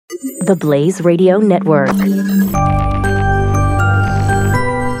The Blaze Radio Network.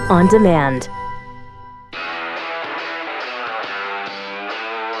 On demand.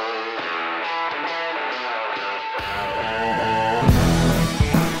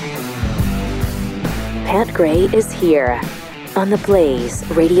 Pat Gray is here on the Blaze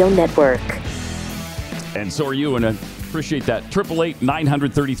Radio Network. And so are you, and I appreciate that.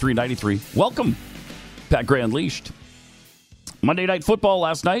 888-933-93. Welcome. Pat Gray Unleashed. Monday Night Football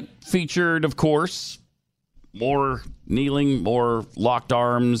last night featured, of course, more kneeling, more locked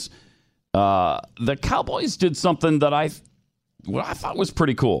arms. The Cowboys did something that I thought was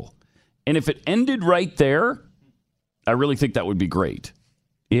pretty cool. And if it ended right there, I really think that would be great.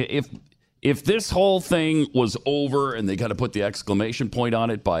 If this whole thing was over and they got to put the exclamation point on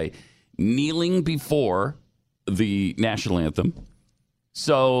it by kneeling before the national anthem.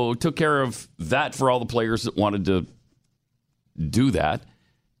 So took care of that for all the players that wanted to do that.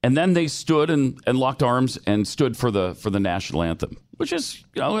 And then they stood and locked arms and stood for the national anthem, which is,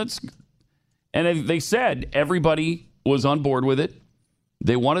 and they said everybody was on board with it.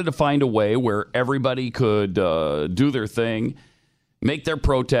 They wanted to find a way where everybody could do their thing, make their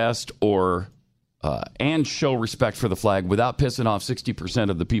protest, or and show respect for the flag without pissing off 60%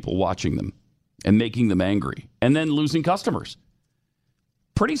 of the people watching them and making them angry, and then losing customers.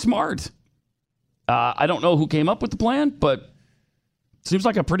 Pretty smart. I don't know who came up with the plan, but it seems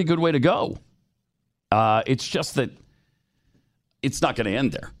like a pretty good way to go. It's just that it's not going to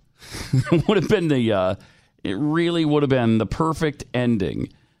end there. It would have been it really would have been the perfect ending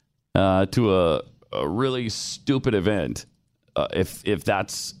to a really stupid event if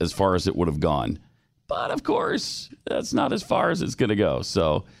that's as far as it would have gone. But of course, that's not as far as it's going to go.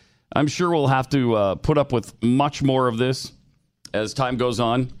 So I'm sure we'll have to put up with much more of this as time goes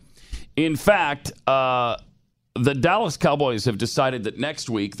on. In fact, the Dallas Cowboys have decided that next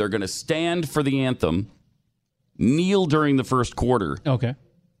week they're going to stand for the anthem, kneel during the first quarter. Okay.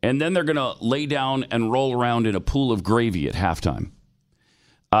 And then they're going to lay down and roll around in a pool of gravy at halftime.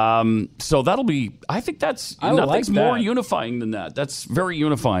 So that'll be, I think that's, nothing's more unifying than that. That's very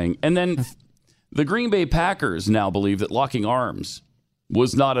unifying. And then the Green Bay Packers now believe that locking arms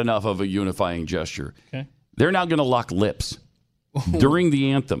was not enough of a unifying gesture. Okay. They're now going to lock lips during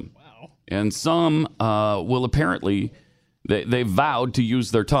the anthem. Wow. And some will apparently, they vowed to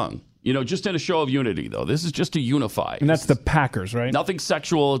use their tongue. Just in a show of unity, though. This is just to unify. And that's the Packers, right? Nothing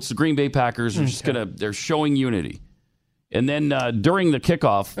sexual. It's the Green Bay Packers. They're showing unity. And then during the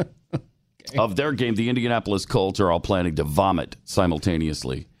kickoff of their game, the Indianapolis Colts are all planning to vomit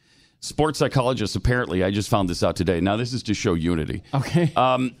simultaneously. Sports psychologists, apparently, I just found this out today. Now, this is to show unity. Okay.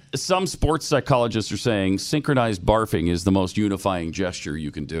 Some sports psychologists are saying synchronized barfing is the most unifying gesture you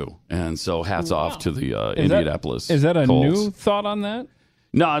can do. And so hats off to the Indianapolis Is that a Colts. new thought on that?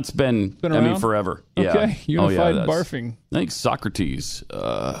 No, it's been forever. Okay, yeah. unified barfing. I think Socrates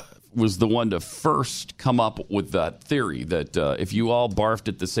was the one to first come up with that theory that if you all barfed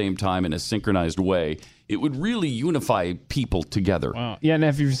at the same time in a synchronized way, it would really unify people together. Wow. Yeah, and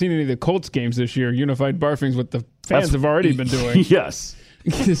if you've seen any of the Colts games this year, unified barfing's what the fans have already been doing. Yes.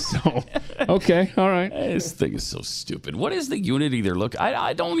 So, okay, all right. This thing is so stupid. What is the unity they're looking?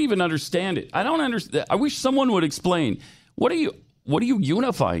 I don't even understand it. I don't understand. I wish someone would explain. What are you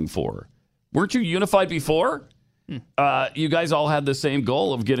unifying for? Weren't you unified before? You guys all had the same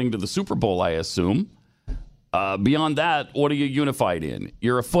goal of getting to the Super Bowl, I assume. Beyond that, what are you unified in?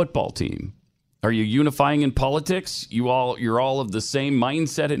 You're a football team. Are you unifying in politics? You're all of the same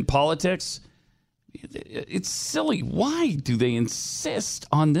mindset in politics? It's silly. Why do they insist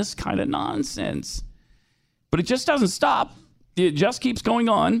on this kind of nonsense? But it just doesn't stop. It just keeps going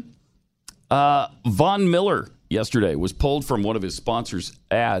on. Von Miller yesterday was pulled from one of his sponsors'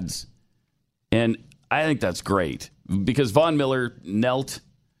 ads. And I think that's great because Von Miller knelt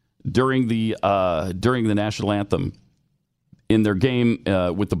during the national anthem in their game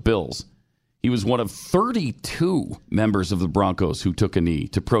with the Bills. He was one of 32 members of the Broncos who took a knee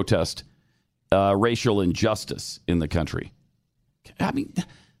to protest racial injustice in the country. I mean,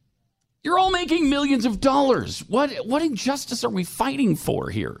 you're all making millions of dollars. What injustice are we fighting for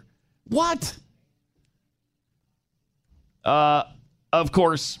here? What? Of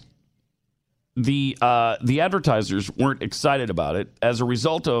course, the advertisers weren't excited about it. As a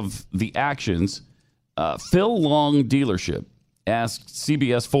result of the actions, Phil Long Dealership asked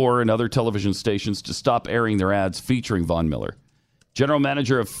CBS 4 and other television stations to stop airing their ads featuring Von Miller. General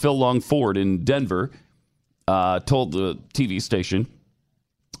manager of Phil Long Ford in Denver told the TV station,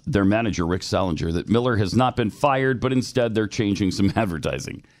 their manager, Rick Salinger, that Miller has not been fired, but instead they're changing some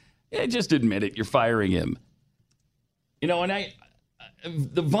advertising. Just admit it, you're firing him. And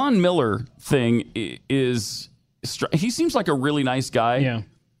the Von Miller thing is, he seems like a really nice guy.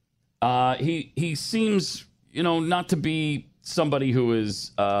 Yeah. He seems, not to be somebody who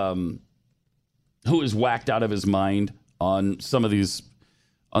is whacked out of his mind on some of these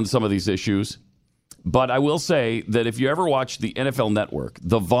issues. But I will say that if you ever watch the NFL Network,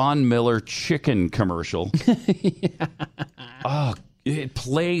 the Von Miller chicken commercial, it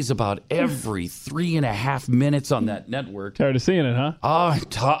plays about every 3.5 minutes on that network. Tired of seeing it, huh?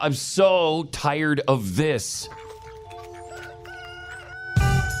 I'm so tired of this.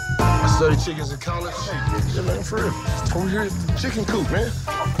 I studied chickens in college. Yeah, man, for real. Over here, chicken coop, man.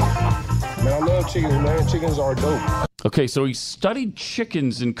 Man, I love chickens, man. Chickens are dope. Okay, so he studied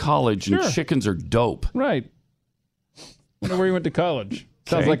chickens in college, and chickens are dope. Right. Wonder where he went to college.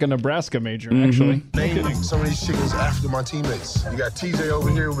 Sounds Okay. like a Nebraska major, actually. Named some of these chickens after my teammates. You got TJ over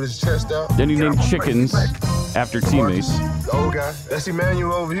here with his chest out. Then he named chickens after teammates. Marcus, the old guy. That's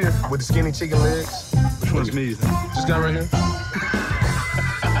Emmanuel over here with the skinny chicken legs. Which one's me? This guy right here.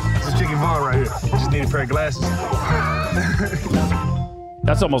 This is Chicken Vaughn right here. Just need a pair of glasses.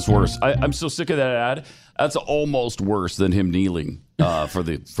 That's almost worse. I'm so sick of that ad. That's almost worse than him kneeling for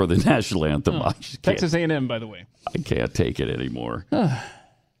the national anthem. I just can't- Texas A&M, by the way. I can't take it anymore.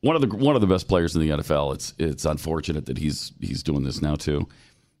 One of the best players in the NFL. It's unfortunate that he's doing this now too.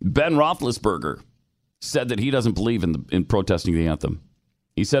 Ben Roethlisberger said that he doesn't believe in protesting the anthem.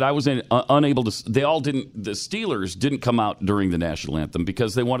 He said, I was unable to. The Steelers didn't come out during the national anthem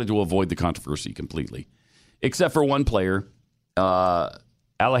because they wanted to avoid the controversy completely, except for one player.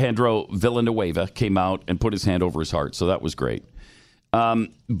 Alejandro Villanueva came out and put his hand over his heart, so that was great. But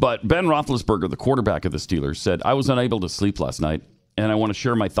Ben Roethlisberger, the quarterback of the Steelers, said, I was unable to sleep last night, and I want to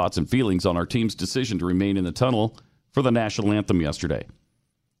share my thoughts and feelings on our team's decision to remain in the tunnel for the national anthem yesterday.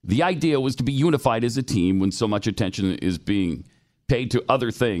 The idea was to be unified as a team when so much attention is being paid to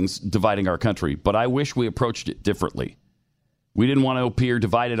other things dividing our country, but I wish we approached it differently. We didn't want to appear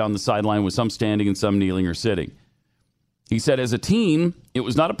divided on the sideline with some standing and some kneeling or sitting. He said, as a team, it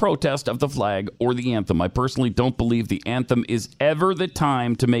was not a protest of the flag or the anthem. I personally don't believe the anthem is ever the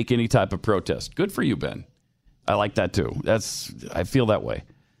time to make any type of protest. Good for you, Ben. I like that too. I feel that way.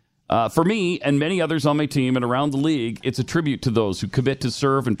 For me and many others on my team and around the league, it's a tribute to those who commit to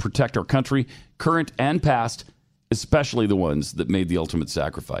serve and protect our country, current and past, especially the ones that made the ultimate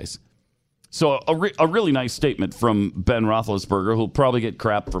sacrifice. So a really nice statement from Ben Roethlisberger, who'll probably get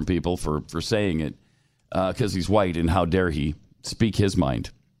crap from people for saying it. Because he's white, and how dare he speak his mind?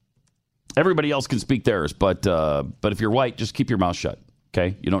 Everybody else can speak theirs, but if you're white, just keep your mouth shut.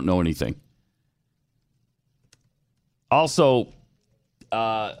 Okay, you don't know anything. Also,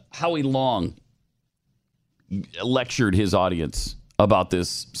 Howie Long lectured his audience about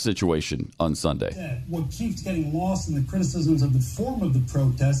this situation on Sunday. What keeps getting lost in the criticisms of the form of the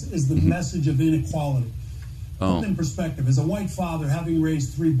protest is the message of inequality. Put in perspective, as a white father having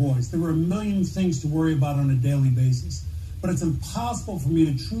raised 3 boys, there were a million things to worry about on a daily basis. But it's impossible for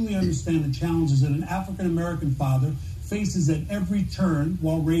me to truly understand the challenges that an African-American father faces at every turn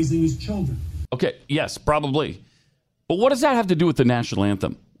while raising his children. Okay, yes, probably. But what does that have to do with the national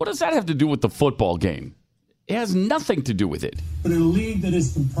anthem? What does that have to do with the football game? It has nothing to do with it. But in a league that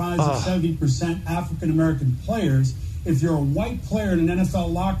is comprised of 70% African-American players, if you're a white player in an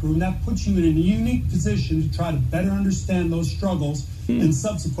NFL locker room, that puts you in a unique position to try to better understand those struggles and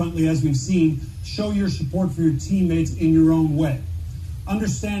subsequently, as we've seen, show your support for your teammates in your own way.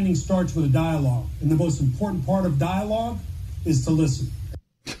 Understanding starts with a dialogue, and the most important part of dialogue is to listen.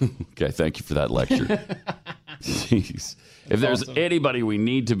 Okay, thank you for that lecture. Jeez. If there's anybody we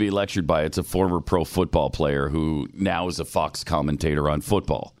need to be lectured by, it's a former pro football player who now is a Fox commentator on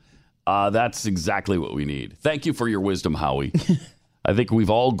football. That's exactly what we need. Thank you for your wisdom, Howie. I think we've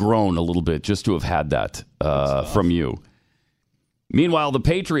all grown a little bit just to have had that from you. Meanwhile, the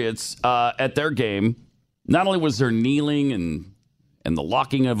Patriots at their game, not only was there kneeling and the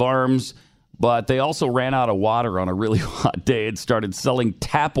locking of arms, but they also ran out of water on a really hot day and started selling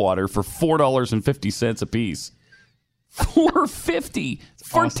tap water for $4.50 a piece. $4.50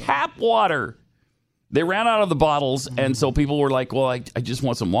 for tap water. They ran out of the bottles, and so people were like, well, I just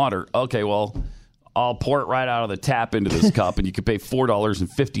want some water. Okay, well, I'll pour it right out of the tap into this cup, and you can pay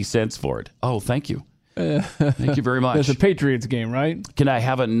 $4.50 for it. Oh, thank you. Thank you very much. It's a Patriots game, right? Can I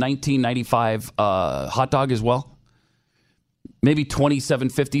have a $19.95 hot dog as well? Maybe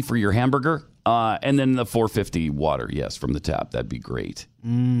 $27.50 for your hamburger, and then the $4.50 water, yes, from the tap. That'd be great.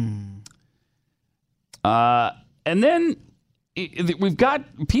 And then we've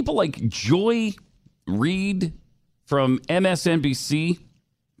got people like Joy Reid from MSNBC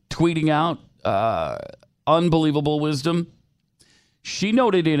tweeting out unbelievable wisdom. She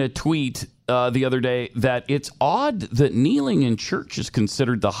noted in a tweet the other day that it's odd that kneeling in church is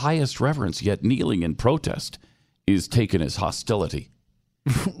considered the highest reverence, yet kneeling in protest is taken as hostility.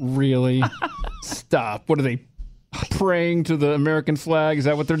 Really? Stop. What are they praying to the American flag? Is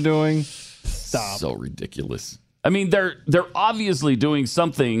that what they're doing? Stop. So ridiculous. I mean, they're obviously doing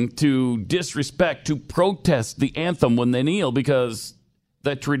something to disrespect, to protest the anthem when they kneel, because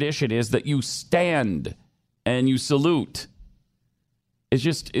the tradition is that you stand and you salute. It's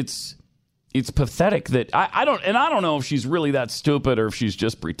just, it's pathetic that I don't know if she's really that stupid or if she's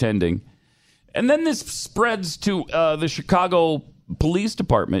just pretending. And then this spreads to the Chicago Police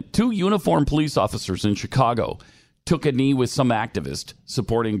Department. 2 uniformed police officers in Chicago took a knee with some activist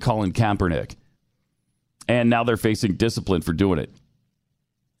supporting Colin Kaepernick. And now they're facing discipline for doing it.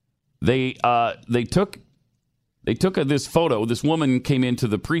 They took this photo. This woman came into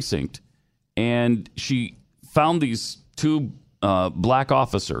the precinct and she found these 2 black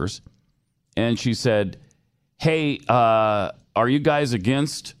officers, and she said, "Hey, are you guys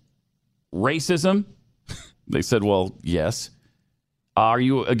against racism?" They said, "Well, yes." "Are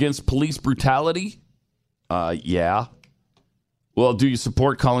you against police brutality?" Yeah. "Well, do you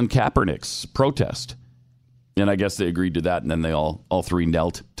support Colin Kaepernick's protest?" And I guess they agreed to that, and then they all 3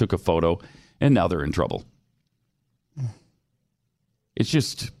 knelt, took a photo, and now they're in trouble. It's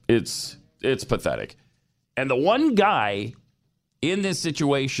just, it's pathetic. And the one guy in this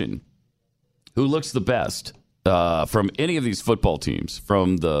situation who looks the best from any of these football teams,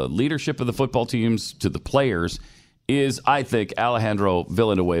 from the leadership of the football teams to the players, is, I think, Alejandro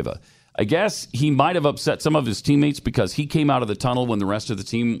Villanueva. I guess he might have upset some of his teammates because he came out of the tunnel when the rest of the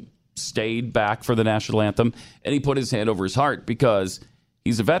team stayed back for the national anthem, and he put his hand over his heart because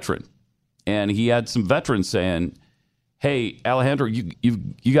he's a veteran. And he had some veterans saying, "Hey, Alejandro,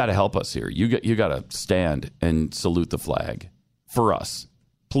 you got to help us here. You got to stand and salute the flag for us,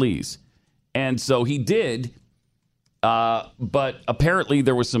 please." And so he did, but apparently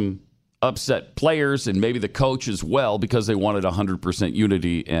there was some upset players and maybe the coach as well, because they wanted 100%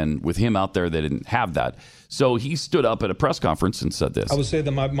 unity, and with him out there, they didn't have that. So he stood up at a press conference and said this. I would say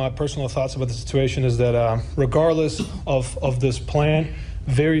that my personal thoughts about the situation is that regardless of this plan,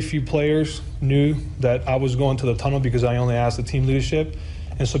 very few players knew that I was going to the tunnel because I only asked the team leadership.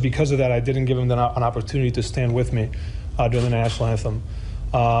 And so because of that, I didn't give them an opportunity to stand with me during the national anthem.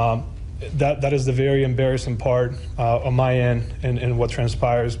 That is the very embarrassing part on my end and what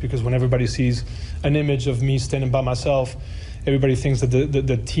transpires, because when everybody sees an image of me standing by myself, everybody thinks that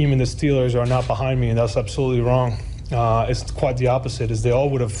the team and the Steelers are not behind me, and that's absolutely wrong. It's quite the opposite, is they all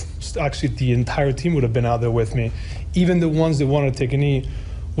would have, actually the entire team would have been out there with me. Even the ones that wanted to take a knee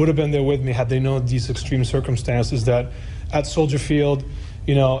would have been there with me had they known these extreme circumstances that at Soldier Field,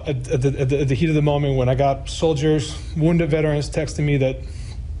 you know, at the heat of the moment, when I got soldiers, wounded veterans texting me that,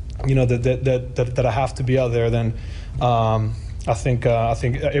 you know, that I have to be out there, then I think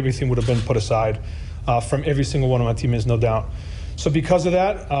everything would have been put aside from every single one of my teammates, no doubt. So because of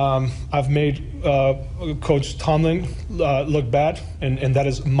that, I've made Coach Tomlin look bad, and that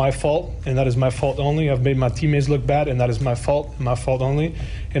is my fault, and that is my fault only. I've made my teammates look bad, and that is my fault only.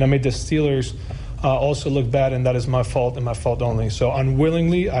 And I made the Steelers also look bad, and that is my fault and my fault only. So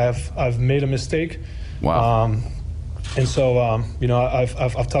unwillingly, I've made a mistake. Wow. And so, you know,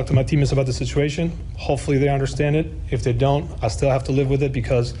 I've talked to my teammates about the situation. Hopefully they understand it. If they don't, I still have to live with it,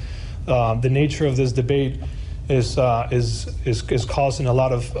 because the nature of this debate is causing a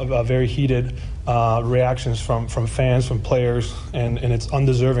lot of very heated reactions from fans, from players, and it's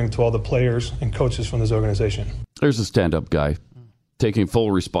undeserving to all the players and coaches from this organization. There's a stand-up guy taking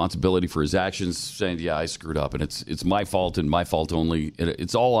full responsibility for his actions, saying, "Yeah, I screwed up, and it's my fault and my fault only.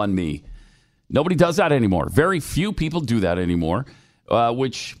 It's all on me." Nobody does that anymore. Very few people do that anymore,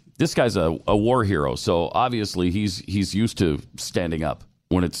 which this guy's a war hero. So obviously he's used to standing up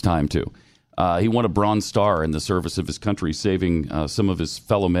when it's time to. He won a Bronze Star in the service of his country, saving some of his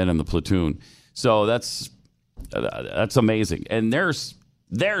fellow men in the platoon. So that's amazing. And there's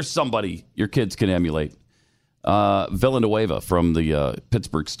somebody your kids can emulate. Villanueva from the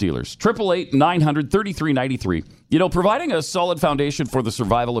Pittsburgh Steelers. 888-900-3393. You know, providing a solid foundation for the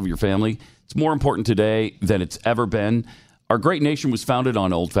survival of your family, it's more important today than it's ever been. Our great nation was founded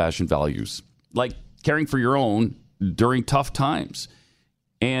on old-fashioned values, like caring for your own during tough times.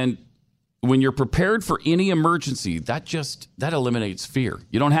 And when you're prepared for any emergency, that eliminates fear.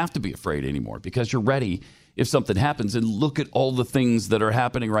 You don't have to be afraid anymore, because you're ready if something happens. And look at all the things that are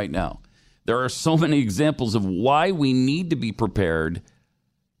happening right now. There are so many examples of why we need to be prepared.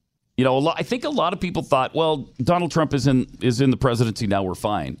 You know, I think a lot of people thought, well, Donald Trump is in the presidency now, we're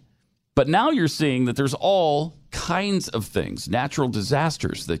fine. But now you're seeing that there's all kinds of things, natural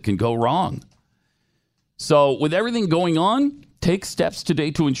disasters that can go wrong. So with everything going on, take steps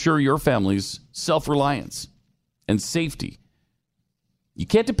today to ensure your family's self-reliance and safety. You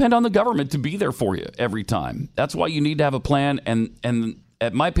can't depend on the government to be there for you every time. That's why you need to have a plan. And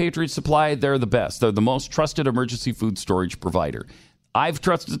at My Patriot Supply, they're the best. They're the most trusted emergency food storage provider. I've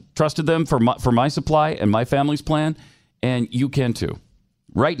trusted them for my supply and my family's plan, and you can too.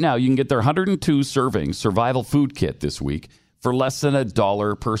 Right now, you can get their 102 serving survival food kit this week for less than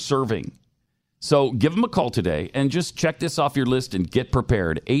 $1 per serving. So give them a call today and just check this off your list and get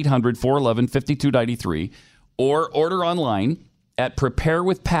prepared. 800-411-5293 or order online at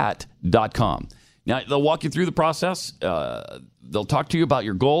preparewithpat.com. Now, they'll walk you through the process. They'll talk to you about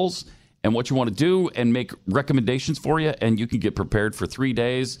your goals and what you want to do and make recommendations for you, and you can get prepared for 3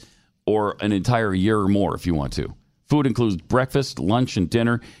 days or an entire year or more if you want to. Food includes breakfast, lunch, and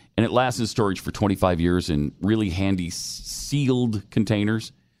dinner, and it lasts in storage for 25 years in really handy sealed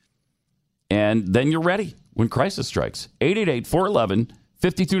containers. And then you're ready when crisis strikes.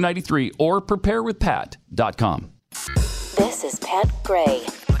 888-411-5293 or preparewithpat.com. This is Pat Gray,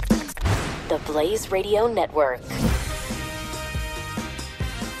 the Blaze Radio Network.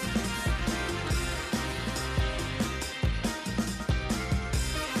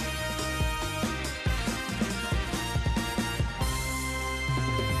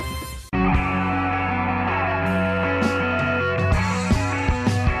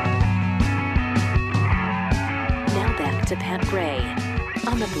 To Pat Gray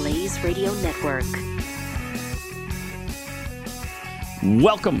on the Blaze Radio Network.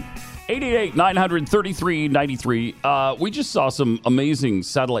 Welcome. 888-900-3393. We just saw some amazing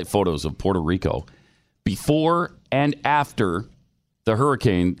satellite photos of Puerto Rico before and after the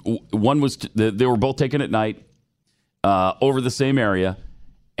hurricane. One was they were both taken at night over the same area,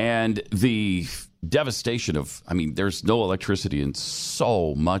 and the devastation of, there's no electricity in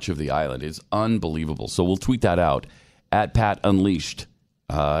so much of the island. It's unbelievable. So we'll tweet that out at Pat Unleashed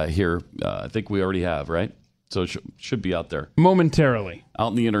here. I think we already have, right? So it should be out there. Momentarily.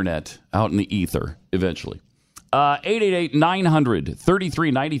 Out in the internet, out in the ether, eventually.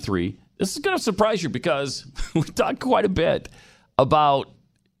 888-900-3393. This is going to surprise you because we talked quite a bit about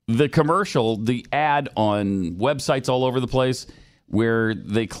the commercial, the ad on websites all over the place where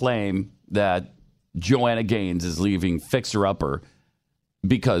they claim that Joanna Gaines is leaving Fixer Upper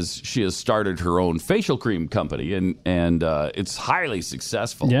because she has started her own facial cream company, and it's highly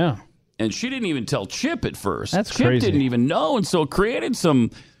successful. Yeah. And she didn't even tell Chip at first. That's Chip crazy. didn't even know, and so it created some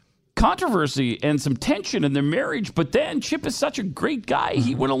controversy and some tension in their marriage. But then Chip is such a great guy.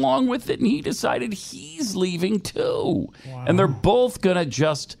 He went along with it, and he decided he's leaving too. Wow. And they're both going to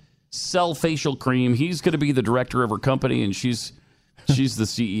just sell facial cream. He's going to be the director of her company, and she's the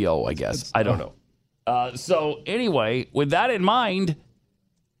CEO, I guess. I don't know. So anyway, with that in mind,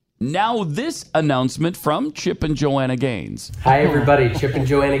 now this announcement from Chip and Joanna Gaines. Hi, everybody. Chip and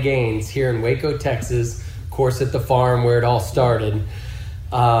Joanna Gaines here in Waco, Texas. Of course, at the farm where it all started.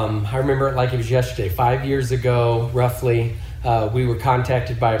 I remember it like it was yesterday. 5 years ago, roughly, we were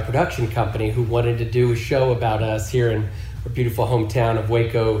contacted by a production company who wanted to do a show about us here in our beautiful hometown of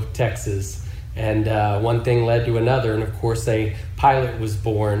Waco, Texas. And one thing led to another. And, of course, a pilot was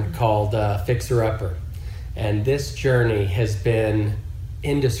born called Fixer Upper. And this journey has been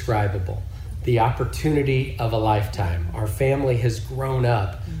indescribable. The opportunity of a lifetime. Our family has grown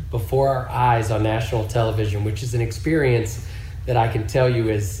up before our eyes on national television, which is an experience that I can tell you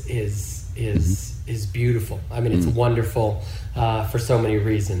is beautiful. It's wonderful for so many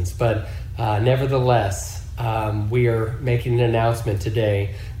reasons. But nevertheless, we are making an announcement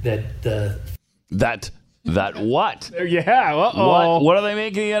today that That what? Yeah. Uh-oh. What are they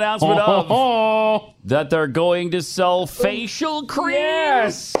making the announcement of? That they're going to sell facial cream?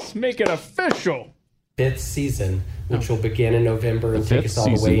 Yes. Make it official. 5th season, which will begin in November and take us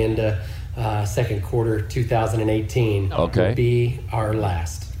all the way into second quarter 2018. Okay. Will be our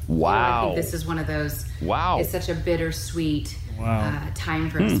last. Wow. I think this is one of those. Wow. It's such a bittersweet time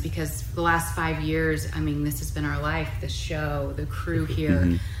for us because for the last 5 years, this has been our life, the show, the crew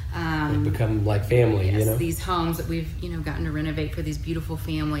here. They've become like family, yes, these homes that we've gotten to renovate for these beautiful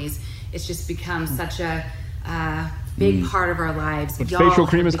families. It's just become such a big part of our lives. But Y'all facial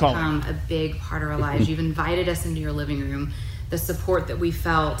cream have is calling. become a big part of our lives. You've invited us into your living room. The support that we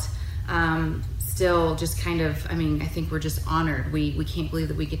felt, still just kind of, I think we're just honored. We can't believe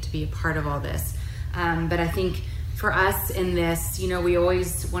that we get to be a part of all this. But I think for us in this, we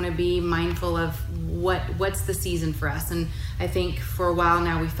always want to be mindful of what's the season for us. And I think for a while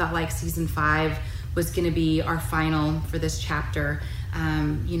now, we felt like season 5 was going to be our final for this chapter.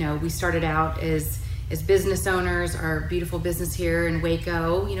 We started out as as business owners, our beautiful business here in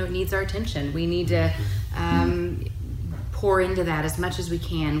Waco, you know, it needs our attention. We need to pour into that as much as we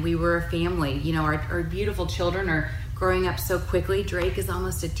can. We were a family. You know, our beautiful children are growing up so quickly. Drake is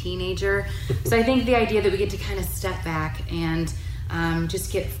almost a teenager. So I think the idea that we get to kind of step back and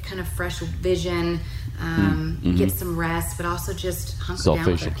just get kind of fresh vision, get some rest, but also just hunker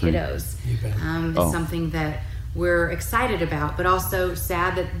down with our kiddos. It's something that we're excited about, but also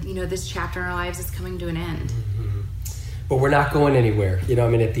sad that, you know, this chapter in our lives is coming to an end. But we're not going anywhere. You know, I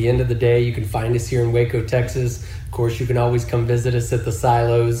mean, at the end of the day, you can find us here in Waco, Texas. Of course, you can always come visit us at the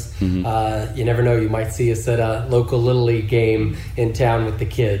silos. You never know, you might see us at a local Little League game in town with the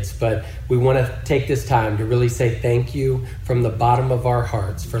kids. But we want to take this time to really say thank you from the bottom of our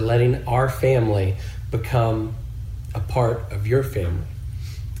hearts for letting our family become a part of your family.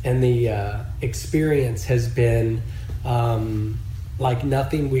 And the experience has been like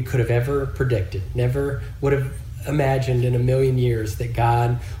nothing we could have ever predicted. Never would have imagined in a million years that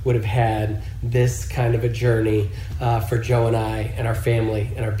God would have had this kind of a journey for Joe and I and our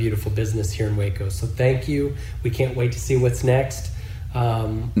family and our beautiful business here in Waco. So thank you. We can't wait to see what's next.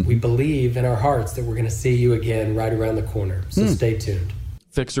 We believe in our hearts that we're going to see you again right around the corner. So stay tuned.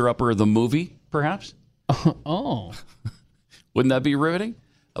 Fixer Upper, the movie, perhaps? Oh. Wouldn't that be riveting?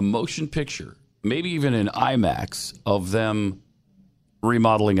 A motion picture, maybe even an IMAX of them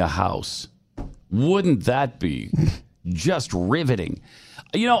remodeling a house. Wouldn't that be just riveting?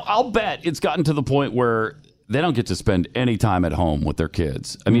 You know, I'll bet it's gotten to the point where they don't get to spend any time at home with their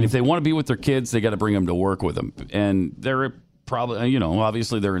kids. I mean, if they want to be with their kids, they got to bring them to work with them. And they're probably, you know,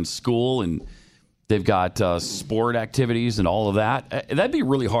 obviously they're in school and they've got sport activities and all of that. That'd be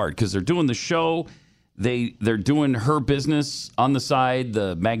really hard because they're doing the show. They're doing her business on the side,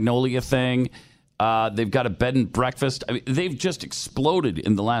 the Magnolia thing. They've got a bed and breakfast. I mean, they've just exploded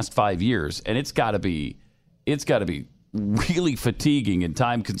in the last 5 years, and it's got to be really fatiguing and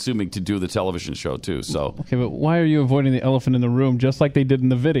time consuming to do the television show too. So okay, but why are you avoiding the elephant in the room just like they did in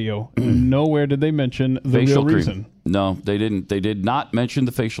the video? Nowhere did they mention the facial real cream. reason. No, they didn't. They did not mention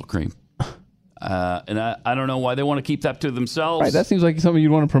the facial cream. And I don't know why they want to keep that to themselves. Right, that seems like something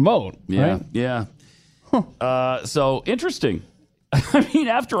you'd want to promote. Yeah, right? yeah. So interesting. I mean,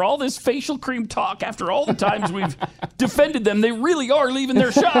 after all this facial cream talk, after all the times we've defended them, they really are leaving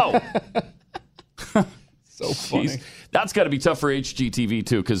their show. So funny. Jeez. That's got to be tough for HGTV,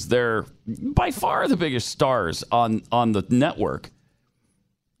 too, because they're by far the biggest stars on the network.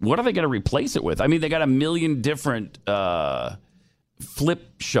 What are they going to replace it with? I mean, they got a million different flip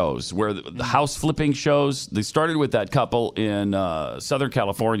shows, where the house flipping shows. They started with that couple in Southern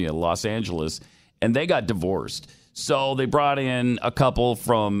California, Los Angeles, and they got divorced. So they brought in a couple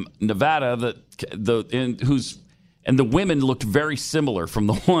from Nevada and the women looked very similar from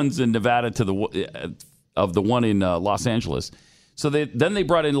the ones in Nevada to the one in Los Angeles. So then they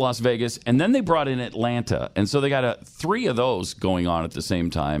brought in Las Vegas, and then they brought in Atlanta, and so they got 3 of those going on at the same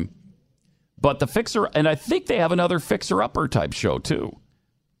time. But the Fixer, and I think they have another Fixer Upper type show too.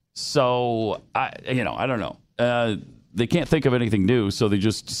 So I don't know. They can't think of anything new, so they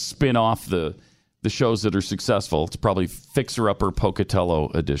just spin off the shows that are successful. It's probably Fixer Upper Pocatello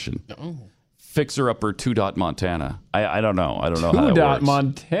edition. Oh. Fixer Upper 2. Montana. I don't know. I don't know how that works. 2.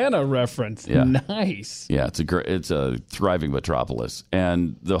 Montana reference. Yeah. Nice. Yeah, it's a thriving metropolis,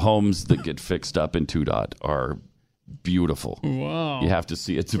 and the homes that get fixed up in 2. are beautiful. Wow. You have to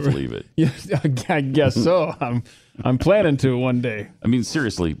see it to believe it. Yeah, I guess so. I'm planning to one day. I mean,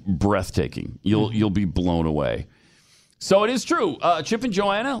 seriously, breathtaking. You'll be blown away. So it is true. Chip and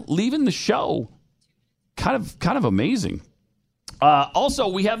Joanna leaving the show. Kind of amazing. Also,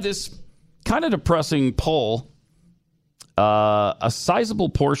 we have this kind of depressing poll. A sizable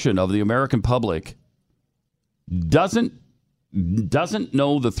portion of the American public doesn't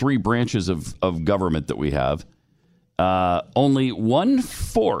know the 3 branches of government that we have. Only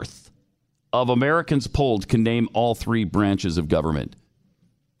 1/4 of Americans polled can name all 3 branches of government.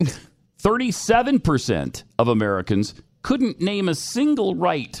 37% of Americans couldn't name a single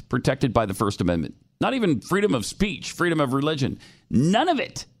right protected by the First Amendment. Not even freedom of speech, freedom of religion. None of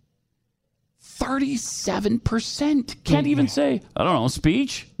it. 37% can't even say, I don't know,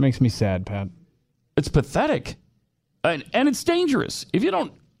 speech. Makes me sad, Pat. It's pathetic. And it's dangerous. If you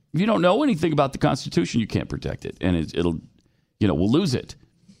don't know anything about the Constitution, you can't protect it. And we'll lose it.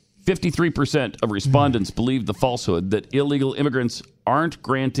 53% of respondents believe the falsehood that illegal immigrants aren't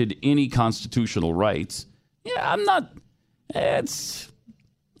granted any constitutional rights. Yeah, I'm not. It's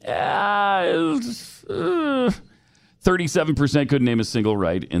 37% couldn't name a single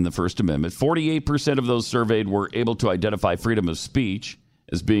right in the First Amendment. 48% of those surveyed were able to identify freedom of speech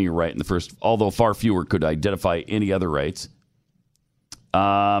as being a right in the first, although far fewer could identify any other rights.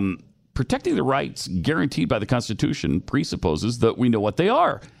 Protecting the rights guaranteed by the Constitution presupposes that we know what they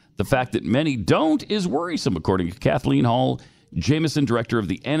are. The fact that many don't is worrisome, according to Kathleen Hall Jameson, director of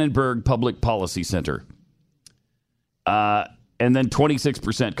the Annenberg Public Policy Center. And then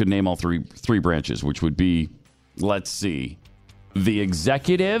 26% could name all three branches, which would be, let's see, the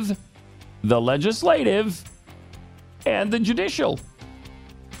executive, the legislative, and the judicial.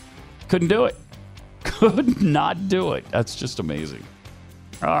 Couldn't do it. Could not do it. That's just amazing.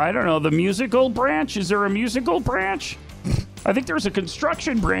 I don't know. The musical branch? Is there a musical branch? I think there's a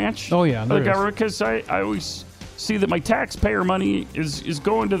construction branch. Oh, yeah. Of the government, because I always see that my taxpayer money is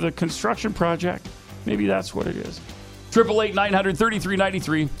going to the construction project. Maybe that's what it is.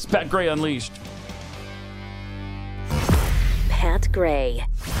 888-900-3393. It's Pat Gray Unleashed. Pat Gray,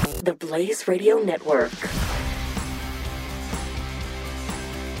 the Blaze Radio Network.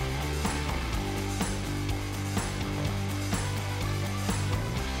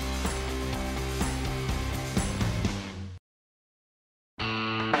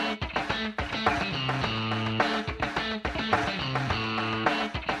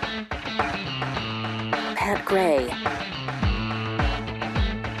 Pat Gray.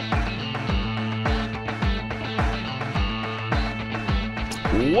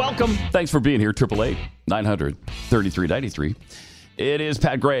 Welcome. Thanks for being here. 888-900-3393. It is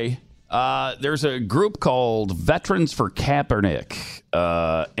Pat Gray. There's a group called Veterans for Kaepernick,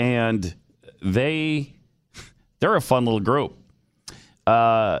 and they're a fun little group.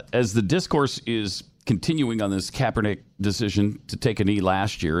 As the discourse is continuing on this Kaepernick decision to take a knee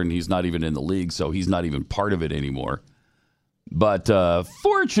last year, and he's not even in the league, so he's not even part of it anymore. But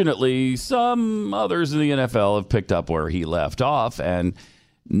fortunately, some others in the NFL have picked up where he left off, and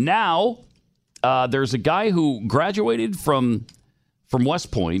now there's a guy who graduated from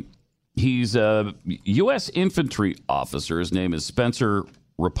West Point. He's a U.S. infantry officer. His name is Spencer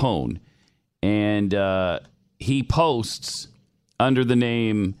Rapone, and he posts under the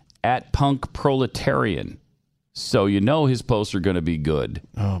name @PunkProletarian. So you know his posts are going to be good.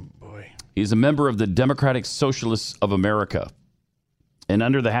 Oh, boy. He's a member of the Democratic Socialists of America. And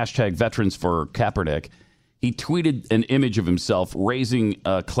under the hashtag Veterans for Kaepernick, he tweeted an image of himself raising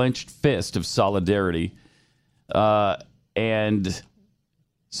a clenched fist of solidarity and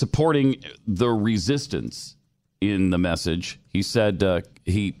supporting the resistance in the message. He said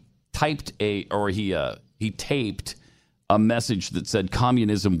he taped a message that said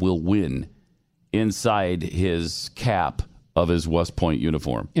communism will win inside his cap of his West Point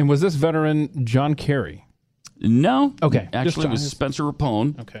uniform. And was this veteran John Kerry? No. Okay. Actually, it was Spencer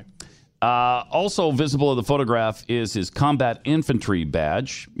Rapone. Okay. Also visible in the photograph is his combat infantry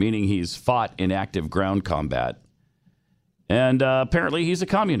badge, meaning he's fought in active ground combat. And apparently he's a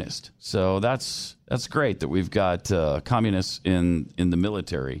communist. So that's great that we've got communists in the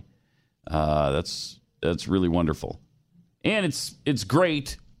military. That's really wonderful. And it's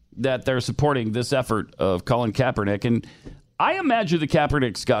great that they're supporting this effort of Colin Kaepernick. And I imagine that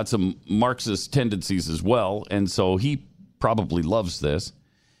Kaepernick's got some Marxist tendencies as well, and so he probably loves this.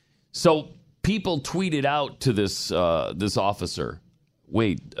 So people tweeted out to this officer,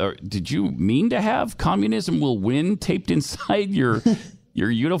 wait, did you mean to have communism will win taped inside your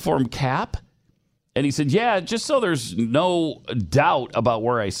uniform cap? And he said, yeah, just so there's no doubt about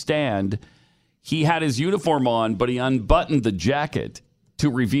where I stand. He had his uniform on, but he unbuttoned the jacket to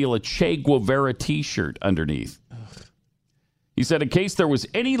reveal a Che Guevara T-shirt underneath. He said, in case there was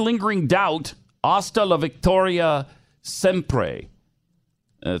any lingering doubt, hasta la victoria siempre,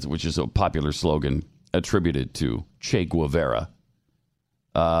 which is a popular slogan attributed to Che Guevara,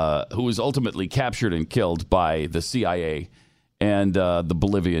 who was ultimately captured and killed by the CIA and the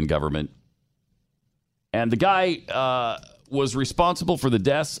Bolivian government. And the guy was responsible for the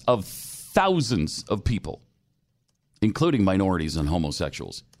deaths of thousands of people, including minorities and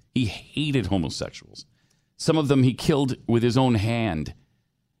homosexuals. He hated homosexuals. Some of them he killed with his own hand.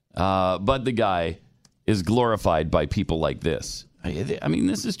 But the guy is glorified by people like this. I mean,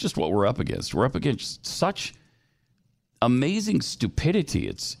 this is just what we're up against. We're up against such amazing stupidity.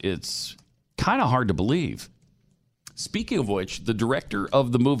 It's kind of hard to believe. Speaking of which, the director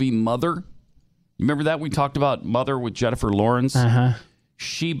of the movie Mother, remember that? We talked about Mother with Jennifer Lawrence. Uh-huh.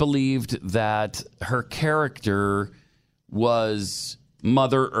 She believed that her character was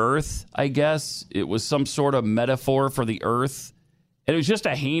Mother Earth, I guess. It was some sort of metaphor for the earth. And it was just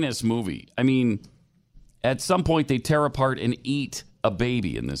a heinous movie. I mean, at some point they tear apart and eat a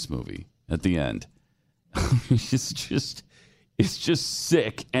baby in this movie at the end. It's just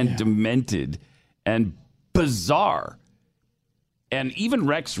sick and demented and bizarre. And even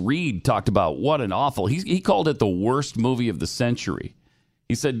Rex Reed talked about what an awful. He called it the worst movie of the century.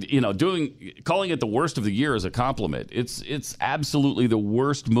 He said, calling it the worst of the year is a compliment. It's absolutely the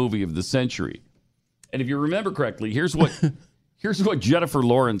worst movie of the century. And if you remember correctly, here's what Jennifer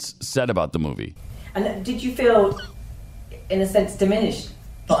Lawrence said about the movie. And did you feel, in a sense, diminished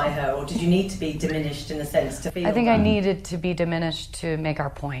by her, or did you need to be diminished in a sense to feel? I think I needed to be diminished to make our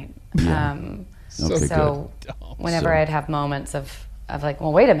point. Yeah. So whenever I'd have moments of like,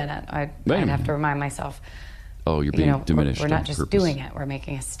 well, wait a minute, I'd have to remind myself. Oh, you're being diminished. We're not just doing it; we're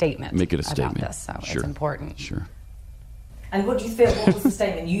making a statement. Make it a statement about this, so it's important. Sure. And what do you feel? What was the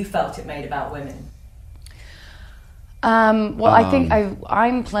statement you felt it made about women? I think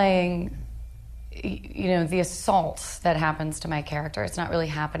I'm playing, the assault that happens to my character. It's not really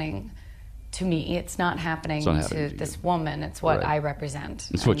happening to me. It's not happening to this woman. It's what I represent.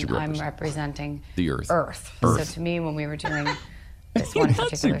 It's what you represent. I'm representing the earth. So to me, when we were doing this one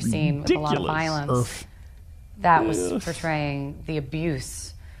particular scene with a lot of violence, that was portraying the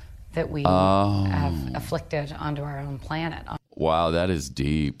abuse that we have afflicted onto our own planet. Wow, that is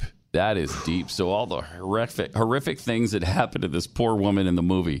deep. That is deep. So all the horrific things that happened to this poor woman in the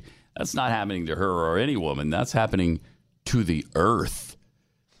movie, that's not happening to her or any woman. That's happening to the earth.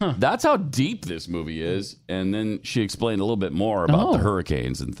 Huh. That's how deep this movie is. And then she explained a little bit more about the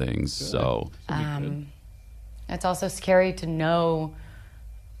hurricanes and things. Good. So it's also scary to know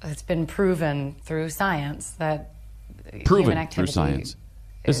it's been proven through science that human activity through science.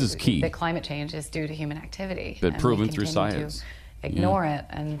 This is key. That climate change is due to human activity. But proven through science. Ignore it,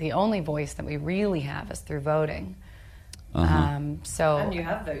 and the only voice that we really have is through voting. And you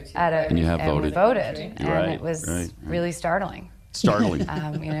have voted. We voted, and it was right. really startling.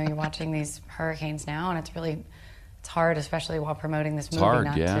 You're watching these hurricanes now, and it's hard, especially while promoting this movie,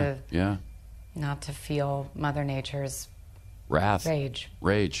 not to feel Mother Nature's raging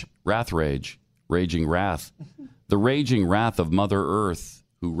wrath, the raging wrath of Mother Earth,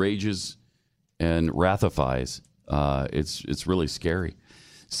 who rages and wrathifies. It's really scary.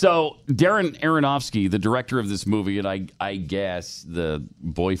 So Darren Aronofsky, the director of this movie, and I guess the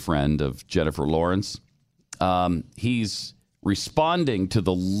boyfriend of Jennifer Lawrence, he's responding to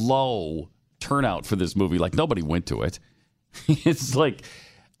the low turnout for this movie. Like, nobody went to it. It's like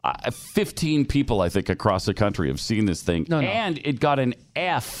 15 people, I think, across the country have seen this thing. No. And it got an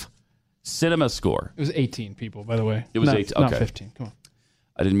F cinema score. It was 18 people, by the way. It was 18. Okay. Not 15. Come on.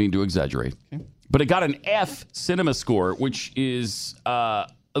 I didn't mean to exaggerate. Okay. But it got an F cinema score, which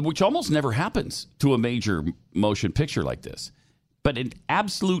almost never happens to a major motion picture like this. But an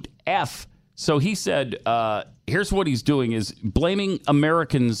absolute F. So he said, here's what he's doing is blaming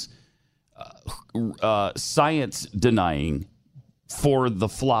Americans' science denying for the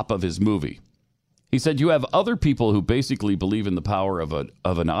flop of his movie. He said, you have other people who basically believe in the power of an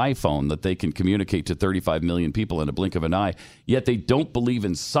iPhone, that they can communicate to 35 million people in a blink of an eye, yet they don't believe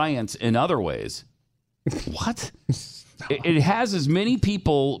in science in other ways. What? It has as many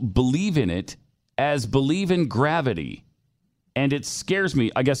people believe in it as believe in gravity. And it scares me.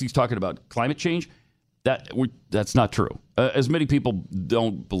 I guess he's talking about climate change. That's not true. As many people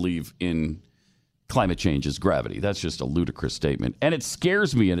don't believe in climate change as gravity. That's just a ludicrous statement. And it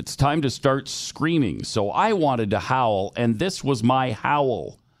scares me, and it's time to start screaming. So I wanted to howl, and this was my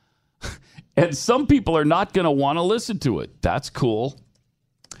howl. And some people are not going to want to listen to it. That's cool.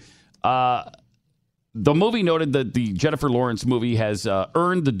 The movie noted that the Jennifer Lawrence movie has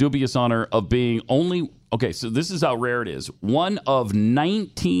earned the dubious honor of being okay, so this is how rare it is. One of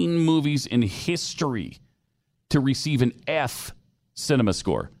 19 movies in history to receive an F cinema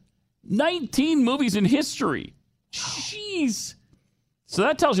score. 19 movies in history. Jeez. So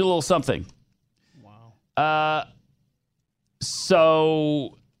that tells you a little something. Wow.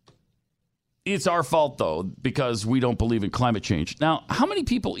 So it's our fault, though, because we don't believe in climate change. Now, how many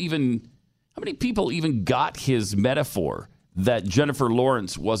people even got his metaphor that Jennifer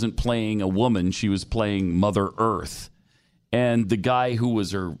Lawrence wasn't playing a woman, she was playing Mother Earth, and the guy who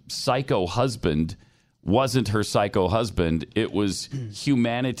was her psycho husband wasn't her psycho husband, it was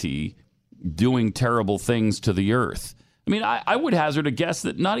humanity doing terrible things to the earth. I mean, I would hazard a guess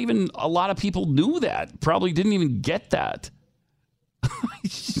that not even a lot of people knew that, probably didn't even get that.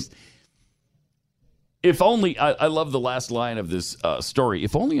 If only, I love the last line of this story,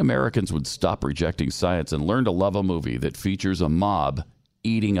 if only Americans would stop rejecting science and learn to love a movie that features a mob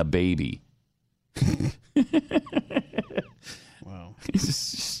eating a baby. Wow. It's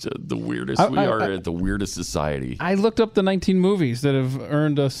just the weirdest. We are the weirdest society. I looked up the 19 movies that have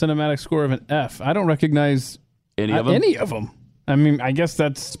earned a cinematic score of an F. I don't recognize any of them. I mean, I guess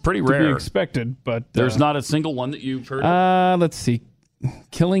that's pretty to rare. be expected, but There's not a single one that you've heard of? Let's see.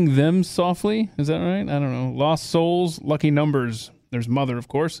 Killing Them Softly. Is that right? I don't know. Lost Souls, Lucky Numbers. There's Mother, of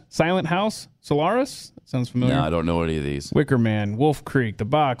course. Silent House, Solaris. That sounds familiar. No, I don't know any of these. Wicker Man, Wolf Creek, The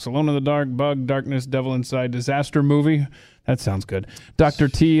Box, Alone in the Dark, Bug, Darkness, Devil Inside, Disaster Movie. That sounds good. Dr.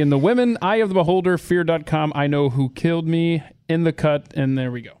 T and the Women, Eye of the Beholder, Fear.com, I Know Who Killed Me, In the Cut, and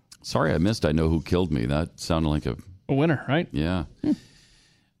there we go. Sorry, I missed I Know Who Killed Me. That sounded like a winner, right? Yeah.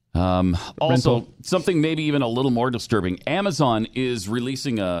 Also, something maybe even a little more disturbing. Amazon is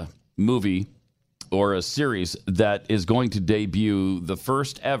releasing a movie or a series that is going to debut the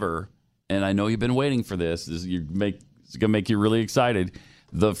first ever, and I know you've been waiting for this. It's going to make you really excited.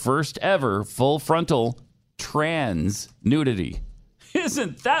 The first ever full frontal trans nudity.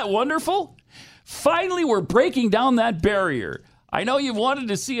 Isn't that wonderful? Finally, we're breaking down that barrier. I know you've wanted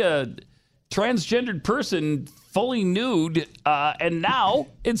to see a transgendered person fully nude, and now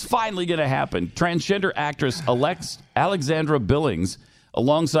it's finally going to happen. Transgender actress Alexandra Billings,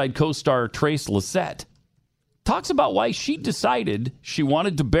 alongside co-star Trace Lysette, talks about why she decided she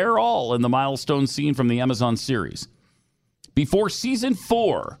wanted to bear all in the milestone scene from the Amazon series. Before season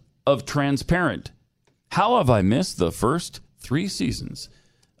 4 of Transparent, how have I missed the first 3 seasons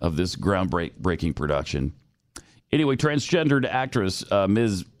of this groundbreaking production? Anyway, transgendered actress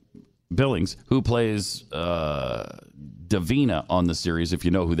Ms. Billings, who plays Davina on the series, if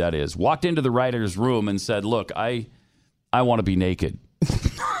you know who that is, walked into the writer's room and said, look, I want to be naked.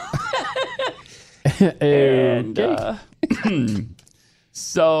 And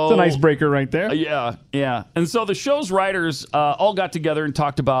so it's an icebreaker right there. Yeah. And so the show's writers all got together and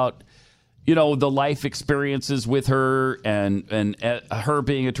talked about, the life experiences with her and her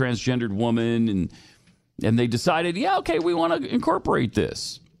being a transgendered woman. And they decided, we want to incorporate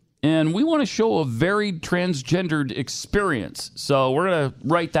this. And we want to show a very transgendered experience. So we're going to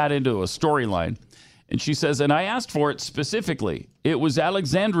write that into a storyline. And she says, and I asked for it specifically. It was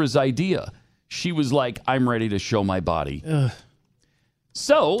Alexandra's idea. She was like, I'm ready to show my body. Ugh.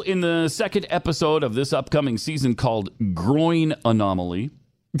 So in the second episode of this upcoming season called Groin Anomaly.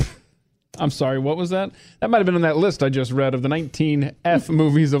 I'm sorry, what was that? That might have been on that list I just read of the 19 F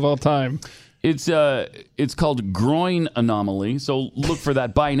movies of all time. It's called Groin Anomaly, so look for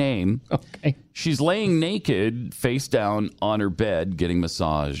that by name. Okay. She's laying naked, face down on her bed, getting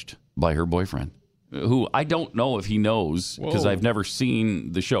massaged by her boyfriend, who I don't know if he knows because I've never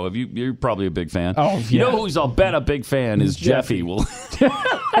seen the show. You're probably a big fan. Oh, yeah. You know who's I'll bet a big fan is Jeffy.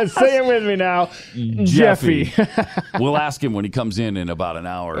 Say it with me now. Jeffy. We'll ask him when he comes in about an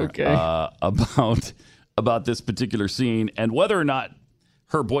hour about this particular scene and whether or not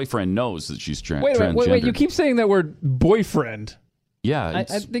her boyfriend knows that she's transgendered. Wait. You keep saying that word boyfriend. Yeah. I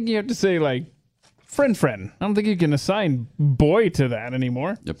think you have to say, friend. I don't think you can assign boy to that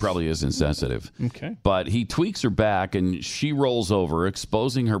anymore. It probably is insensitive. Okay. But he tweaks her back, and she rolls over,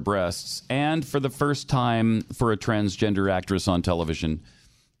 exposing her breasts. And for the first time for a transgender actress on television,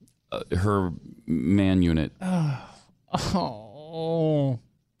 her man unit. Oh.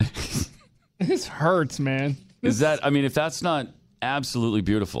 This hurts, man. If that's not absolutely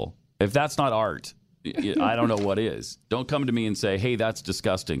beautiful, if that's not art, I don't know what is. Don't come to me and say, hey, that's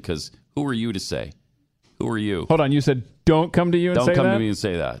disgusting, because who are you to say? Who are you? Hold on, you said don't come to you and say that? Don't come to me and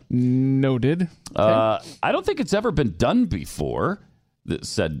say that. Noted. Okay. I don't think it's ever been done before,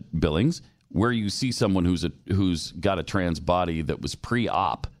 said Billings, where you see someone who's got a trans body that was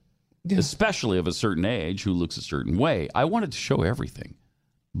pre-op, especially of a certain age, who looks a certain way. I wanted to show everything.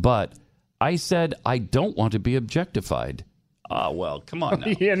 But I said I don't want to be objectified. Well, come on now.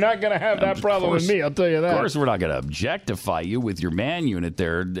 You're not going to have that problem with me, I'll tell you that. Of course we're not going to objectify you with your man unit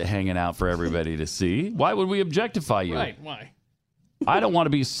there hanging out for everybody to see. Why would we objectify you? Right, why? I don't want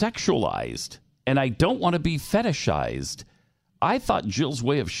to be sexualized, and I don't want to be fetishized. I thought Jill's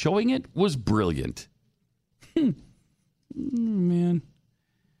way of showing it was brilliant. Man.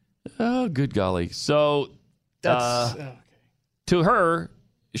 Oh, good golly. So, to her,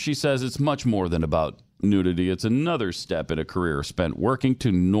 she says it's much more than about nudity. It's another step in a career spent working to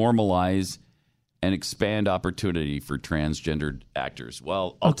normalize and expand opportunity for transgendered actors.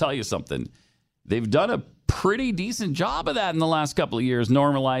 Well, I'll tell you something. They've done a pretty decent job of that in the last couple of years,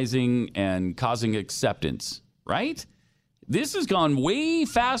 normalizing and causing acceptance, right? This has gone way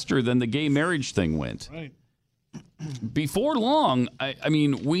faster than the gay marriage thing went. Right. Before long, I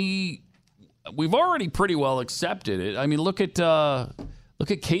mean, we've already pretty well accepted it. I mean, look at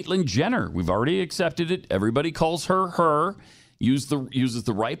Caitlyn Jenner. We've already accepted it. Everybody calls her, uses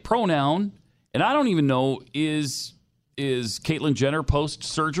the right pronoun. And I don't even know, is Caitlyn Jenner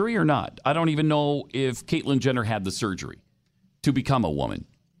post-surgery or not? I don't even know if Caitlyn Jenner had the surgery. to become a woman.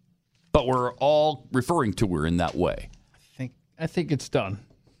 But we're all referring to her in that way. I think it's done.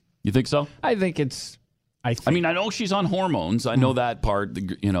 You think so? I think it's. I mean, I know she's on hormones. I know that part. The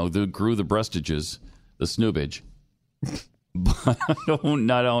grew the breastages, the snoobage. But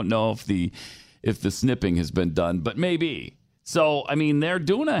I don't know if the snipping has been done, but maybe. So, I mean, they're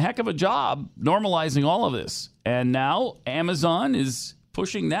doing a heck of a job normalizing all of this. And now Amazon is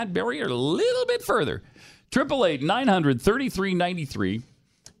pushing that barrier a little bit further. 888-900-3393.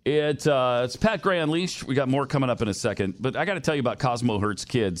 It's Pat Gray Unleashed. We got more coming up in a second. But I got to tell you about Cosmo Hurts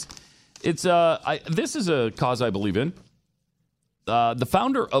Kids. This is a cause I believe in. The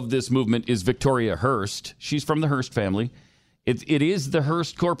founder of this movement is Victoria Hearst. She's from the Hearst family. It is the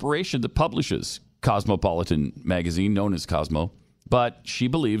Hearst Corporation that publishes Cosmopolitan magazine, known as Cosmo. But she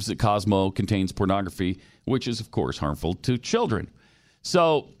believes that Cosmo contains pornography, which is, of course, harmful to children.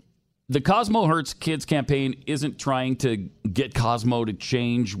 So the Cosmo Hurts Kids campaign isn't trying to get Cosmo to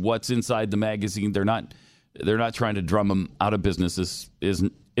change what's inside the magazine. They're not trying to drum them out of business. This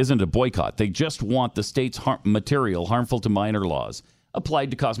isn't a boycott. They just want the state's material harmful to minor laws applied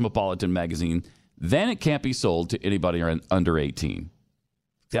to Cosmopolitan magazine. Then it can't be sold to anybody under 18.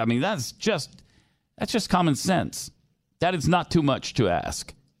 I mean, that's just common sense. That is not too much to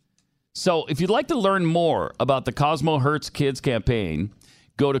ask. So if you'd like to learn more about the Cosmo Hurts Kids campaign,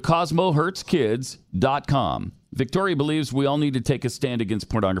 go to CosmoHurtsKids.com. Victoria believes we all need to take a stand against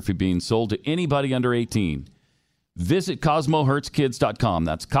pornography being sold to anybody under 18. Visit CosmoHurtsKids.com.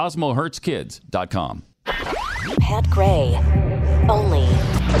 That's CosmoHurtsKids.com. Pat Gray, only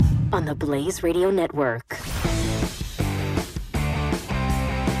on the Blaze Radio Network.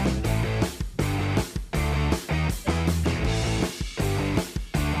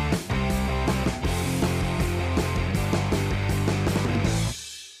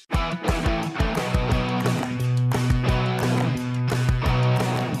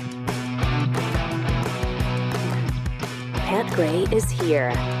 Pat Gray is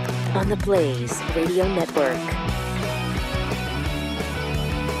here on the Blaze Radio Network.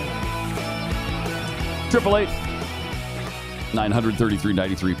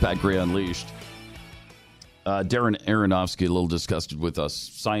 888-933-93, Pat Gray Unleashed. Darren Aronofsky, a little disgusted with us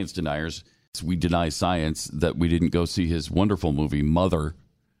science deniers. We deny science that we didn't go see his wonderful movie, Mother,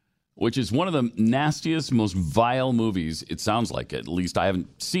 which is one of the nastiest, most vile movies. It sounds like it. At least I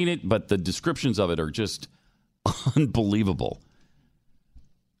haven't seen it, but the descriptions of it are just unbelievable.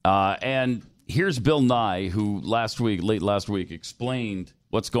 And here's Bill Nye, who late last week, explained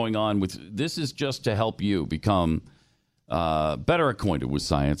what's going on with this is just to help you become better acquainted with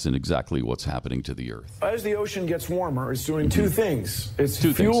science and exactly what's happening to the Earth. As the ocean gets warmer, it's doing two things. It's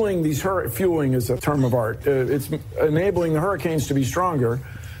fueling these fueling is a term of art. It's enabling the hurricanes to be stronger.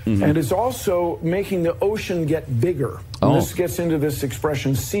 And it's also making the ocean get bigger. And this gets into this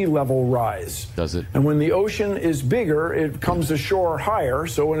expression, sea level rise. Does it? And when the ocean is bigger, it comes ashore higher.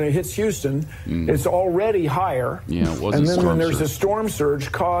 So when it hits Houston, it's already higher. Yeah, it was and a then storm when there's surge. a storm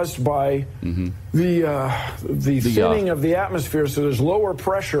surge caused by the thinning of the atmosphere, so there's lower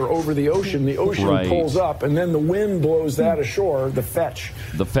pressure over the ocean pulls up, and then the wind blows that ashore, the fetch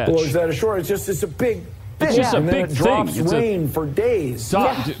blows that ashore. It's a big It's just a and then big it drops thing. rain for days.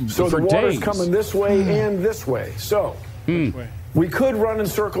 So for the water's days. coming this way and this way. So we could run in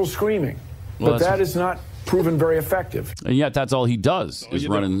circles screaming, but that is not proven very effective. And yet that's all he does is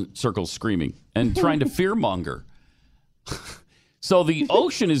run in circles screaming and trying to fearmonger. So the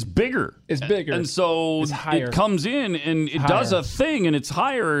ocean is bigger. It's bigger. And so it comes in and it does a thing and it's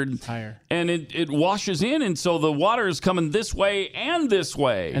higher. And it washes in. And so the water is coming this way and this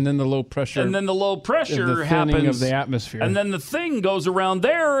way. And then the low pressure. And then the low pressure the happens. thinning of the atmosphere. And then the thing goes around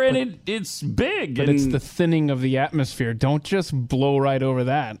there and it's big. But it's the thinning of the atmosphere. Don't just blow right over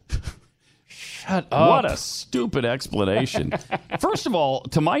that. Shut up. What a stupid explanation. First of all,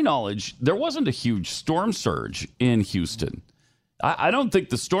 to my knowledge, there wasn't a huge storm surge in Houston. I don't think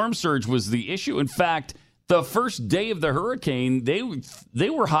the storm surge was the issue. In fact, the first day of the hurricane, they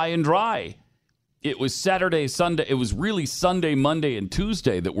were high and dry. It was Saturday, Sunday. It was really Sunday, Monday, and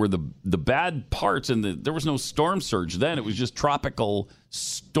Tuesday that were the bad parts, and there was no storm surge then. It was just tropical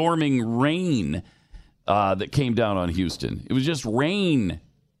storming rain that came down on Houston. It was just rain.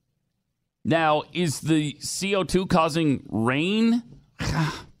 Now, is the CO2 causing rain?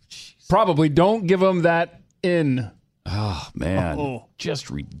 Probably. Don't give them that in. Oh, man. Just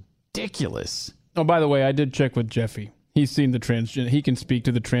ridiculous. Oh, by the way, I did check with Jeffy. He's seen the transgender. He can speak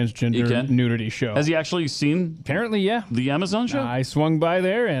to the transgender nudity show. Has he actually seen? Apparently, yeah. The Amazon show? I swung by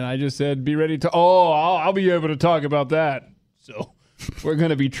there and I just said, be ready to. I'll be able to talk about that. So we're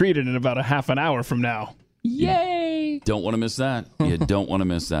going to be treated in about a half an hour from now. Yay! Don't want to miss that. You don't want to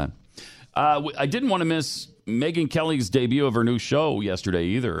miss that. I didn't want to miss Megyn Kelly's debut of her new show yesterday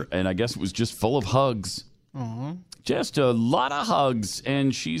either, and I guess it was just full of hugs. Aww. Just a lot of hugs,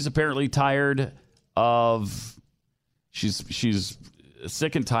 and she's apparently tired of. She's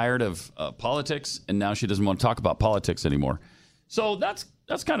sick and tired of politics, and now she doesn't want to talk about politics anymore. So that's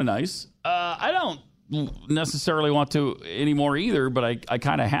kind of nice. I don't necessarily want to anymore either, but I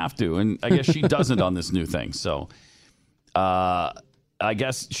kind of have to, and I guess she doesn't on this new thing. So I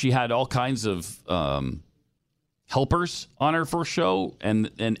guess she had all kinds of helpers on her first show,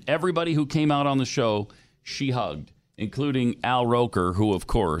 and everybody who came out on the show she hugged, including Al Roker, who of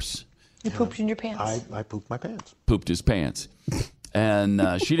course you pooped in your pants. I pooped my pants. Pooped his pants, and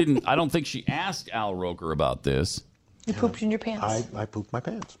she didn't. I don't think she asked Al Roker about this. You pooped in your pants. I pooped my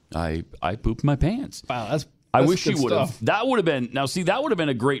pants. I pooped my pants. Wow, that's I wish she good would have. stuff. That would have been. Now, see, that would have been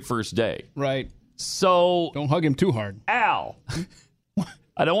a great first day. Right. So don't hug him too hard, Al.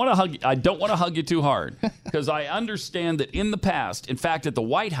 I don't want to hug. I don't want to hug you too hard because I understand that in the past, in fact, at the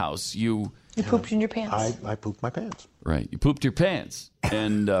White House, you pooped in your pants. I pooped my pants. Right, you pooped your pants,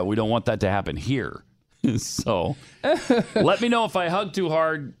 and we don't want that to happen here. So let me know if I hug too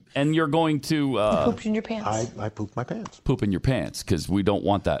hard, and you're going to you pooped in your pants. I pooped my pants. Poop in your pants because we don't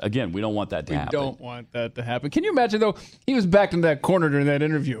want that. Again, we don't want that to happen. We don't want that to happen. Can you imagine though? He was backed in that corner during that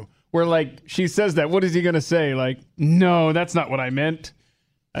interview where like she says that. What is he going to say? Like, no, that's not what I meant.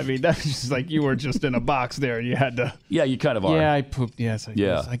 I mean, that's just like you were just in a box there and you had to. Yeah, you kind of are. Yeah, I pooped. Yes, I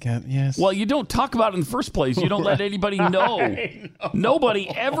guess. I can't. Yes. Well, you don't talk about it in the first place. You don't let anybody know. Nobody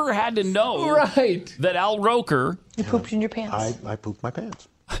ever had to know that Al Roker. You pooped in your pants. I pooped my pants.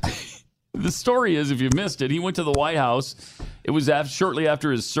 The story is, if you missed it, he went to the White House. It was shortly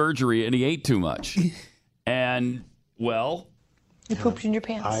after his surgery, and he ate too much. And, well. You pooped in your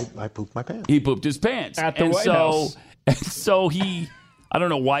pants. I pooped my pants. He pooped his pants. At the White House. And so he. I don't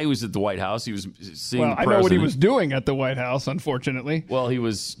know why he was at the White House. He was seeing the president. I know what he was doing at the White House, unfortunately. Well, he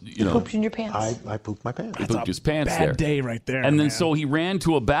was, you pooped in your pants. I pooped my pants. He pooped his pants bad there. Day right there. And then so he ran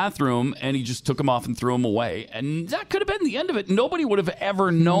to a bathroom and he just took them off and threw them away. And that could have been the end of it. Nobody would have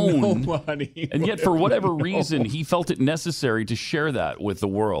ever known. Nobody. And yet, for whatever reason, he felt it necessary to share that with the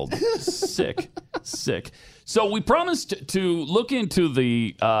world. Sick. So we promised to look into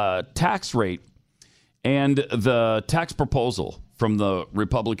the tax rate and the tax proposal from the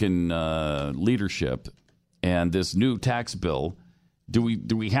Republican leadership and this new tax bill. Do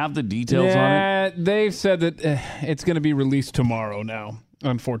we have the details on it? They've said that it's going to be released tomorrow now,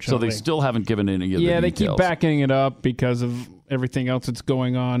 unfortunately. So they still haven't given any of the details. Yeah, they keep backing it up because of everything else that's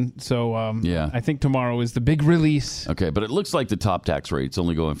going on. So I think tomorrow is the big release. Okay, but it looks like the top tax rate's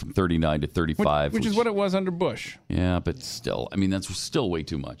only going from 39 to 35. Which is what it was under Bush. Yeah, but still, I mean, that's still way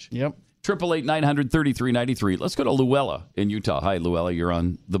too much. Yep. 888-900-3393. Let's go to Luella in Utah. Hi, Luella. You're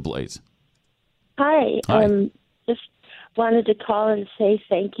on The Blaze. Hi. Just wanted to call and say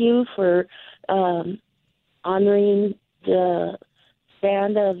thank you for honoring the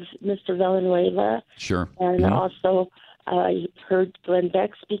stand of Mr. Villanueva. Sure. And also, I heard Glenn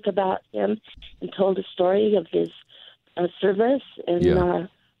Beck speak about him and told a story of his service and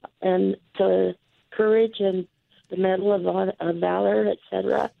the courage and the Medal of Valor,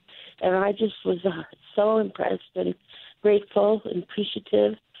 etc. And I just was so impressed and grateful and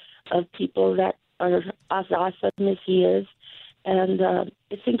appreciative of people that are as awesome as he is. And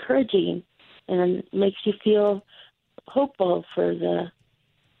it's encouraging and makes you feel hopeful for the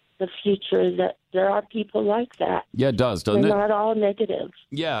future, that there are people like that. Yeah, it does, doesn't it? They're not all negative.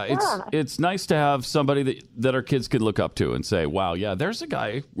 Yeah, it's nice to have somebody that our kids can look up to and say, wow, yeah, there's a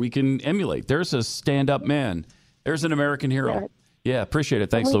guy we can emulate. There's a stand-up man. There's an American hero. Yeah. Yeah, appreciate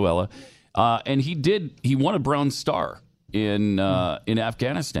it. Thanks, Luella. And he won a Bronze Star in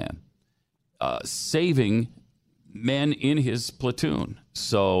Afghanistan, saving men in his platoon.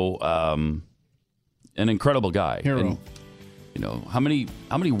 So, an incredible guy. Hero. And, you know, how many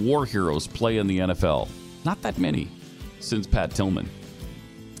war heroes play in the NFL? Not that many since Pat Tillman.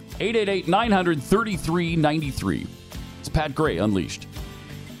 888-900-3393. It's Pat Gray Unleashed.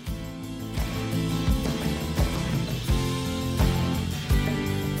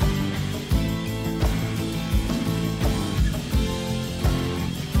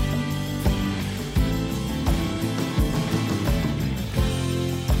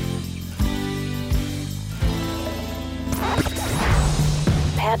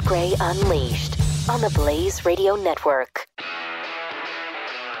 Pat Gray Unleashed on the Blaze Radio Network.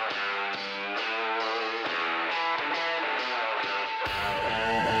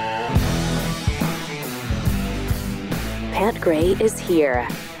 Pat Gray is here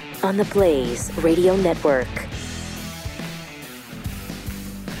on the Blaze Radio Network.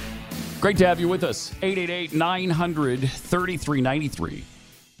 Great to have you with us. 888-900-3393.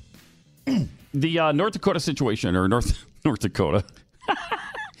 The North Dakota situation, or North Dakota.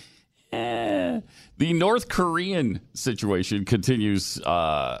 The North Korean situation continues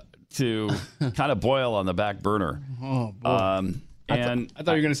to kind of boil on the back burner. Oh, boy. And I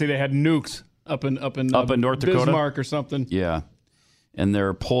thought you were going to say they had nukes up in North Dakota, Bismarck or something. Yeah, and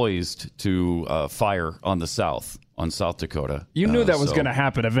they're poised to fire on South Dakota. You knew that was going to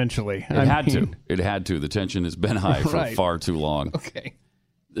happen eventually. It had to. The tension has been high for Right. far too long. Okay.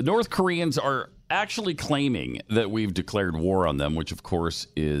 The North Koreans are actually claiming that we've declared war on them, which of course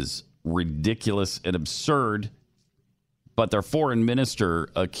is ridiculous and absurd. But their foreign minister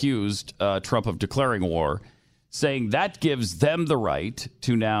accused Trump of declaring war, saying that gives them the right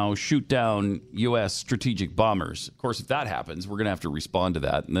to now shoot down U.S. strategic bombers. Of course, if that happens, we're going to have to respond to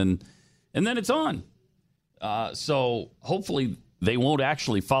that, and then it's on. So hopefully they won't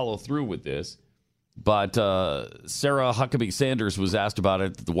actually follow through with this. But Sarah Huckabee Sanders was asked about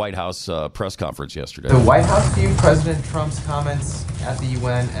it at the White House press conference yesterday. The White House viewed President Trump's comments at the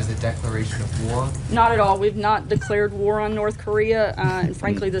UN as a declaration of war? Not at all. We've not declared war on North Korea, and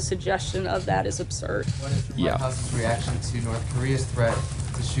frankly, the suggestion of that is absurd. What is the White House's reaction to North Korea's threat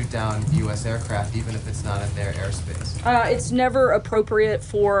to shoot down U.S. aircraft, even if it's not in their airspace? It's never appropriate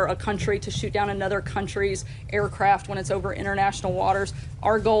for a country to shoot down another country's aircraft when it's over international waters.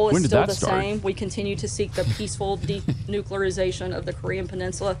 Our goal is still the same. We continue to seek the peaceful denuclearization of the Korean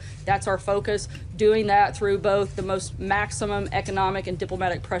Peninsula. That's our focus, doing that through both the most maximum economic and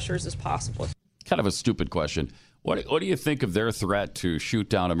diplomatic pressures as possible. Kind of a stupid question. What do you think of their threat to shoot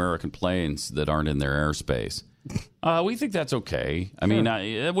down American planes that aren't in their airspace? We think that's okay. I mean,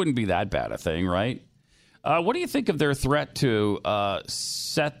 it wouldn't be that bad a thing, right? What do you think of their threat to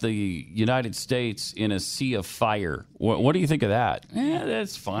set the United States in a sea of fire? What do you think of that?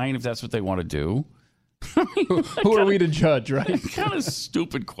 That's fine if that's what they want to do. Who are we to judge, right? Kind of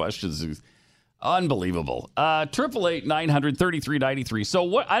stupid questions. Unbelievable. 888-900-3393. So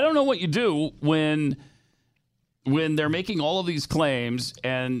what? I don't know what you do when they're making all of these claims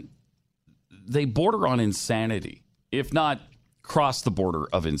and they border on insanity, if not cross the border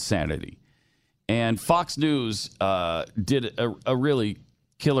of insanity. And Fox News did a really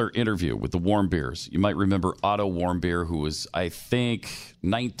killer interview with the Warmbiers. You might remember Otto Warmbier, who was, I think,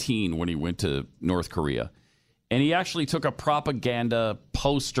 19 when he went to North Korea. And he actually took a propaganda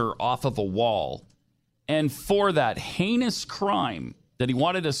poster off of a wall. And for that heinous crime that he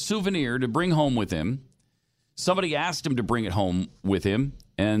wanted a souvenir to bring home with him, somebody asked him to bring it home with him.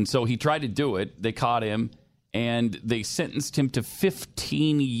 And so he tried to do it. They caught him. And they sentenced him to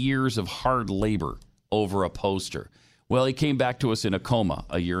 15 years of hard labor over a poster. Well, he came back to us in a coma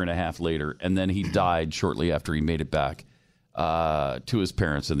a year and a half later, and then he died shortly after he made it back to his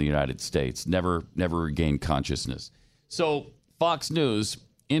parents in the United States. Never regained consciousness. So Fox News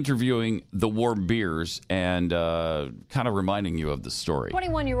interviewing the Warmbiers and kind of reminding you of the story.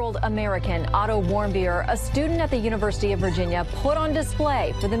 21-year-old American Otto Warmbier, a student at the University of Virginia, put on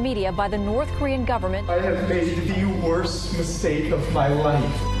display for the media by the North Korean government. I have made the worst mistake of my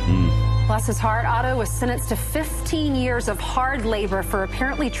life. Bless his heart, Otto was sentenced to 15 years of hard labor for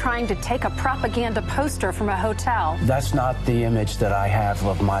apparently trying to take a propaganda poster from a hotel. That's not the image that I have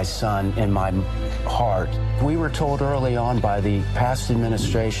of my son in my heart. We were told early on by the past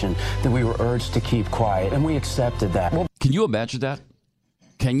administration that we were urged to keep quiet, and we accepted that. Can you imagine that?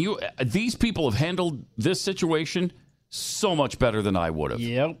 These people have handled this situation so much better than I would have.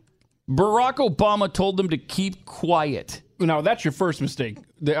 Yep. Barack Obama told them to keep quiet. Now, that's your first mistake.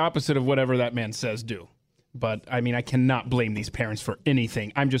 The opposite of whatever that man says, do. But, I mean, I cannot blame these parents for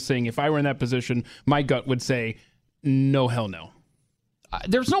anything. I'm just saying, if I were in that position, my gut would say, no, hell no.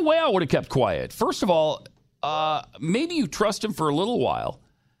 There's no way I would have kept quiet. First of all, maybe you trust him for a little while.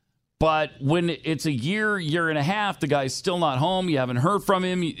 But when it's a year and a half, the guy's still not home, you haven't heard from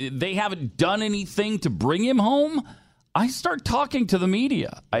him, they haven't done anything to bring him home, I start talking to the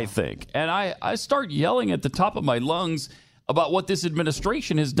media, I think. And I start yelling at the top of my lungs about what this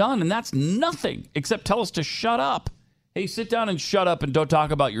administration has done, and that's nothing except tell us to shut up. Hey, sit down and shut up and don't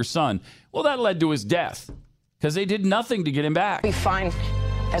talk about your son. Well, that led to his death because they did nothing to get him back. Be fine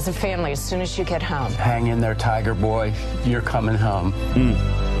as a family as soon as you get home. Hang in there, Tiger Boy. You're coming home.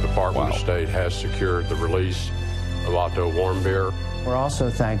 The Department of State has secured the release of Otto Warmbier. We're also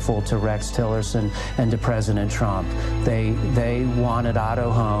thankful to Rex Tillerson and to President Trump. They wanted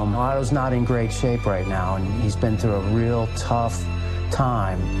Otto home. Otto's not in great shape right now, and he's been through a real tough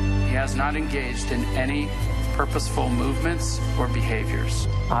time. He has not engaged in any purposeful movements or behaviors.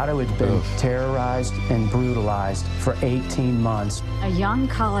 Otto had been terrorized and brutalized for 18 months. A young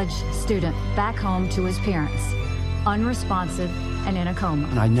college student back home to his parents, unresponsive and in a coma.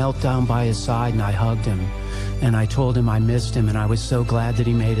 And I knelt down by his side and I hugged him. And I told him I missed him and I was so glad that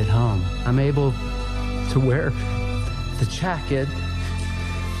he made it home. I'm able to wear the jacket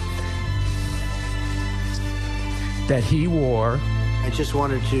that he wore. I just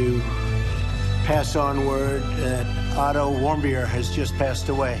wanted to pass on word that Otto Warmbier has just passed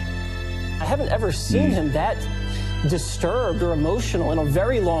away. I haven't ever seen him that disturbed or emotional in a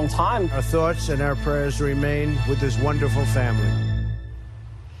very long time. Our thoughts and our prayers remain with this wonderful family.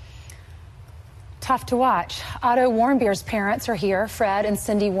 Tough to watch. Otto Warmbier's parents are here, Fred and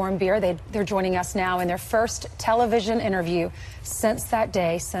Cindy Warmbier. They're joining us now in their first television interview since that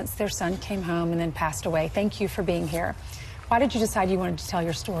day, since their son came home and then passed away. Thank you for being here. Why did you decide you wanted to tell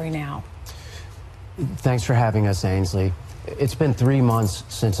your story now? Thanks for having us, Ainsley. It's been 3 months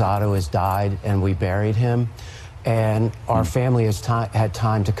since Otto has died and we buried him. And our family has had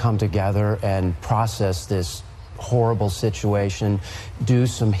time to come together and process this horrible situation, do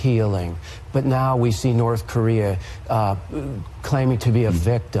some healing. But now we see North Korea claiming to be a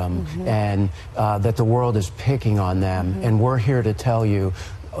victim and that the world is picking on them. And we're here to tell you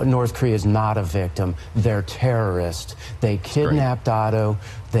North Korea is not a victim. They're terrorists. They kidnapped Otto.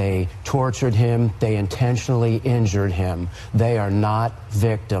 They tortured him. They intentionally injured him. They are not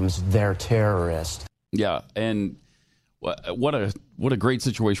victims. They're terrorists. Yeah, and what a great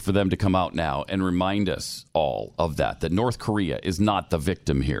situation for them to come out now and remind us all of that North Korea is not the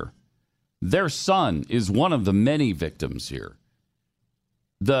victim here. Their son is one of the many victims here.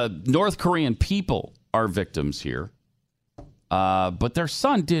 The North Korean people are victims here. But their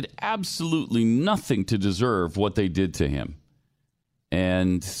son did absolutely nothing to deserve what they did to him.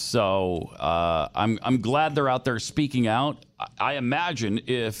 And so I'm glad they're out there speaking out. I imagine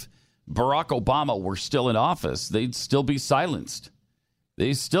if Barack Obama were still in office, they'd still be silenced.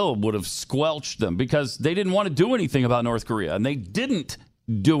 They still would have squelched them because they didn't want to do anything about North Korea. And they didn't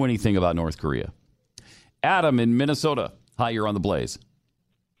do anything about North Korea. Adam in Minnesota. Hi, you're on the Blaze.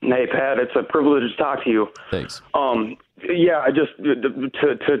 Hey, Pat, it's a privilege to talk to you. Thanks. Yeah, I just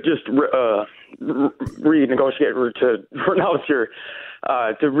renegotiate or to pronounce your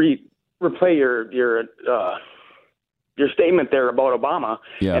replay your statement there about Obama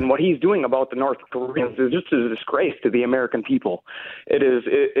and what he's doing about the North Koreans is just a disgrace to the American people.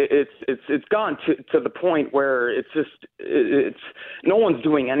 It's gone to the point where it's no one's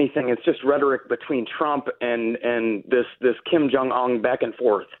doing anything. It's just rhetoric between Trump and this Kim Jong-un back and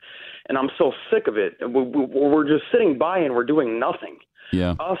forth. And I'm so sick of it. We're just sitting by and we're doing nothing.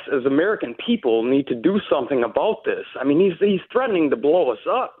 Yeah. Us as American people need to do something about this. I mean, he's threatening to blow us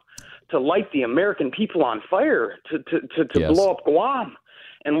up, to light the American people on fire, to blow up Guam.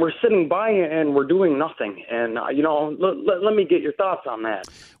 And we're sitting by and we're doing nothing. And, let me get your thoughts on that.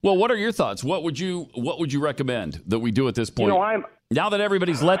 Well, what are your thoughts? What would you recommend that we do at this point? Now that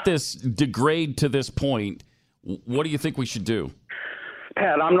everybody's let this degrade to this point, what do you think we should do?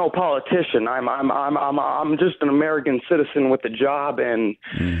 Pat, I'm no politician. I'm just an American citizen with a job and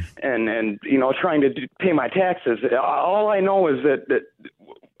trying to pay my taxes. All I know is that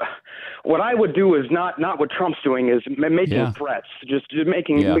what I would do is not what Trump's doing, is making threats, just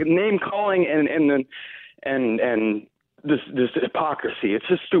making name calling and this hypocrisy. It's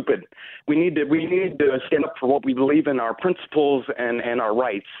just stupid. We need to stand up for what we believe in, our principles and our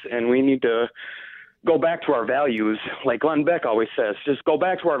rights, and we need to go back to our values, like Glenn Beck always says. Just go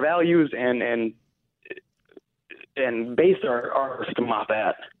back to our values and base our system off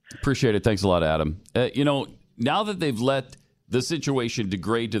that. Appreciate it. Thanks a lot, Adam. Now that they've let the situation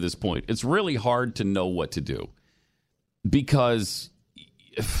degrade to this point, it's really hard to know what to do because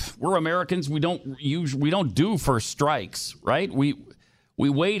we're Americans. We don't do first strikes, right? We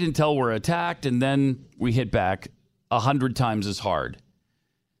wait until we're attacked and then we hit back 100 times as hard.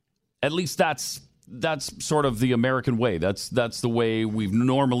 At least that's sort of the American way. That's the way we've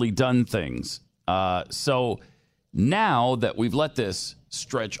normally done things. So now that we've let this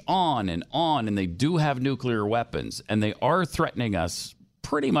stretch on, and they do have nuclear weapons, and they are threatening us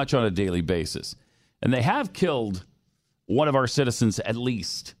pretty much on a daily basis, and they have killed one of our citizens at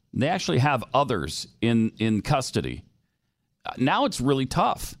least. They actually have others in custody. Now it's really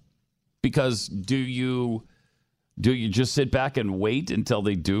tough because do you just sit back and wait until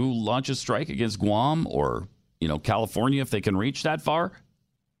they do launch a strike against Guam or, California if they can reach that far?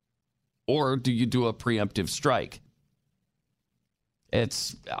 Or do you do a preemptive strike?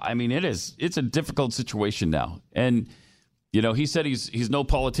 It's a difficult situation now. And You know, he said he's no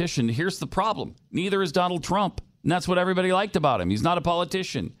politician. Here's the problem. Neither is Donald Trump. And that's what everybody liked about him. He's not a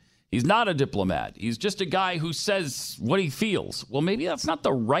politician. He's not a diplomat. He's just a guy who says what he feels. Well, maybe that's not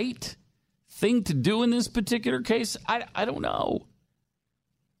the right thing to do in this particular case. I don't know.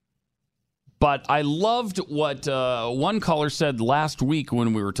 But I loved what one caller said last week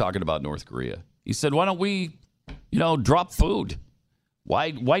when we were talking about North Korea. He said, why don't we, drop food?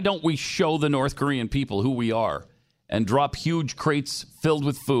 Why don't we show the North Korean people who we are and drop huge crates filled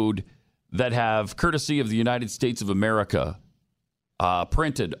with food that have courtesy of the United States of America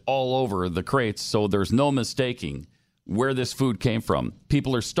printed all over the crates so there's no mistaking where this food came from.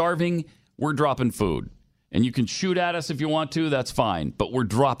 People are starving. We're dropping food. And you can shoot at us if you want to. That's fine. But we're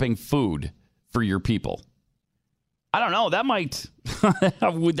dropping food for your people. I don't know. That might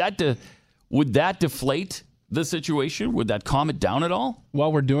would that deflate the situation? Would that calm it down at all?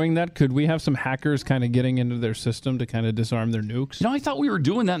 While we're doing that, could we have some hackers kind of getting into their system to kind of disarm their nukes? I thought we were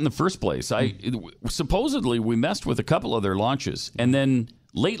doing that in the first place. Supposedly we messed with a couple of their launches, and then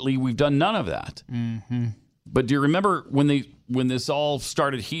lately we've done none of that. Mm-hmm. But do you remember when this all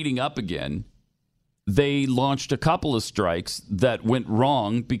started heating up again? They launched a couple of strikes that went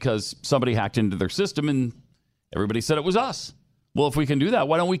wrong because somebody hacked into their system and everybody said it was us. Well, if we can do that,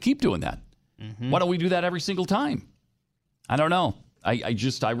 why don't we keep doing that? Mm-hmm. Why don't we do that every single time? I don't know. I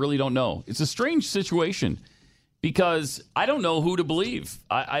really don't know. It's a strange situation because I don't know who to believe.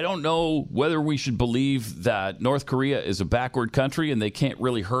 I don't know whether we should believe that North Korea is a backward country and they can't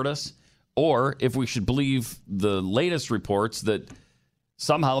really hurt us, or if we should believe the latest reports that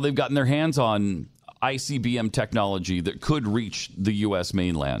somehow they've gotten their hands on ICBM technology that could reach the U.S.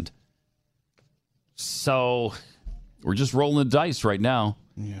 mainland. So we're just rolling the dice right now.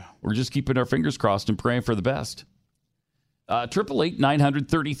 Yeah. We're just keeping our fingers crossed and praying for the best.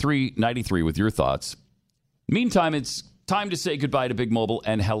 888-900-3393 with your thoughts. Meantime, it's time to say goodbye to Big Mobile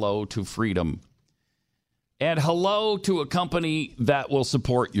and hello to freedom. And hello to a company that will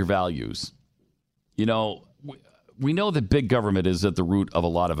support your values. We know that big government is at the root of a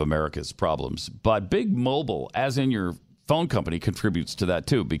lot of America's problems, but Big Mobile, as in your phone company, contributes to that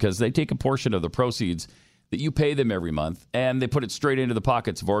too, because they take a portion of the proceeds that you pay them every month and they put it straight into the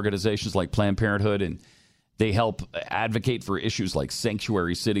pockets of organizations like Planned Parenthood, and they help advocate for issues like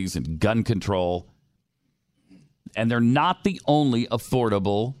sanctuary cities and gun control. And they're not the only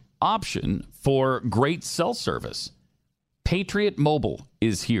affordable option for great cell service. Patriot Mobile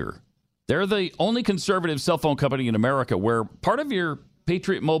is here. They're the only conservative cell phone company in America where part of your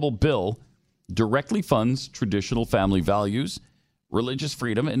Patriot Mobile bill directly funds traditional family values, religious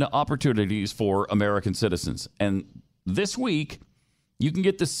freedom, and opportunities for American citizens. And this week, you can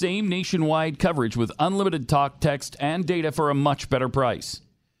get the same nationwide coverage with unlimited talk, text, and data for a much better price.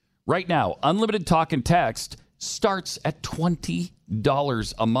 Right now, unlimited talk and text starts at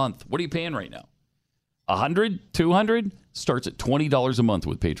 $20 a month. What are you paying right now? $100? $200? Starts at $20 a month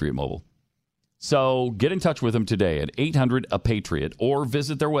with Patriot Mobile. So get in touch with them today at 800-A-PATRIOT or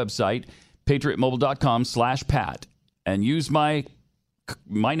visit their website, patriotmobile.com/Pat, and use my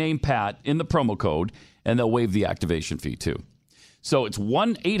name, Pat, in the promo code, and they'll waive the activation fee too. So it's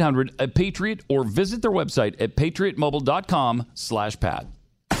 1-800-A-PATRIOT or visit their website at patriotmobile.com/Pat.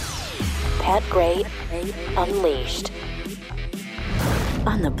 Pat Gray Unleashed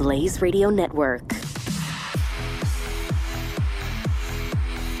on the Blaze Radio Network.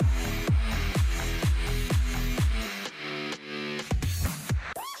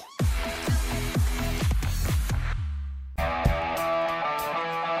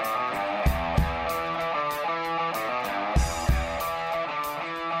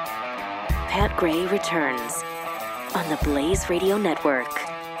 Pat Gray returns on the Blaze Radio Network.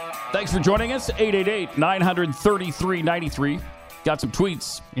 Thanks for joining us. 888-900-3393. Got some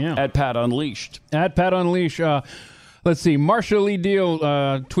tweets at Pat Unleashed. At Pat Unleashed. Let's see. Marsha Lee Deal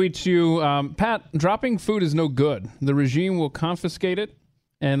tweets you, Pat, dropping food is no good. The regime will confiscate it,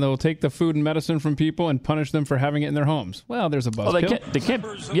 and they'll take the food and medicine from people and punish them for having it in their homes. Well, there's a buzzkill. They can't.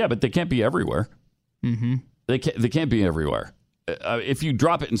 Yeah, but they can't be everywhere. Mm-hmm. They can't be everywhere. If you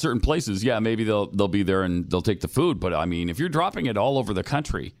drop it in certain places, maybe they'll be there and they'll take the food. But I mean, if you're dropping it all over the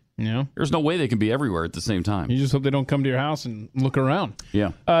country, there's no way they can be everywhere at the same time. You just hope they don't come to your house and look around.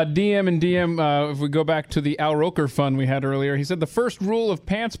 Yeah. DM, if we go back to the Al Roker fun we had earlier, he said the first rule of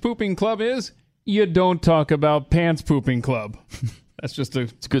Pants Pooping Club is you don't talk about Pants Pooping Club. That's just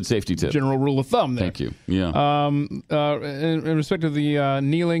it's a good safety tip. General rule of thumb there. Thank you. Yeah. In respect to the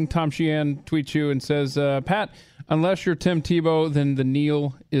kneeling, Tom Sheehan tweets you and says, Pat, unless you're Tim Tebow, then the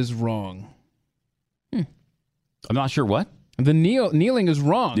kneel is wrong. I'm not sure what? The kneeling is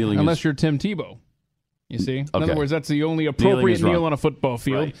wrong unless you're Tim Tebow. You see? In Okay. other words, that's the only appropriate is wrong. kneel on a football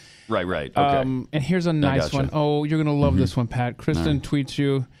field. Right. Okay. And here's a nice gotcha. one. Oh, you're going to love this one, Pat. Kristen tweets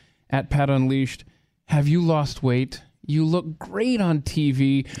you at Pat Unleashed. Have you lost weight? You look great on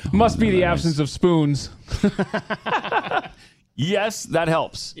TV. Must be the absence of spoons. Yes, that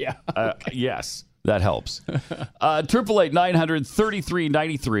helps. Yeah. Yes, that helps.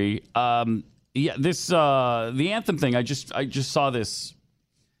 888-900-3393. Yeah, this the anthem thing. I just saw this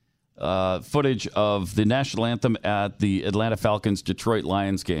footage of the national anthem at the Atlanta Falcons Detroit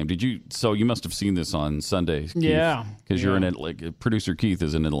Lions game. Did you? So you must have seen this on Sunday. Keith, Yeah, because you're producer Keith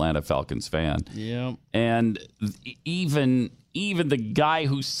is an Atlanta Falcons fan. Yeah, and even the guy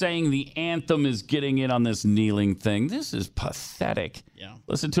who sang the anthem is getting in on this kneeling thing. This is pathetic. Yeah.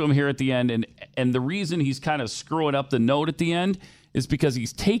 Listen to him here at the end, and the reason he's kind of screwing up the note at the end is because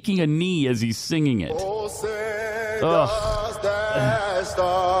he's taking a knee as he's singing it.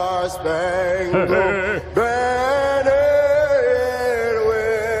 Star-Spangled Banner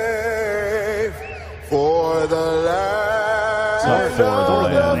wave for the land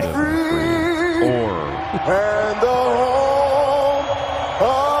of the free and the home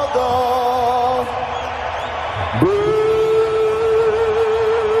of the brave.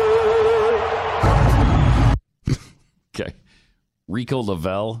 Okay. Rico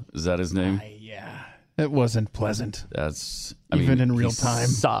Lavelle, is that his name? Yeah. It wasn't pleasant. That's in real time.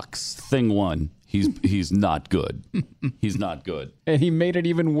 Sucks. Thing one. He's not good. He's not good. And he made it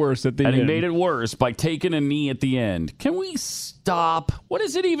even worse at the end. And he made it worse by taking a knee at the end. Can we stop? What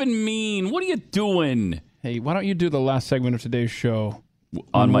does it even mean? What are you doing? Hey, why don't you do the last segment of today's show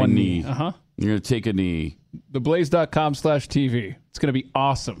on my knee? Uh-huh. You're going to take a knee. Theblaze.com/TV. It's going to be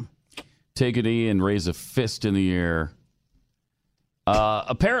awesome. Take a knee and raise a fist in the air.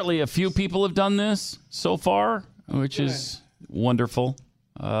 Apparently, a few people have done this so far, which is wonderful.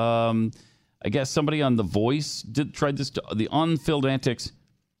 I guess somebody on The Voice tried this. The On-Field Antics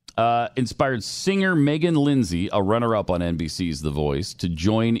inspired singer Megan Lindsay, a runner-up on NBC's The Voice, to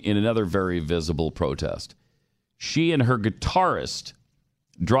join in another very visible protest. She and her guitarist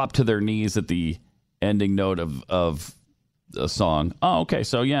dropped to their knees at the ending note of a song. Oh, okay.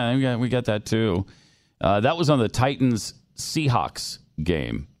 So, yeah, we got that, too. That was on the Titans-Seahawks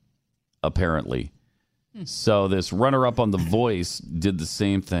game, apparently. So this runner-up on The Voice did the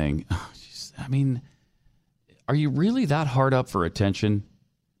same thing. I mean, are you really that hard up for attention?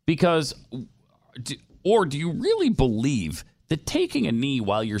 Because, or do you really believe that taking a knee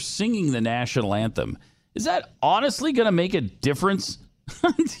while you're singing the national anthem, is that honestly going to make a difference?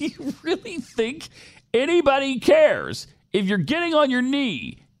 Do you really think anybody cares if you're getting on your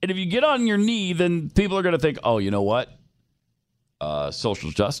knee? And if you get on your knee, then people are going to think, oh, you know what?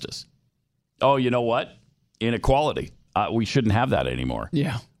 Social justice. Oh, you know what? Inequality. We shouldn't have that anymore.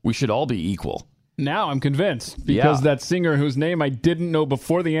 Yeah. We should all be equal. Now I'm convinced because that singer whose name I didn't know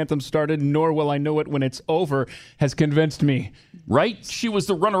before the anthem started, nor will I know it when it's over, has convinced me. Right? She was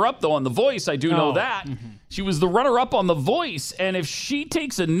the runner-up, though, on The Voice. I do know that. Mm-hmm. She was the runner-up on The Voice. And if she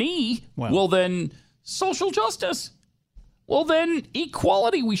takes a knee, well, then social justice. Well, then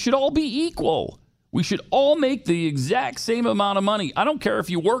equality. We should all be equal. We should all make the exact same amount of money. I don't care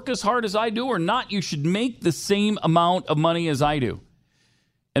if you work as hard as I do or not. You should make the same amount of money as I do.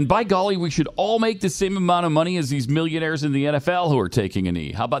 And by golly, we should all make the same amount of money as these millionaires in the NFL who are taking a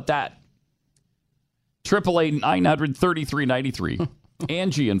knee. How about that? 888-900-3393.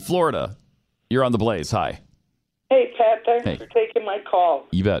 Angie in Florida, you're on the Blaze. Hi. Hey, Pat. Thanks for taking my call.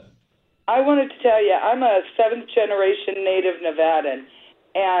 You bet. I wanted to tell you, I'm a seventh-generation native Nevadan,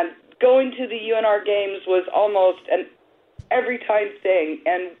 and going to the UNR games was almost an every-time thing.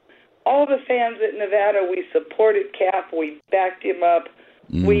 And all the fans at Nevada, we supported Cap. We backed him up.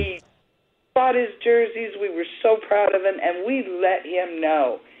 We bought his jerseys. We were so proud of him, and we let him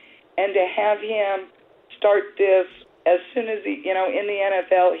know. And to have him start this as soon as he, in the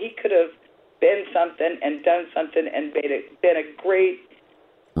NFL, he could have been something and done something and been a great,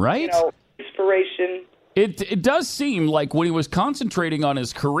 inspiration. It does seem like when he was concentrating on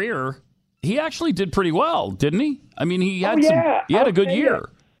his career, he actually did pretty well, didn't he? I mean, he had a good year.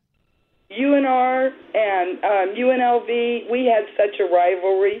 UNR and UNLV, we had such a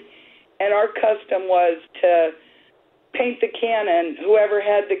rivalry, and our custom was to paint the cannon. Whoever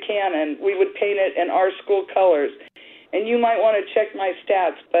had the cannon, we would paint it in our school colors. And you might want to check my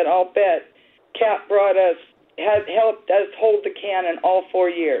stats, but I'll bet Cap helped us hold the cannon all 4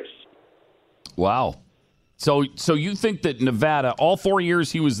 years. Wow. So you think that Nevada, all 4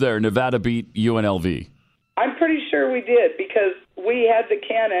 years he was there, Nevada beat UNLV? I'm pretty sure we did, because we had the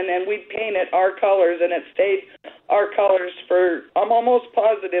cannon and we painted our colors, and it stayed our colors for, I'm almost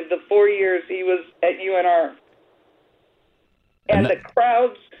positive, the 4 years he was at UNR. And the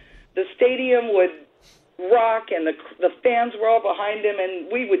crowds, the stadium would rock, and the fans were all behind him,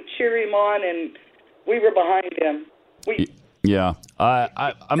 and we would cheer him on, and we were behind him.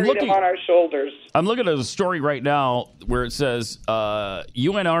 I'm looking him on our shoulders. I'm looking at a story right now where it says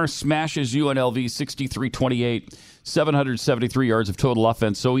UNR smashes UNLV 63-28, 773 yards of total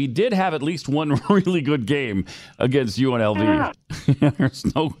offense. So he did have at least one really good game against UNLV. There's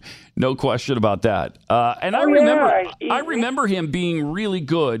no question about that. And I remember him being really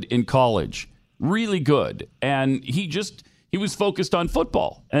good in college, really good, and he was focused on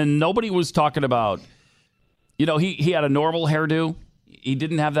football, and nobody was talking about. He had a normal hairdo. He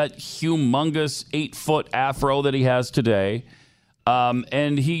didn't have that humongous 8-foot afro that he has today.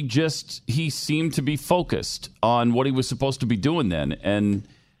 And he seemed to be focused on what he was supposed to be doing then. And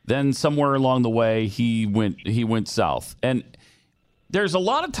then somewhere along the way, he went south. And there's a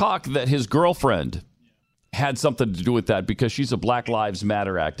lot of talk that his girlfriend had something to do with that because she's a Black Lives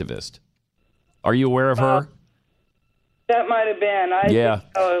Matter activist. Are you aware of her? That might have been. I just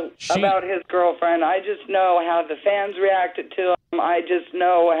know about his girlfriend. I just know how the fans reacted to him. I just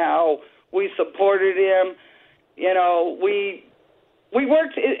know how we supported him. We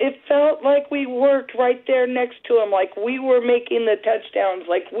worked. It felt like we worked right there next to him, like we were making the touchdowns,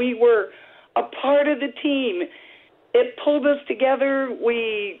 like we were a part of the team. It pulled us together.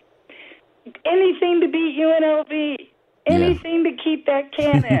 Anything to beat UNLV, anything to keep that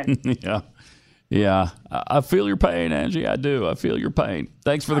cannon. Yeah, I feel your pain, Angie. I do. I feel your pain.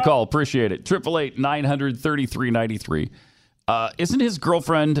 Thanks for the call. Appreciate it. 888-900-3393. Isn't his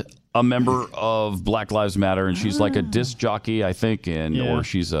girlfriend a member of Black Lives Matter? And she's like a disc jockey, I think, or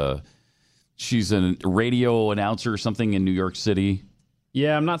she's a radio announcer or something in New York City.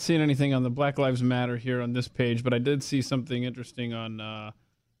 Yeah, I'm not seeing anything on the Black Lives Matter here on this page, but I did see something interesting on,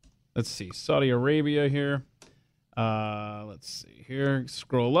 Saudi Arabia here. Let's see here.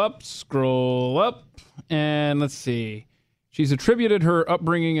 Scroll up, and let's see. She's attributed her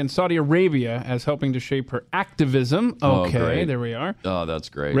upbringing in Saudi Arabia as helping to shape her activism. Okay, there we are. Oh, that's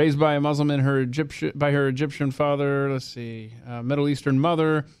great. Raised by a Muslim and her Egyptian father. Let's see, Middle Eastern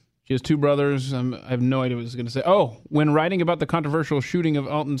mother. She has two brothers. I have no idea what I was going to say. Oh, when writing about the controversial shooting of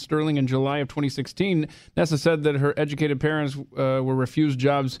Alton Sterling in July of 2016, Nessa said that her educated parents were refused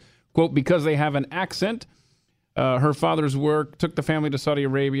jobs, quote, because they have an accent. Her father's work took the family to Saudi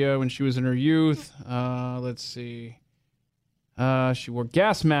Arabia when she was in her youth. Let's see. She wore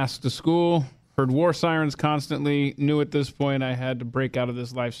gas masks to school, heard war sirens constantly, knew at this point I had to break out of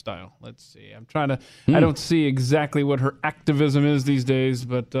this lifestyle. Let's see. I'm trying to... I don't see exactly what her activism is these days,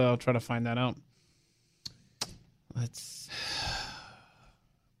 but I'll try to find that out. Let's...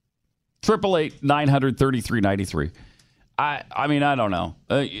 888-900-3393. I mean, I don't know.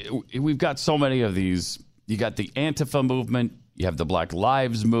 We've got so many of these... You got the Antifa movement. You have the Black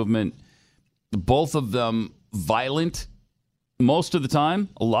Lives movement. Both of them violent most of the time,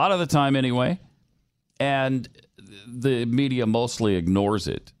 a lot of the time anyway. And the media mostly ignores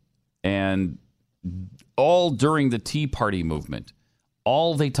it. And all during the Tea Party movement,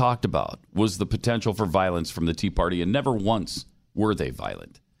 all they talked about was the potential for violence from the Tea Party. And never once were they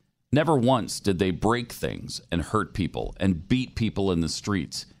violent. Never once did they break things and hurt people and beat people in the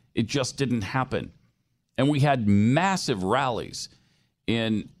streets. It just didn't happen. And we had massive rallies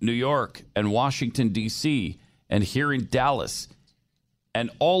in New York and Washington, D.C., and here in Dallas. And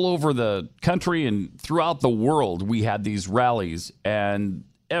all over the country and throughout the world, we had these rallies, and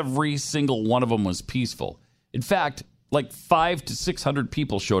every single one of them was peaceful. In fact, like 500 to 600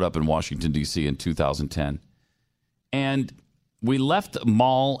 people showed up in Washington, D.C. in 2010. And we left a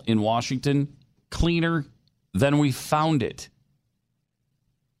mall in Washington cleaner than we found it.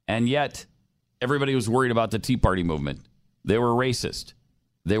 And yet... everybody was worried about the Tea Party movement. They were racist.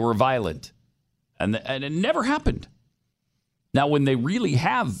 They were violent. And it never happened. Now, when they really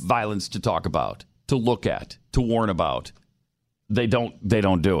have violence to talk about, to look at, to warn about, they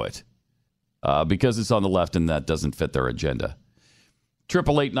don't do it. Because it's on the left and that doesn't fit their agenda.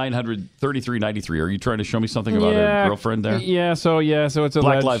 888-900-3393. Are you trying to show me something about her girlfriend there? Yeah, so it's a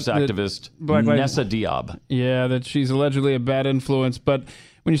Black Lives activist, Nessa Diab. Yeah, that she's allegedly a bad influence, but...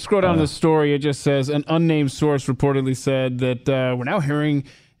 when you scroll down the story, it just says an unnamed source reportedly said that we're now hearing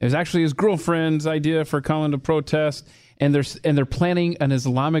it was actually his girlfriend's idea for Colin to protest, and they're planning an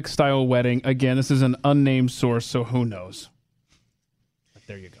Islamic style wedding. Again, this is an unnamed source, so who knows? But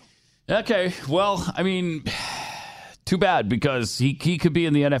there you go. Okay, well, I mean, too bad because he could be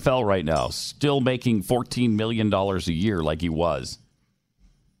in the NFL right now, still making $14 million a year like he was.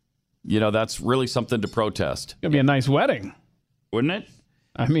 That's really something to protest. It'd be a nice wedding, wouldn't it?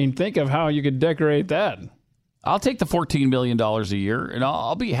 I mean, think of how you could decorate that. I'll take the $14 million a year, and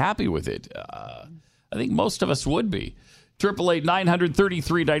I'll be happy with it. I think most of us would be.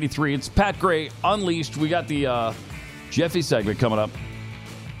 888-900-3393. It's Pat Gray Unleashed. We got the Jeffy segment coming up.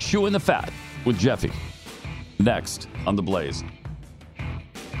 Chewing the Fat with Jeffy. Next on The Blaze.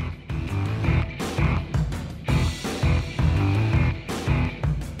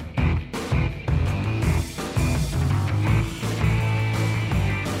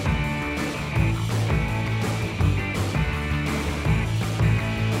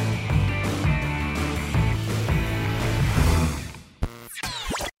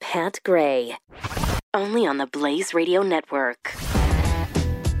 Pat Gray, only on the Blaze Radio Network.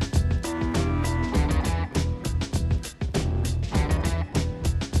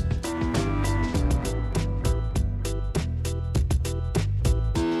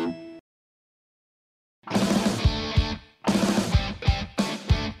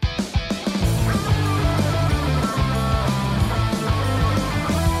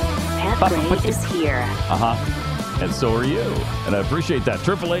 Pat Gray is here. And so are you. And I appreciate that.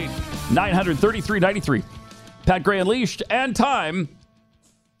 888-900-3393. Pat Gray Unleashed. And time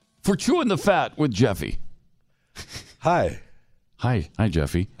for Chewing the Fat with Jeffy. Hi. Hi,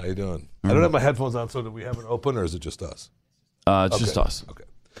 Jeffy. How you doing? I don't have my headphones on, so do we have it open, or is it just us? It's just us. Okay.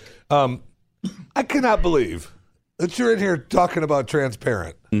 I cannot believe that you're in here talking about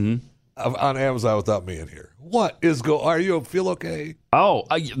Transparent on Amazon without me in here. What is Are you feel okay? Oh,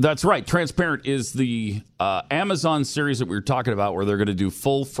 that's right. Transparent is the Amazon series that we were talking about, where they're going to do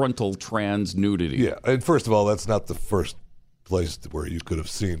full frontal trans nudity. Yeah, and first of all, that's not the first place where you could have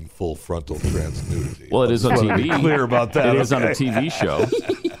seen full frontal trans nudity. Well, it is on TV. Be clear about that. It is on a TV show.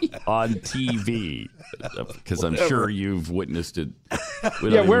 On TV, because I'm sure you've witnessed it.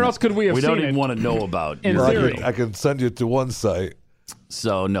 Where else could we have seen it? We don't even want to know about it. I can send you to one site.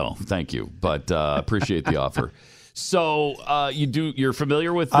 So, no, thank you, but appreciate the offer. So, you're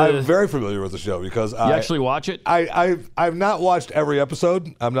familiar with I'm very familiar with the show because you actually watch it? I've not watched every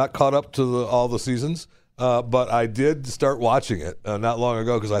episode. I'm not caught up to all the seasons, but I did start watching it not long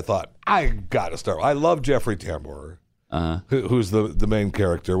ago because I thought, I got to start. I love Jeffrey Tambor, who's the main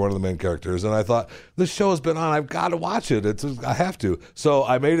character, one of the main characters, and I thought, this show has been on. I've got to watch it. I have to. So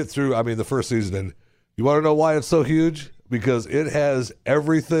I made it through, the first season, and you want to know why it's so huge? Because it has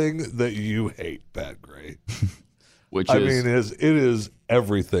everything that you hate, Pat Gray. Which is? It is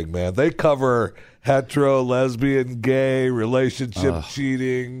everything, man. They cover hetero, lesbian, gay, relationship,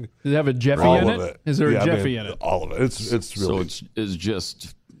 cheating. Does it have a Jeffy in it? Is there a Jeffy in it? All of it. It's really. So it's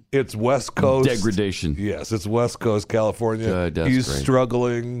just. It's West Coast degradation. Yes, it's West Coast California. He's great.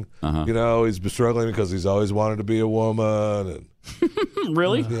 Struggling. He's been struggling because he's always wanted to be a woman. And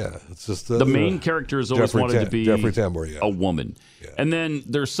really? Yeah, it's just the main character has always wanted to be Jeffrey Tambor, a woman. Yeah. And then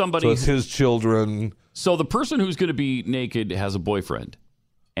there's somebody. So it's his children. So the person who's going to be naked has a boyfriend,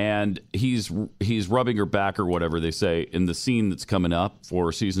 and he's rubbing her back or whatever they say in the scene that's coming up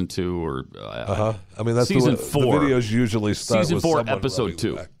for season 2 or that's season 4. The videos usually start season with 4, episode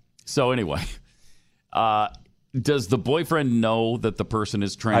 2. So anyway, does the boyfriend know that the person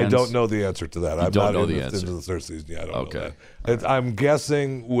is trans? I don't know the answer to that. I'm don't not know the answer. Into the third season yet. I don't know that. I'm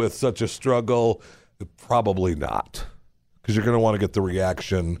guessing with such a struggle, probably not. Because you're going to want to get the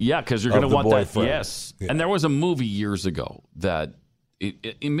reaction. Yeah, because you're going to want boyfriend. That. Yes. Yeah. And there was a movie years ago that,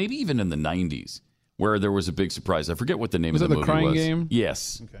 maybe even in the 90s, where there was a big surprise. I forget what the name of the movie was. Was it The Crying Game?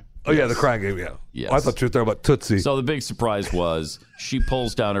 Yes. Okay. Oh, yeah, The Crying Game, yeah. Yes. Oh, I thought you were talking about Tootsie. So the big surprise was she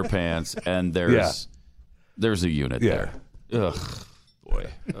pulls down her pants, and there's a unit there. Ugh. Boy.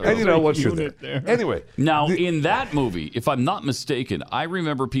 And you know what's there. Anyway. Now, in that movie, if I'm not mistaken, I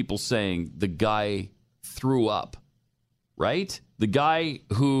remember people saying the guy threw up. Right? The guy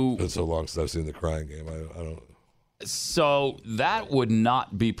who... It's so long since I've seen The Crying Game. I don't... So that would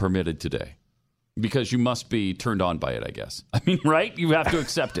not be permitted today because you must be turned on by it, I guess. I mean, right? You have to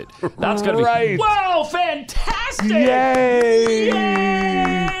accept it. That's going to be... Wow, fantastic! Yay!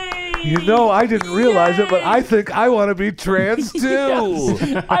 Yay! You know, I didn't realize it, but I think I want to be trans, too.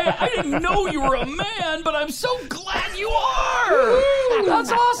 Yes. I didn't know you were a man, but I'm so glad you are!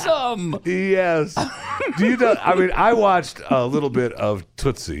 That's awesome! Yes. Do you know, I watched a little bit of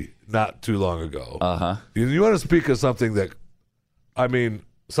Tootsie not too long ago. You want to speak of something that,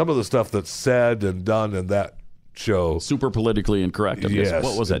 some of the stuff that's said and done in that show. Super politically incorrect. Yes.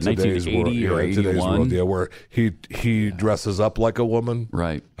 What was that, 1980 or 81? Yeah, where he dresses up like a woman.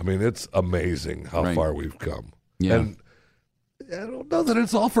 Right. It's amazing how far we've come. Yeah. And I don't know that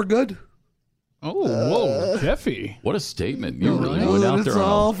it's all for good. Oh, whoa, Jeffy! What a statement! You really went out there. It's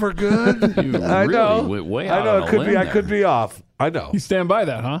all for good. I know. Went way out I know. on It a could limb be. I there. could be off. I know. You stand by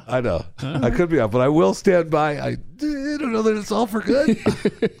that, huh? I know. I could be off, but I will stand by. I don't know that it's all for good.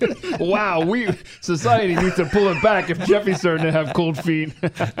 Wow, society needs to pull it back if Jeffy's starting to have cold feet.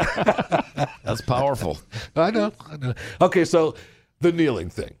 That's powerful. I know. Okay, so the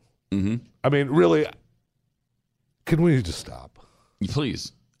kneeling thing. Mm-hmm. I mean, really, can we just stop?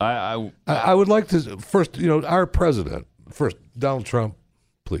 Please. I would like to first, our president, Donald Trump,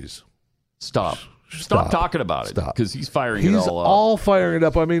 please. Stop talking about it. Because he's firing it all up. He's all firing it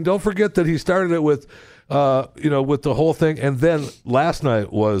up. I mean, don't forget that he started it with, with the whole thing. And then last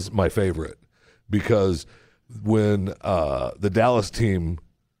night was my favorite because when the Dallas team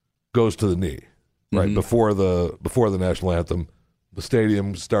goes to the knee, right, before the national anthem, the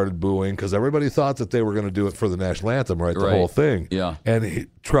stadium started booing because everybody thought that they were going to do it for the national anthem, right? The whole thing. Yeah. And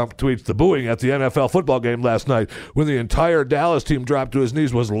Trump tweets, the booing at the NFL football game last night when the entire Dallas team dropped to his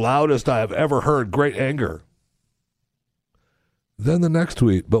knees was loudest I have ever heard. Great anger. Then the next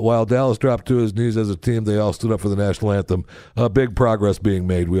tweet, but while Dallas dropped to his knees as a team, they all stood up for the national anthem. Big progress being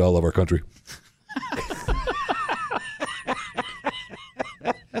made. We all love our country.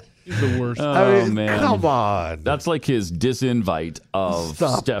 The worst. Oh, man. Come on. That's like his disinvite of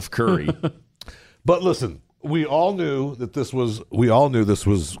Steph Curry. But listen, we all knew this was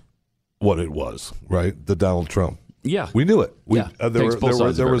what it was, right? The Donald Trump. Yeah. We knew it.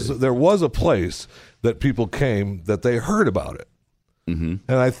 There was a place that people came that they heard about it. Mm-hmm.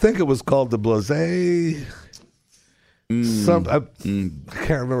 And I think it was called the Blase. I can't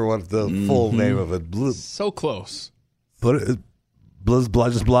remember what the full name of it. So close. But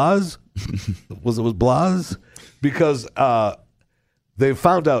Blas? Was Blas? Because they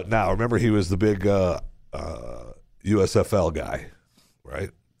found out now. Remember, he was the big USFL guy, right?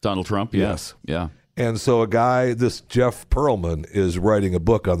 Donald Trump, yes. Yeah. And so this Jeff Pearlman, is writing a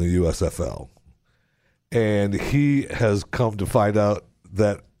book on the USFL. And he has come to find out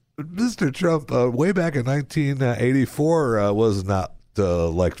that Mr. Trump, way back in 1984, was not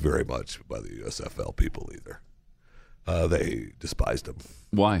liked very much by the USFL people either. They despised him.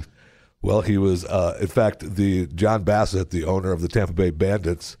 Why? Well, he was, in fact, John Bassett, the owner of the Tampa Bay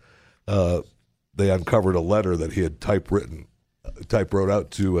Bandits, they uncovered a letter that he had typewrote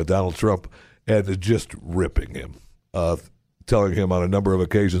out to Donald Trump, and just ripping him, telling him on a number of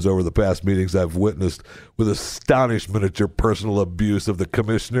occasions over the past meetings I've witnessed with astonishment at your personal abuse of the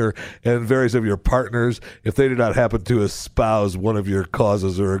commissioner and various of your partners if they do not happen to espouse one of your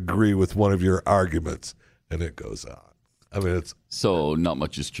causes or agree with one of your arguments. And it goes on. I mean, so not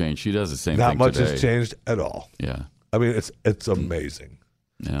much has changed. She does the same thing Not much today. has changed at all. Yeah. I mean, it's amazing.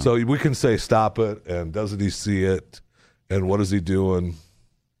 Yeah. So we can say stop it, and doesn't he see it, and what is he doing?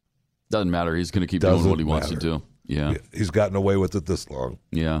 Doesn't matter. He's going to keep doing what he wants to do. Yeah. He's gotten away with it this long.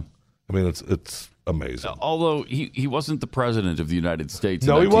 Yeah. I mean, it's amazing. Although he wasn't the president of the United States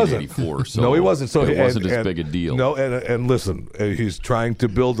no, in he wasn't. 1984. So no, he wasn't. So it wasn't as big a deal. No, and listen, he's trying to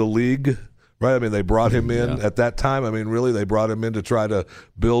build a league. Right, I mean, they brought him in at that time. I mean, really, they brought him in to try to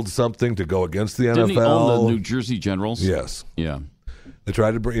build something to go against the NFL. Didn't he own the New Jersey Generals? Yes. Yeah. They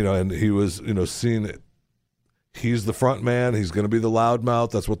tried to bring, and he was, seen it. He's the front man. He's going to be the loudmouth.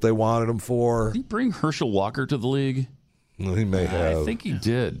 That's what they wanted him for. Did he bring Herschel Walker to the league? Well, he may have. I think he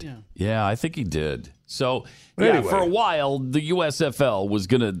did. Yeah, I think he did. So, anyway. For a while, the USFL was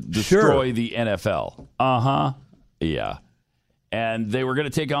going to destroy the NFL. Yeah. And they were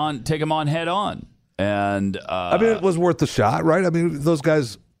going to take him on head on. And I mean, it was worth the shot, right? I mean, those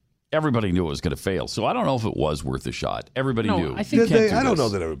guys. Everybody knew it was going to fail, so I don't know if it was worth the shot. Everybody knew. I think I don't know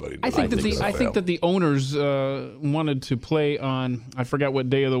that everybody knew. I think that the owners wanted to play on, I forget what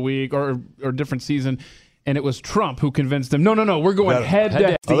day of the week or different season, and it was Trump who convinced them. No, we're going head to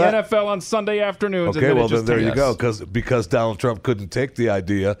head. The NFL on Sunday afternoons. Okay, well then there you go, because Donald Trump couldn't take the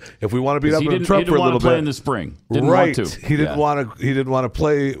idea. If we want to beat up on Trump for a little bit, play in the spring. Didn't right? Want to. He didn't want to. He didn't want to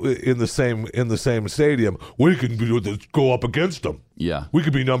play in the same stadium. We can go up against them. Yeah, we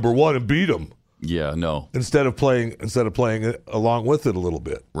could be number one and beat them. Yeah, no. Instead of playing it along with it a little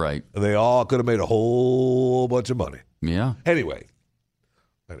bit. Right. And they all could have made a whole bunch of money. Yeah. Anyway.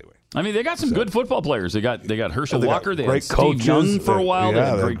 I mean, they got some good football players. They got Herschel Walker. They great had coaches. Steve Young for a while.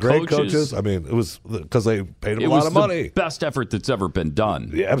 Yeah, they had great coaches. I mean, it was because they paid them a lot of money. It was the best effort that's ever been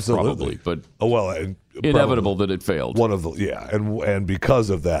done. Yeah, absolutely. Probably, but inevitable that it failed. And because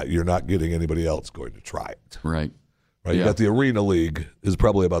of that, you're not getting anybody else going to try it. Right. Right. You got the Arena League is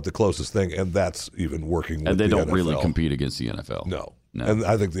probably about the closest thing, and that's even working with the NFL. And they don't really compete against the NFL. No. And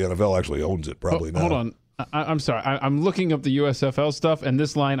I think the NFL actually owns it probably now. Hold on. I'm sorry. I'm looking up the USFL stuff, and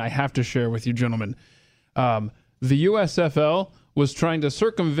this line I have to share with you, gentlemen. The USFL was trying to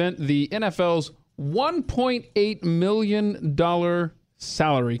circumvent the NFL's $1.8 million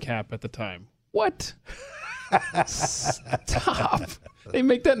salary cap at the time. What? Stop. They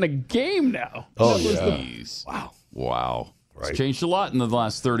make that in a game now. Oh, Jeez. Wow. Right. It's changed a lot in the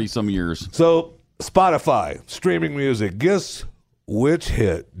last 30-some years. So, Spotify, streaming music. Guess which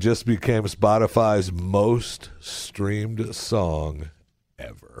hit just became Spotify's most streamed song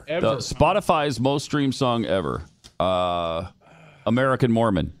ever? Spotify's most streamed song ever. American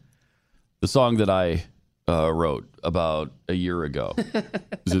Mormon. The song that I wrote about a year ago.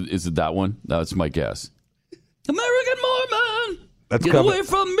 Is it that one? That's my guess. American Mormon! Get away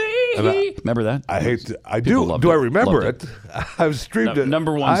from me! Remember that? I hate to. I do. Do I remember it? I've streamed it.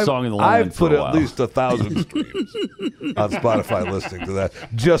 Number one song in the land I've for put a while. at least 1,000 streams on Spotify listening to that.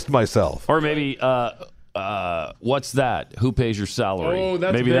 Just myself. Or maybe, what's that? Who pays your salary? Oh,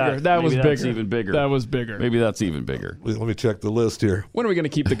 that's maybe bigger. That was that's bigger. even bigger. That was bigger. Maybe that's even bigger. Let me check the list here. When are we going to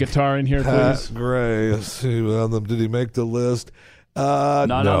keep the guitar in here, Pat please? Gray. Let's see. Did he make the list?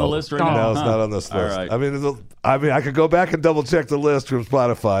 Not on the list right now? No, it's Huh. not on this All list. right. I mean, I could go back and double check the list from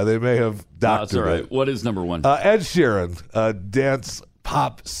Spotify. They may have That's doctored all right. it. What is number one? Ed Sheeran, dance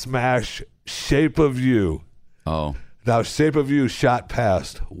pop smash, "Shape of You." Oh, now "Shape of You" shot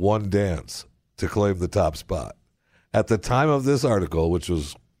past "One Dance" to claim the top spot. At the time of this article, which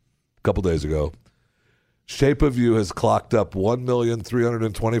was a couple days ago, "Shape of You" has clocked up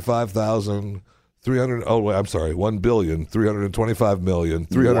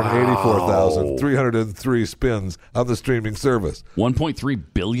 1,325,384,384,303 spins on the streaming service. 1.3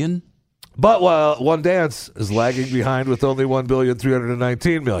 billion? But while "One Dance" is lagging behind with only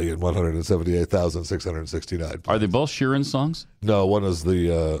 1,319,178,669. Are they both Sheeran songs? No, one is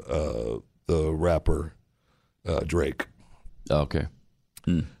the rapper Drake. Okay.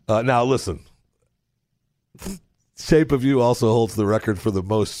 Now listen. "Shape of You" also holds the record for the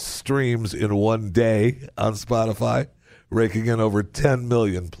most streams in one day on Spotify, raking in over 10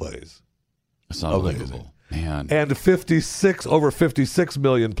 million plays. That's unbelievable. Man. And over 56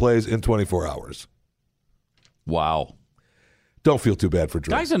 million plays in 24 hours. Wow. Don't feel too bad for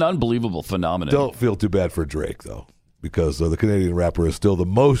Drake. Guy's an unbelievable phenomenon. Don't feel too bad for Drake, though, because the Canadian rapper is still the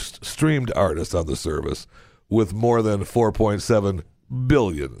most streamed artist on the service with more than 4.7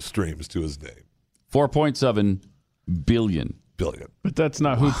 billion streams to his name. 4.7 billion. But that's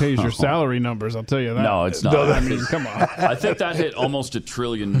not who pays your salary numbers, I'll tell you that. No, it's not. I mean, come on. I think that hit almost 1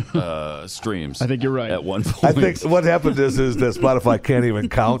 trillion streams. I think you're right. At one point. I think what happened is that Spotify can't even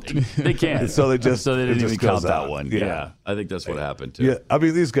count. They can't. So they didn't even count that out. one. Yeah. Yeah. I think that's what happened too. Yeah, I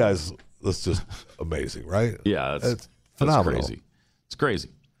mean, these guys, that's just amazing, right? Yeah, it's phenomenal. That's crazy. It's crazy.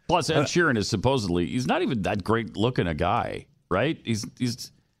 Plus, Ed Sheeran is supposedly, he's not even that great looking a guy, right? He's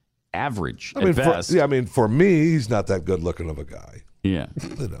average at best. For me, he's not that good looking of a guy. Yeah.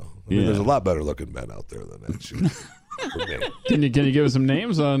 There's a lot better looking men out there than Ed Sheeran. For me. Can you give us some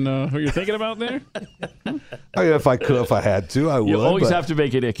names on who you're thinking about there? If I had to, I would. You always have to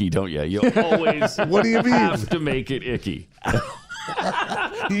make it icky, don't you? You always What do you mean? have to make it icky.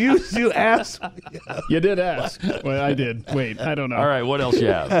 You asked. You did ask. Well, I did. Wait, I don't know. All right, what else you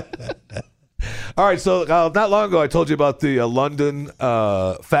have? All right, so not long ago, I told you about the London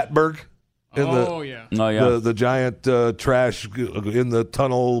Fatberg. The giant trash in the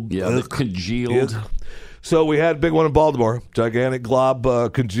tunnel. Yeah, the congealed. So we had a big one in Baltimore. Gigantic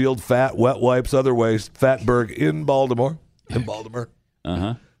glob, congealed fat, wet wipes, other waste. Fatberg in Baltimore.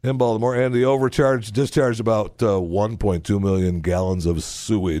 Uh-huh. In Baltimore. And the discharged about 1.2 million gallons of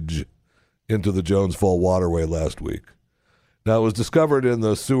sewage into the Jones Fall waterway last week. Now, it was discovered in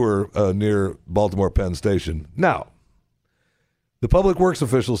the sewer near Baltimore Penn Station. Now, the public works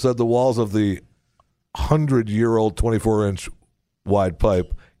official said the walls of the 100-year-old 24-inch wide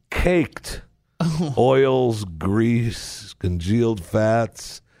pipe caked oils, grease, congealed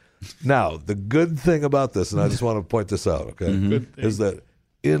fats. Now, the good thing about this, and I just want to point this out, okay, is that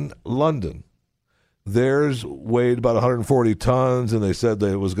in London, theirs weighed about 140 tons, and they said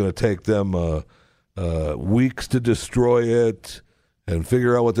that it was going to take them weeks to destroy it and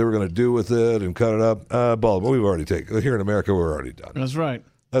figure out what they were going to do with it and cut it up. Baltimore, we've already taken here in America. We're already done. That's right.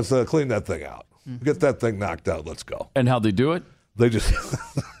 Let's clean that thing out. Get that thing knocked out. Let's go. And how'd they do it? They just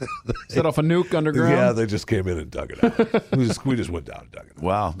set off a nuke underground. Yeah, they just came in and dug it out. we just went down and dug it out.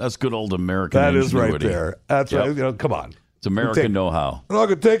 Wow, that's good old American. That is right ingenuity. there. That's right. Come on. It's American know-how. It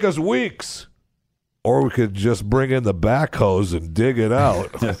could take us weeks, or we could just bring in the backhoes and dig it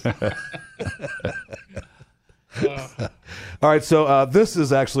out. All right, so this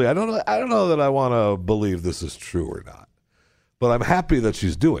is actually I don't know that I want to believe this is true or not, but I'm happy that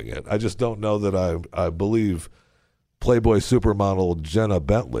she's doing it. I just don't know that I believe Playboy supermodel Jenna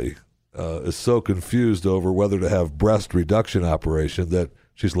Bentley is so confused over whether to have breast reduction operation that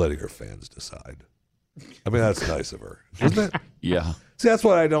she's letting her fans decide. I mean, that's nice of her, isn't it? Yeah. See, that's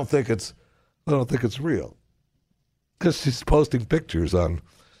why I don't think it's real, because she's posting pictures on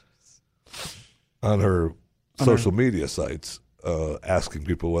her social media sites, asking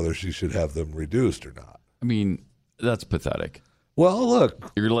people whether she should have them reduced or not. I mean, that's pathetic. Well,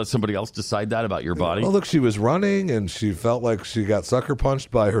 look. You're going to let somebody else decide that about your body? Well, look, she was running, and she felt like she got sucker punched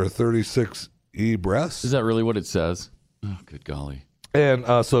by her 36E breasts. Is that really what it says? Oh, good golly. And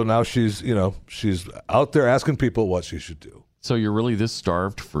so now she's out there asking people what she should do. So you're really this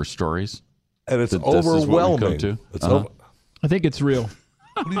starved for stories? And it's overwhelming. It's I think it's real.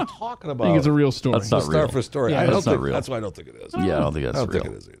 What are you talking about? I think it's a real story. That's not real. For a story. Yeah, that's not real. That's why I don't think it is. Yeah, I don't think that's real. Think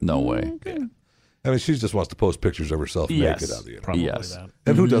it is either. No way. Yeah. I mean, she just wants to post pictures of herself naked on the internet. Probably Yes. that.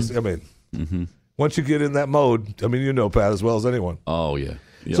 And who does? I mean, once you get in that mode, I mean, you know, Pat, as well as anyone. Oh, yeah.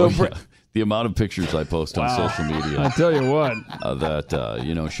 So the amount of pictures I post on social media. I tell you what.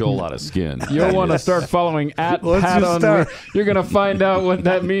 That, show a lot of skin. You'll want to start following at Pat Unleashed. You're going to find out what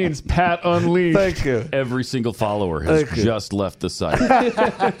that means, Pat Unleashed. Thank you. Every single follower has just left the site.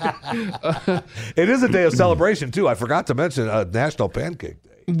 It is a day of celebration, too. I forgot to mention National Pancake Day.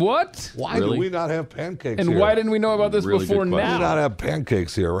 What? Why do we not have pancakes and here? why didn't we know about this before now? Why do we not have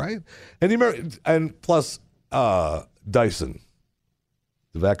pancakes here, right? And you remember, and plus Dyson,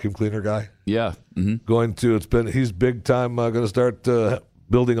 the vacuum cleaner guy. Yeah. Mm-hmm. He's big time going to start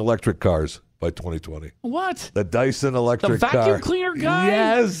building electric cars by 2020. What? The Dyson electric car. The vacuum cleaner guy?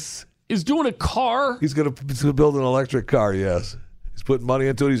 Yes. Is doing a car? He's going to build an electric car, yes. He's putting money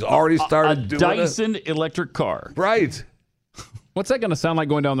into it. He's already started doing it. A Dyson electric car. Right. What's that going to sound like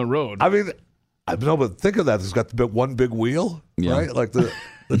going down the road? I mean, I don't know, but think of that. It's got one big wheel, right? Like the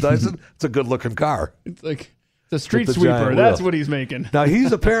Dyson. It's a good-looking car. It's like the street sweeper. That's what he's making. Now,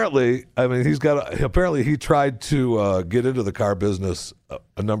 he's apparently, apparently he tried to get into the car business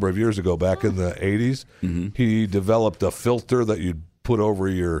a number of years ago, back in the 80s. Mm-hmm. He developed a filter that you'd put over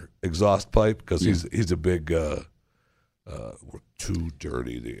your exhaust pipe because he's a big... we're too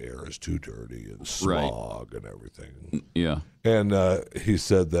dirty. The air is too dirty, and smog and everything. Yeah. And he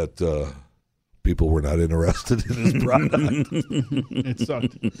said that people were not interested in his product. It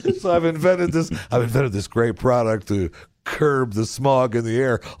sucked. So I've invented this great product to curb the smog in the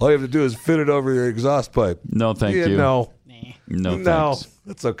air. All you have to do is fit it over your exhaust pipe. No, thank you. No, thanks.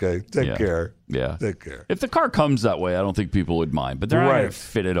 That's okay. Take care. Yeah. Take care. If the car comes that way, I don't think people would mind. But they're not going to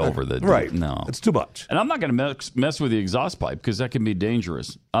fit it over the... Right. No. It's too much. And I'm not going to mess with the exhaust pipe because that can be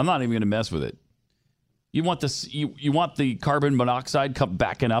dangerous. I'm not even going to mess with it. You want this? You want the carbon monoxide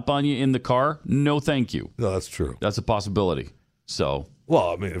backing up on you in the car? No, thank you. No, that's true. That's a possibility. So...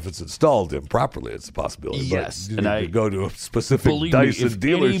 Well, I mean, if it's installed improperly, it's a possibility. Yes. But you need to go to a specific Dyson if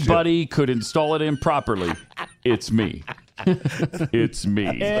dealership. Anybody could install it improperly, it's me. It's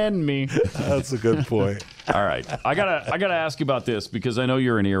me. And me. That's a good point. All right. I gotta ask you about this because I know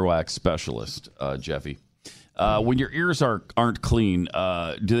you're an earwax specialist, Jeffy. When your ears aren't clean,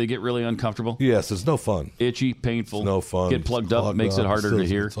 do they get really uncomfortable? Yes, it's no fun. Itchy, painful. It's no fun. Get plugged up, makes it harder to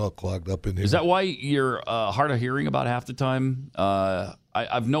hear. It's all clogged up in here. Is that why you're hard of hearing about half the time?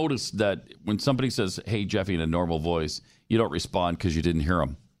 I've noticed that when somebody says, "Hey, Jeffy," in a normal voice, you don't respond because you didn't hear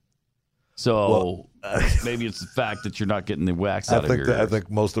them. So maybe it's the fact that you're not getting the wax out of your ears. I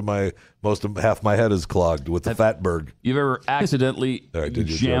think half my head is clogged with the fatberg. You've ever accidentally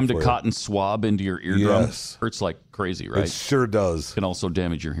jammed a cotton swab into your eardrum? Yes. Hurts like crazy, right? It sure does. Can also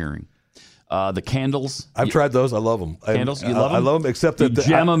damage your hearing. The candles. I've tried those. I love them. Candles? You love them? I love them, except that... You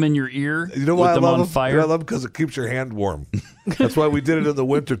jam them in your ear? You know why I love them? Fire? You know, I love them because it keeps your hand warm. That's why we did it in the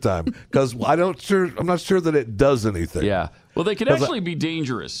wintertime. Because I'm not sure that it does anything. Yeah. Well, they can actually be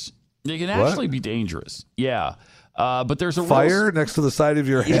dangerous. They can actually be dangerous. Yeah. But there's a fire next to the side of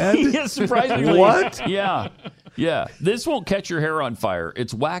your head? Yes, surprisingly. What? Yeah. Yeah. This won't catch your hair on fire.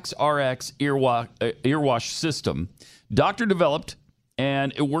 It's Wax RX earwash system. Doctor developed,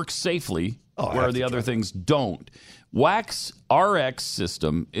 and it works safely where the other things don't. Wax RX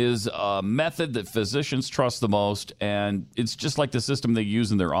system is a method that physicians trust the most, and it's just like the system they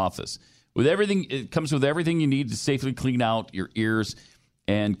use in their office. With everything, it comes with everything you need to safely clean out your ears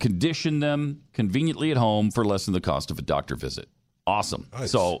and condition them conveniently at home for less than the cost of a doctor visit. Awesome.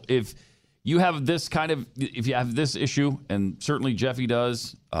 Nice. So if you have this issue, and certainly Jeffy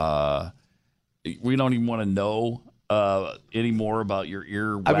does, we don't even want to know any more about your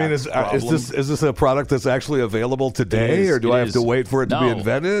earwax I mean, is this a product that's actually available today, or do I have to wait for it to be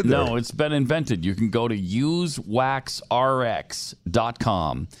invented? No, it's been invented. You can go to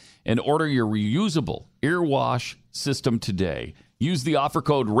usewaxrx.com and order your reusable earwash system today. Use the offer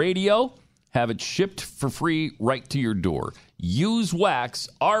code RADIO. Have it shipped for free right to your door.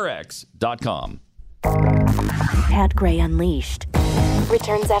 usewaxrx.com. Pat Gray Unleashed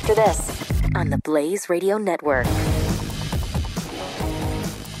returns after this on the Blaze Radio Network.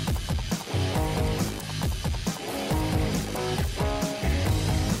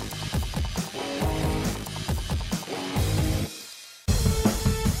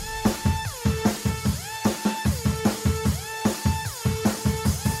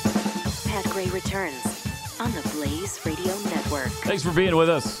 Pat Gray returns on the Blaze Radio Network. Thanks for being with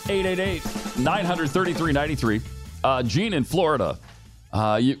us. 888-933-93. Gene in Florida.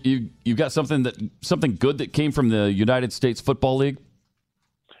 You got something good that came from the United States Football League?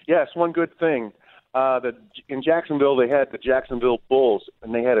 Yes, one good thing. In Jacksonville, they had the Jacksonville Bulls,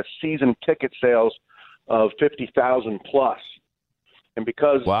 and they had a season ticket sales of 50,000 plus. And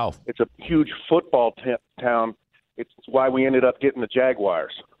because it's a huge football town, it's why we ended up getting the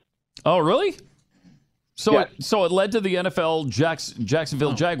Jaguars. Oh, really? So yes. it led to the NFL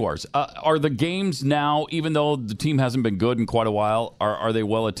Jacksonville Jaguars. Are the games now, even though the team hasn't been good in quite a while, are they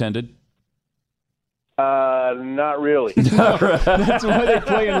well attended? Not really. That's why they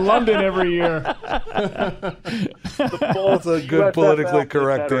play in London every year. That's a good politically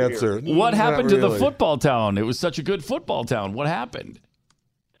correct answer. What happened to the football town? It was such a good football town. What happened?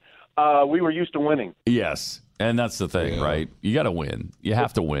 We were used to winning. Yes, and that's the thing, right? You got to win. You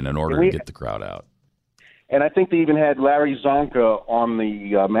have to win in order to get the crowd out. And I think they even had Larry Zonka on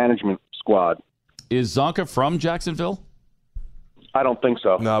the management squad. Is Zonka from Jacksonville? I don't think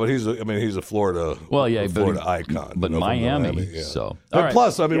so. No, but he's a Florida. Well, yeah, Florida icon. But Miami. Yeah. So, and right.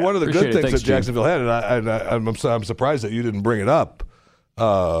 plus, I mean, one of the good things Thanks, that Jacksonville had, and I'm surprised that you didn't bring it up.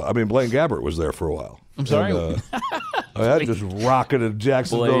 I mean, Blaine Gabbert was there for a while. I'm sorry. I just rocketed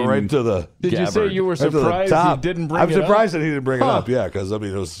Jacksonville right to the. Did you say you were surprised he didn't bring it up? I'm surprised that he didn't bring it up. Yeah, because I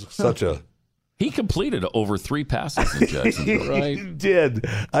mean, it was such a. He completed over 3 passes in Jacksonville, right? He did.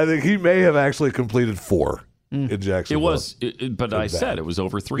 I think he may have actually completed 4 in Jacksonville. It was, but I said it was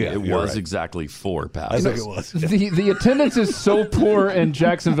over 3. Yeah, it was exactly 4 passes. I think it was. The attendance is so poor in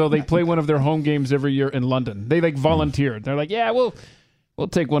Jacksonville. They play one of their home games every year in London. They volunteered. They're like, yeah, we'll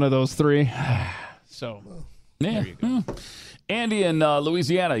take one of those 3. So yeah. Andy in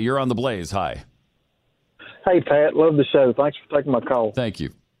Louisiana, you're on the Blaze. Hi. Hey, Pat. Love the show. Thanks for taking my call. Thank you.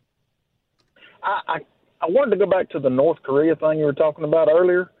 I wanted to go back to the North Korea thing you were talking about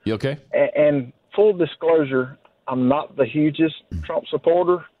earlier. You okay? And full disclosure, I'm not the hugest Trump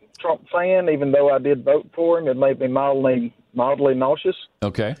supporter, Trump fan, even though I did vote for him. It made me mildly nauseous.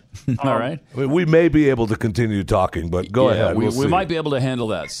 Okay. All right. I mean, we may be able to continue talking, but go ahead. We might be able to handle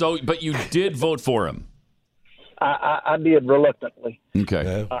that. So, but you did vote for him. I did reluctantly.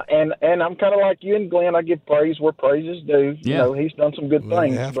 Okay. And I'm kind of like you and Glenn. I give praise where praise is due. Yeah. You know, he's done some good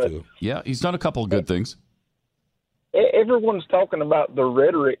things. But yeah, he's done a couple of good things. Everyone's talking about the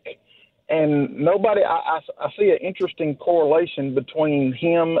rhetoric, and nobody. I see an interesting correlation between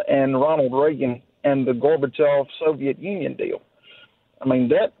him and Ronald Reagan and the Gorbachev Soviet Union deal. I mean,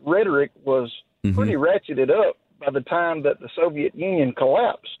 that rhetoric was pretty ratcheted up by the time that the Soviet Union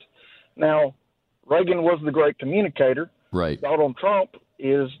collapsed. Now, Reagan was the great communicator. Right. Donald Trump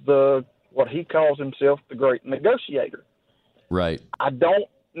is what he calls himself, the great negotiator. Right. I don't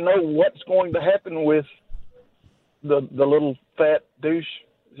know what's going to happen with the little fat douche.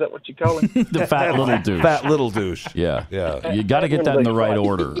 Is that what you call him? The fat little douche. Fat little douche. Yeah. Yeah. You got to get that in the right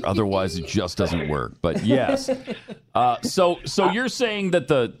order. Otherwise, it just doesn't work. But yes. So you're saying that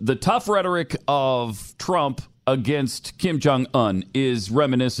the tough rhetoric of Trump against Kim Jong-un is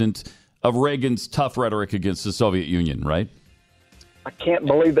reminiscent of Reagan's tough rhetoric against the Soviet Union, right? I can't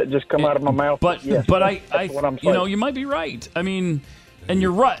believe that just come out of my mouth. But yes, but that's what I'm saying. you might be right. I mean, and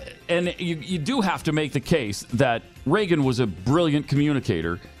you're right. And you do have to make the case that Reagan was a brilliant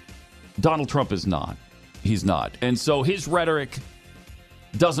communicator. Donald Trump is not. He's not. And so his rhetoric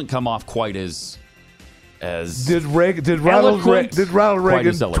doesn't come off quite as Did Ronald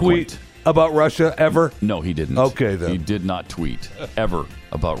Reagan tweet about Russia ever? No, he didn't. Okay, then. He did not tweet ever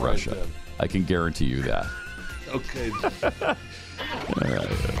about Russia. Then. I can guarantee you that. Okay. All right.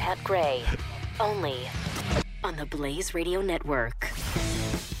 Pat Gray, only on the Blaze Radio Network.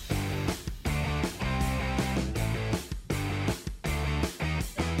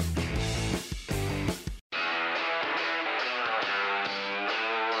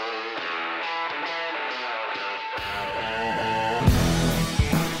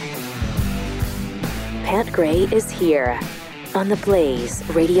 Pat Gray is here on the Blaze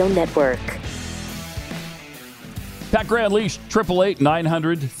Radio Network. Pat Gray Unleashed,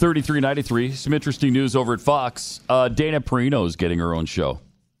 888-900-3393. Some interesting news over at Fox. Dana Perino is getting her own show.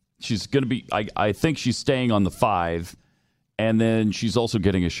 She's going to be, I think she's staying on the 5, and then she's also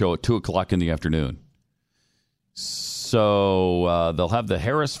getting a show at 2 o'clock in the afternoon. So they'll have the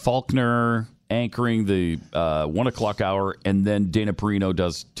Harris Faulkner anchoring the 1 o'clock hour, and then Dana Perino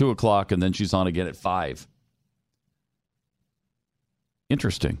does 2 o'clock, and then she's on again at 5.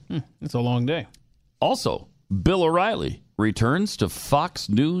 Interesting. It's a long day. Also, Bill O'Reilly returns to Fox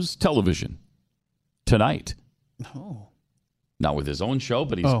News Television tonight. Oh. Not with his own show,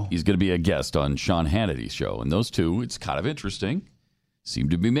 but he's going to be a guest on Sean Hannity's show. And those two, it's kind of interesting, seem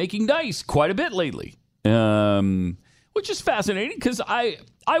to be making dice quite a bit lately, which is fascinating because I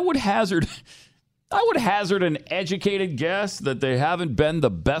would hazard an educated guess that they haven't been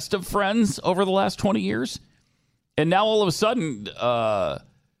the best of friends over the last 20 years. And now all of a sudden,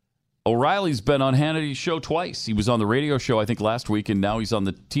 O'Reilly's been on Hannity's show twice. He was on the radio show, I think, last week, and now he's on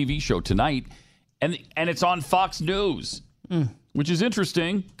the TV show tonight. And it's on Fox News, which is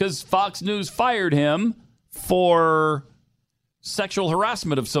interesting because Fox News fired him for sexual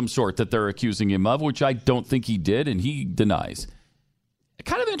harassment of some sort that they're accusing him of, which I don't think he did, and he denies.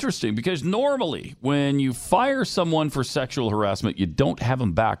 Kind of interesting because normally when you fire someone for sexual harassment, you don't have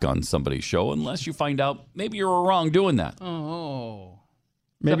them back on somebody's show unless you find out maybe you were wrong doing that. Oh.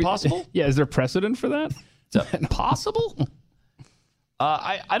 Is that possible? Yeah, is there precedent for that? Is that possible?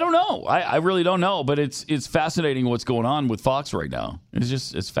 I don't know. I really don't know, but it's fascinating what's going on with Fox right now.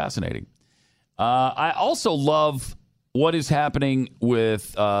 It's fascinating. I also love what is happening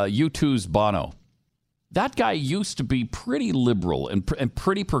with U2's Bono. That guy used to be pretty liberal and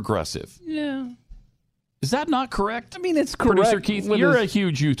pretty progressive. Yeah. Is that not correct? I mean, it's correct. Producer Keith, you're a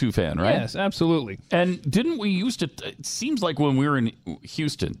huge U2 fan, right? Yes, absolutely. And didn't we used to, it seems like when we were in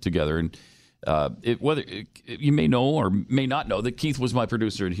Houston together, and you may know or may not know that Keith was my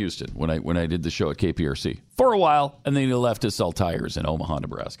producer in Houston when I did the show at KPRC for a while, and then he left to sell tires in Omaha,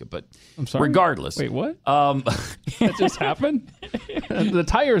 Nebraska. But I'm sorry? Regardless. Wait, what? That just happened? The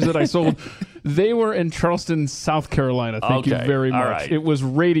tires that I sold, they were in Charleston, South Carolina. Thank you very much. Right. It was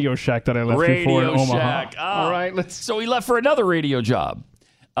Radio Shack that I left before in Omaha. Shack. Oh. All right, So he left for another radio job.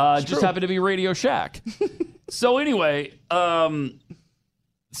 Just true. happened to be Radio Shack. So anyway, I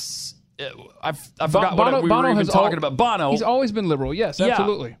forgot what we were even talking about. Bono. He's always been liberal. Yes,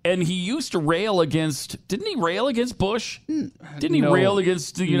 absolutely. Yeah. And he used to rail against, didn't he rail against Bush? Didn't he rail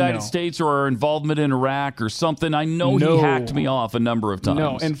against the United States or our involvement in Iraq or something? I know he hacked me off a number of times.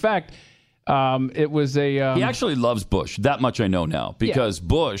 No, in fact, it was a... he actually loves Bush. That much I know now because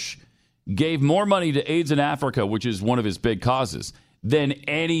Bush gave more money to AIDS in Africa, which is one of his big causes, than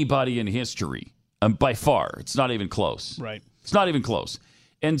anybody in history. By far. It's not even close. Right. It's not even close.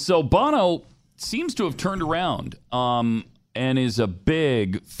 And so Bono seems to have turned around and is a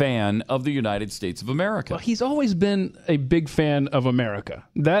big fan of the United States of America. Well, he's always been a big fan of America.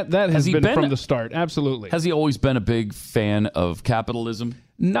 That has been from the start. Absolutely. Has he always been a big fan of capitalism?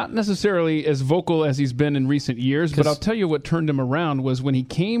 Not necessarily as vocal as he's been in recent years, but I'll tell you what turned him around was when he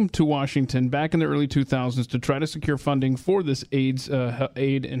came to Washington back in the early 2000s to try to secure funding for this AIDS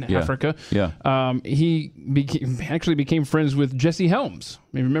aid in Africa. Yeah. He became friends with Jesse Helms.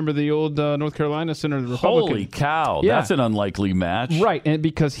 You remember the old North Carolina senator, the Republican? Holy cow. Yeah. That's an unlikely match. Right, and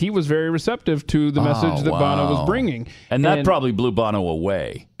because he was very receptive to the message that Bono was bringing. And that probably blew Bono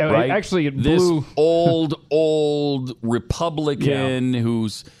away, right? Actually, it blew... This old Republican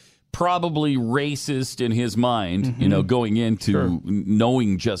who's probably racist in his mind, going into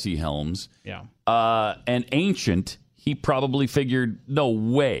knowing Jesse Helms. Yeah. And ancient, he probably figured, no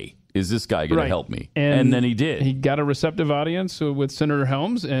way is this guy going to help me? And then he did. He got a receptive audience with Senator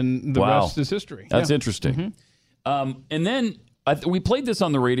Helms, and the rest is history. That's interesting. And then we played this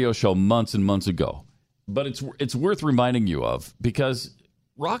on the radio show months and months ago, but it's worth reminding you of because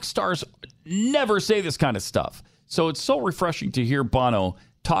rock stars never say this kind of stuff. So it's so refreshing to hear Bono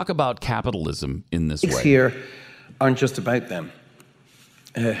talk about capitalism in this way. Here aren't just about them.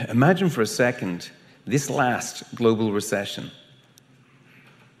 Imagine for a second this last global recession,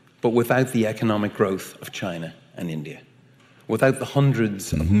 but without the economic growth of China and India, without the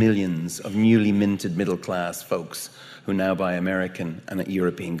hundreds of millions of newly minted middle-class folks who now buy American and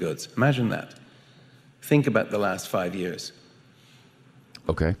European goods. Imagine that. Think about the last 5 years.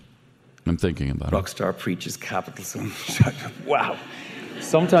 Okay. I'm thinking about it. Rockstar preaches capitalism. Wow.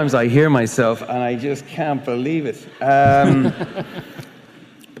 Sometimes I hear myself and I just can't believe it. But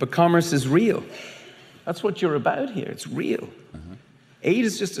commerce is real. That's what you're about here. It's real. Aid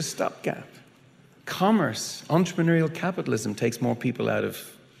is just a stopgap. commerce, entrepreneurial capitalism takes more people out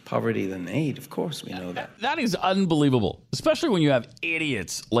of poverty than aid. Of course, we know that. That is unbelievable, especially when you have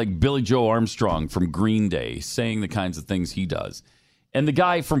idiots like Billy Joe Armstrong from Green Day saying the kinds of things he does. And the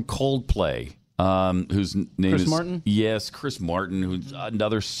guy from Coldplay, whose name Chris is... Martin? Yes, Chris Martin, who's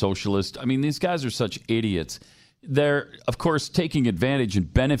another socialist. I mean, these guys are such idiots. They're, of course, taking advantage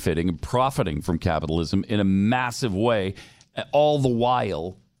and benefiting and profiting from capitalism in a massive way. All the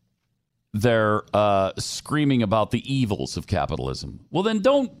while, they're screaming about the evils of capitalism. Well, then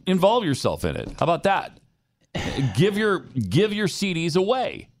don't involve yourself in it. How about that? Give your CDs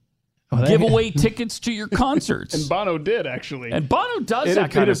away. Give away tickets to your concerts. And Bono did, actually. And Bono does that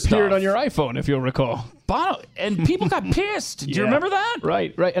kind of stuff. It appeared on your iPhone, if you'll recall. Bono, and people got pissed. Do you remember that?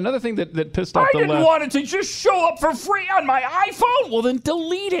 Right. Another thing that pissed off the left. I didn't want it to just show up for free on my iPhone. Well, then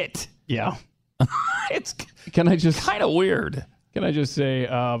delete it. Yeah. It's kind of weird. Can I just say,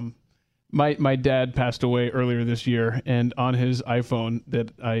 my dad passed away earlier this year, and on his iPhone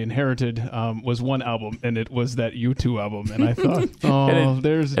that I inherited was one album, and it was that U2 album. And I thought,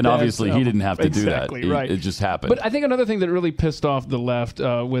 there's and obviously album. he didn't have to exactly, do that. Right. It just happened. But I think another thing that really pissed off the left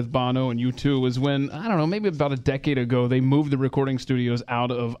with Bono and U2 was when, I don't know, maybe about a decade ago, they moved the recording studios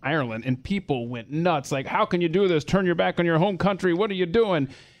out of Ireland, and people went nuts. Like, how can you do this? Turn your back on your home country. What are you doing?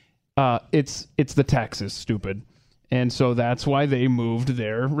 It's the taxes, stupid. And so that's why they moved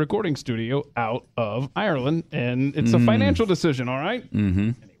their recording studio out of Ireland. And it's a financial decision, all right? Mm-hmm.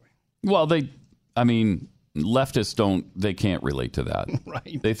 Anyway. Well, leftists they can't relate to that.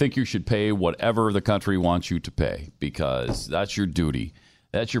 Right. They think you should pay whatever the country wants you to pay because that's your duty.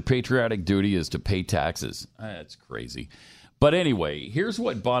 That's your patriotic duty, is to pay taxes. That's crazy. But anyway, here's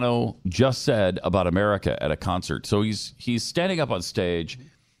what Bono just said about America at a concert. So he's standing up on stage.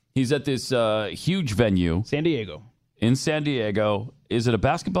 He's at this huge venue. San Diego. In San Diego. Is it a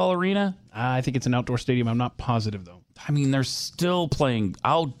basketball arena? I think it's an outdoor stadium. I'm not positive, though. I mean, they're still playing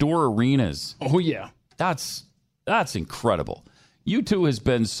outdoor arenas. Oh, yeah. That's incredible. U2 has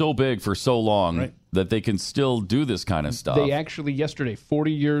been so big for so long that they can still do this kind of stuff. They actually,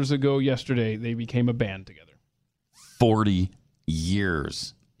 40 years ago yesterday, they became a band together. 40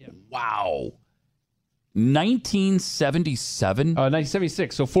 years. Yeah. Wow. 1977?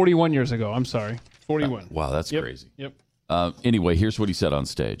 1976, so 41 years ago. I'm sorry. 41. Wow, that's crazy. Yep. Anyway, here's what he said on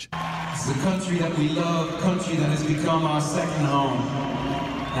stage. It's a country that we love, a country that has become our second home.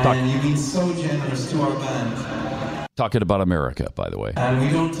 And you've been so generous to our band. Talking about America, by the way. And we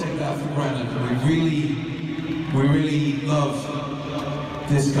don't take that for granted. We really love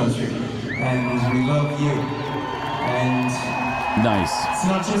this country. And we love you. And nice. It's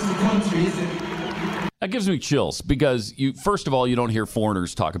not just a country, is it? That gives me chills because first of all, you don't hear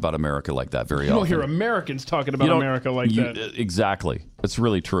foreigners talk about America like that very often. You don't hear Americans talking about America like that. Exactly. It's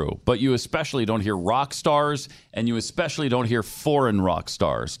really true. But you especially don't hear rock stars, and you especially don't hear foreign rock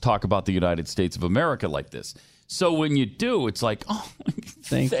stars talk about the United States of America like this. So when you do, it's like, oh,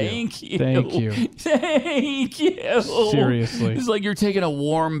 thank you. Thank you. Thank you. Seriously. It's like you're taking a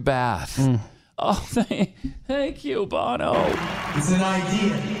warm bath. Oh, thank you, Bono. It's an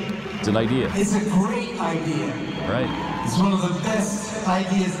idea. It's an idea. It's a great idea. Right. It's one of the best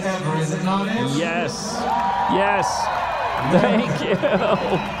ideas ever, is it not, Ed? Yes. Yes. Thank you.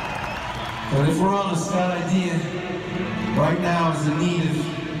 But if we're honest, that idea right now is in need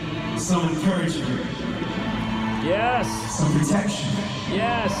of some encouragement. Yes. Some protection.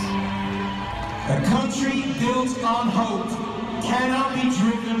 Yes. A country built on hope cannot be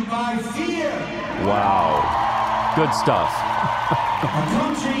driven by fear. Wow. Good stuff. A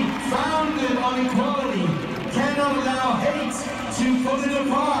country founded on equality cannot allow hate to pull it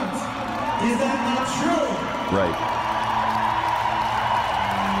apart. Is that not true? Right.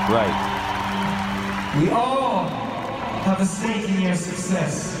 We all have a stake in your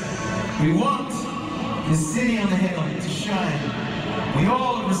success. We want this city on the hill to shine. We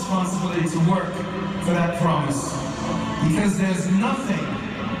all have responsibility to work for that promise. Because there is nothing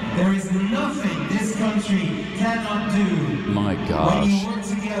this country cannot do. My gosh. When you work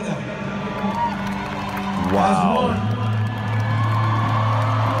together. Wow.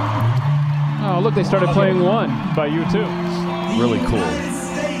 Oh, look, they started playing One by U2. Really cool.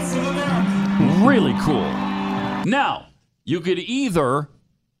 Really cool. Now, you could either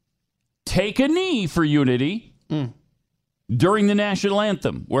take a knee for unity during the national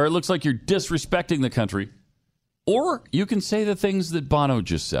anthem, where it looks like you're disrespecting the country, or you can say the things that Bono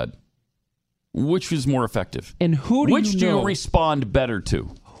just said. Which is more effective? And Which do you respond better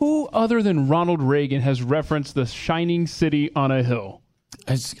to? Who other than Ronald Reagan has referenced the shining city on a hill?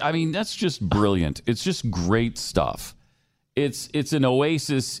 That's just brilliant. It's just great stuff. It's an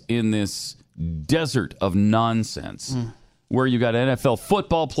oasis in this desert of nonsense where you got NFL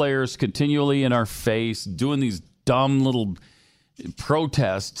football players continually in our face doing these dumb little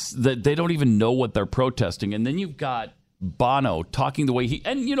protests that they don't even know what they're protesting. And then you've got Bono talking the way he...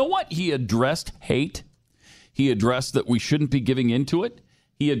 And you know what? He addressed hate. He addressed that we shouldn't be giving into it.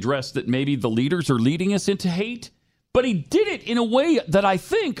 He addressed that maybe the leaders are leading us into hate. But he did it in a way that I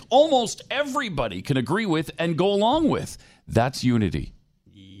think almost everybody can agree with and go along with. That's unity.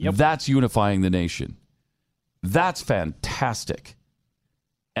 Yep. That's unifying the nation. That's fantastic.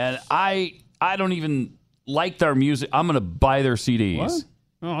 And I don't even like their music. I'm going to buy their CDs. What?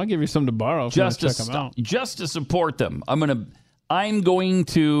 Oh, I'll give you some to borrow if you want to check them out. Just to support them. I'm going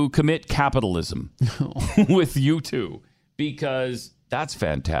to commit capitalism with you two because that's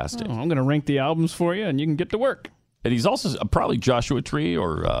fantastic. Oh, I'm going to rank the albums for you and you can get to work. And he's also probably Joshua Tree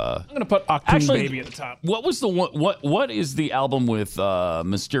or... I'm going to put Achtung Baby at the top. What was the one? What is the album with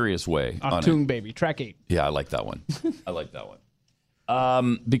Mysterious Way on it? Achtung Baby, track 8. Yeah, I like that one.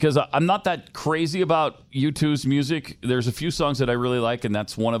 Because I'm not that crazy about U2's music. There's a few songs that I really like, and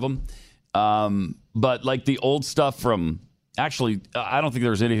that's one of them. But like the old stuff from... Actually, I don't think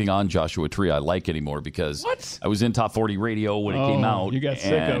there's anything on Joshua Tree I like anymore because I was in Top 40 Radio when it came out. You got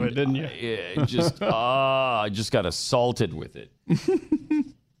sick of it, didn't you? I just got assaulted with it.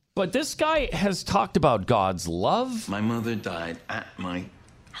 But this guy has talked about God's love. My mother died at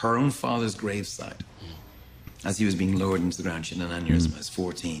her own father's graveside as he was being lowered into the ground. She had an aneurysm. I was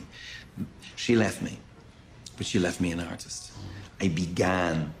 14. She left me, but she left me an artist. I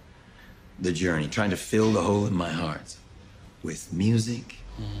began the journey trying to fill the hole in my heart with music,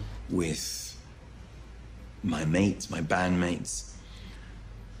 with my mates, my bandmates.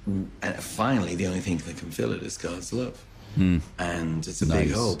 And finally, the only thing that can fill it is God's love. And it's a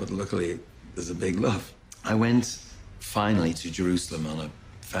big hole, but luckily there's a big love. I went finally to Jerusalem on a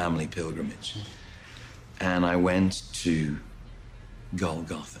family pilgrimage. And I went to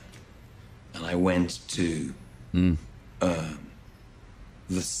Golgotha. And I went to the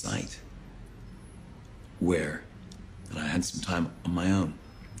site where... And I had some time on my own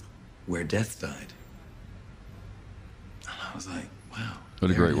where death died. And I was like, wow. What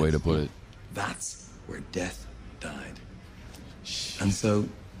a great way to put it. That's where death died. And so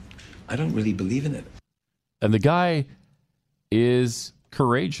I don't really believe in it. And the guy is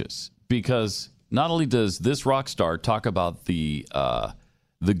courageous because not only does this rock star talk about the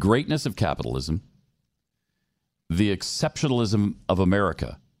greatness of capitalism, the exceptionalism of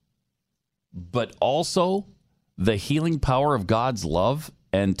America, but also the healing power of God's love,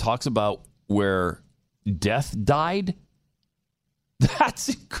 and talks about where death died.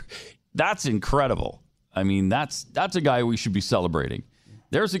 That's incredible. I mean, that's a guy we should be celebrating.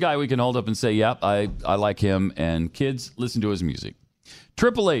 There's a guy we can hold up and say, yep, I like him, and kids, listen to his music.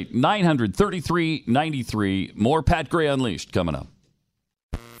 888-900-3393. More Pat Gray Unleashed coming up.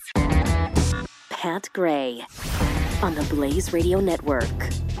 Pat Gray on the Blaze Radio Network.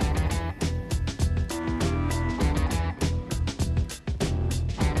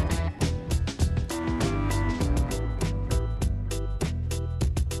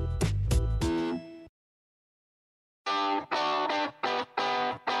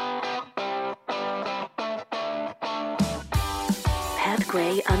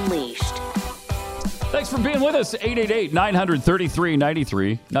 Gray Unleashed. Thanks for being with us.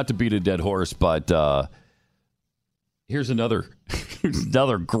 888-900-3393. Not to beat a dead horse, but here's another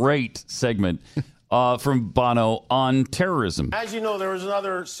great segment from Bono on terrorism. As you know, there was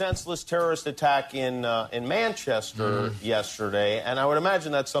another senseless terrorist attack in Manchester yesterday, and I would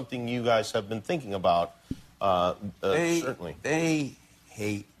imagine that's something you guys have been thinking about, certainly. They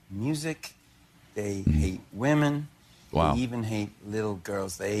hate music. They hate women. Wow. They even hate little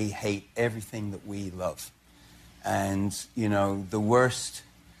girls. They hate everything that we love. And, you know, the worst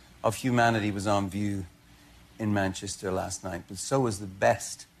of humanity was on view in Manchester last night, but so was the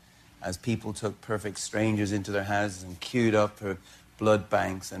best, as people took perfect strangers into their houses and queued up for blood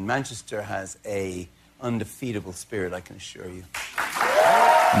banks. And Manchester has a undefeatable spirit, I can assure you.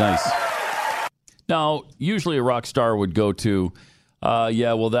 Nice. Now, usually a rock star would go to...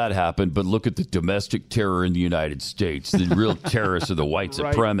 yeah, well, that happened, but look at the domestic terror in the United States. The real terrorists are the white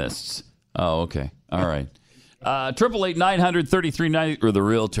supremacists. Oh, okay. All right. 888-900-3390, or the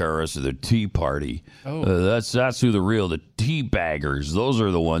real terrorists are the Tea Party. That's who the tea baggers. Those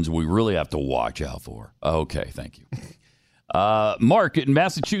are the ones we really have to watch out for. Okay, thank you. Mark in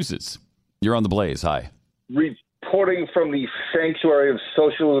Massachusetts, you're on the Blaze. Hi. Reporting from the sanctuary of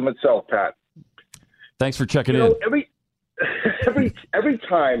socialism itself, Pat. Thanks for checking in. Every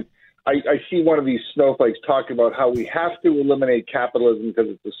time I see one of these snowflakes talking about how we have to eliminate capitalism because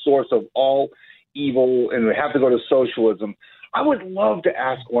it's the source of all evil, and we have to go to socialism. I would love to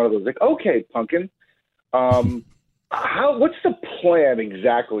ask one of those, like, okay, Pumpkin, what's the plan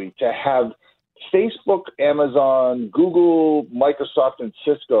exactly to have Facebook, Amazon, Google, Microsoft, and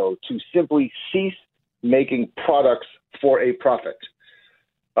Cisco to simply cease making products for a profit?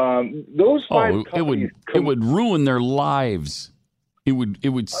 Those five companies it would ruin their lives. It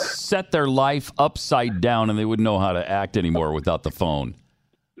would set their life upside down, and they wouldn't know how to act anymore without the phone.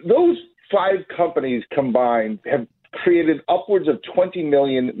 Those 5 companies combined have created upwards of 20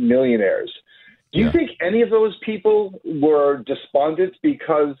 million millionaires. Do you think any of those people were despondent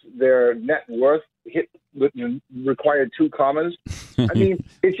because their net worth required 2 commas? I mean,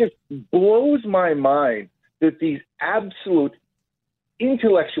 it just blows my mind that these absolute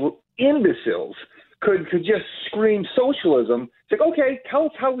intellectual imbeciles could just scream socialism. It's like, okay, tell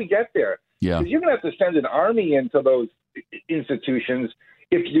us how we get there. Yeah. Because you're going to have to send an army into those institutions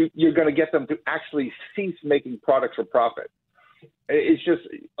if you're going to get them to actually cease making products for profit. It's just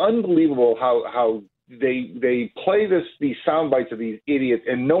unbelievable how they play these sound bites of these idiots,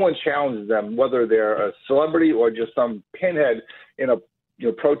 and no one challenges them, whether they're a celebrity or just some pinhead in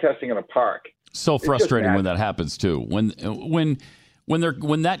protesting in a park. So frustrating when that happens too. When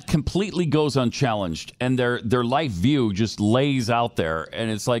that completely goes unchallenged and their life view just lays out there, and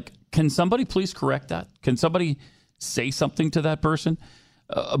it's like, can somebody please correct that? Can somebody say something to that person?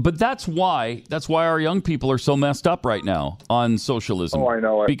 But that's why our young people are so messed up right now on socialism. Oh, I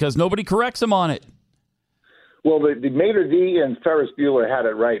know it. Because nobody corrects them on it. Well, the Mater D and Ferris Bueller had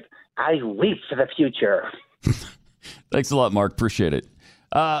it right. I weep for the future. Thanks a lot, Mark. Appreciate it.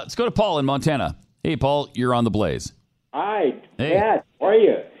 Let's go to Paul in Montana. Hey, Paul, you're on the Blaze. Hi, Hey. Pat. How are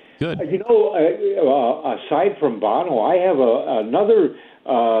you? Good. Aside from Bono, I have another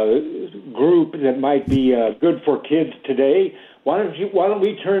group that might be good for kids today. Why don't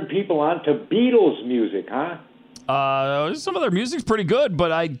we turn people on to Beatles music, huh? Some of their music's pretty good,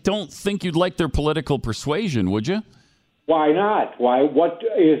 but I don't think you'd like their political persuasion, would you? Why not? What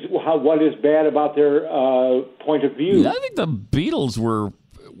is bad about their point of view? I think the Beatles were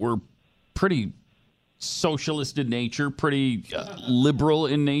pretty socialist in nature, pretty liberal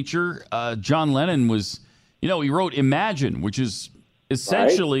in nature. John Lennon was, he wrote Imagine, which is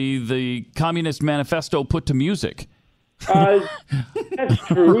essentially the Communist Manifesto put to music. That's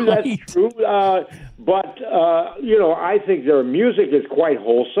true. Right. That's true. But I think their music is quite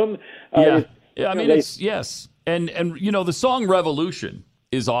wholesome. Yes. And the song Revolution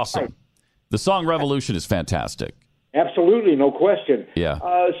is awesome. Right. The song Revolution is fantastic. Absolutely, no question. Yeah.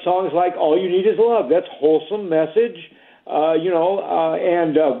 Songs like All You Need Is Love, that's wholesome message.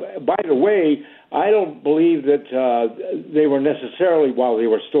 And by the way, I don't believe that they were necessarily, while they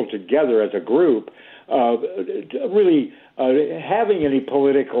were still together as a group, really having any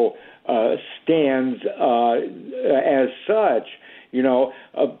political stands as such,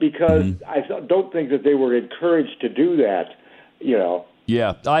 because I don't think that they were encouraged to do that,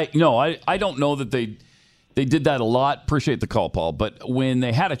 Yeah, I don't know that they did that a lot. Appreciate the call, Paul. But when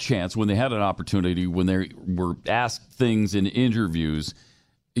they had a chance, when they had an opportunity, when they were asked things in interviews,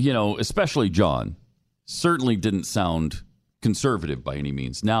 especially John, certainly didn't sound conservative by any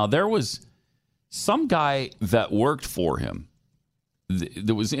means. Now, there was some guy that worked for him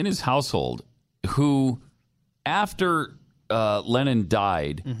that was in his household who, after Lennon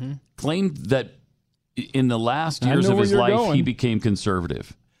died, claimed that in the last years of his life, he became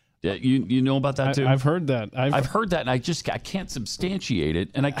conservative. Yeah, you know about that too? I've heard that. I've heard that, and I can't substantiate it,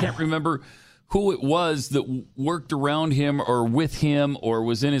 and I can't remember who it was that worked around him or with him or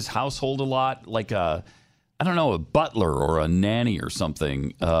was in his household a lot, like a butler or a nanny or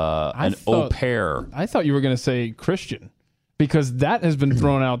something, an au pair. I thought you were going to say Christian, because that has been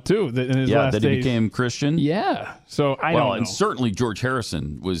thrown out too. That in his last that days. he became Christian. Yeah. So I don't know. And certainly George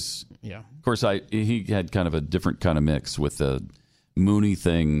Harrison was. Yeah. Of course, he had kind of a different kind of mix with the Mooney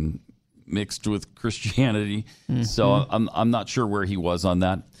thing mixed with Christianity. Mm-hmm. So I'm not sure where he was on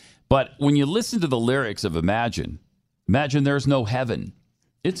that. But when you listen to the lyrics of Imagine there's no heaven.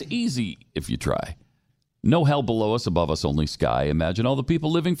 It's easy if you try. No hell below us, above us only sky. Imagine all the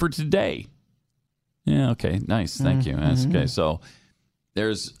people living for today. Yeah, okay, nice. Thank you. That's okay. So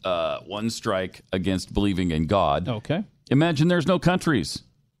there's one strike against believing in God. Okay. Imagine there's no countries.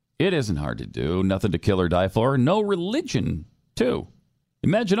 It isn't hard to do. Nothing to kill or die for. No religion, too.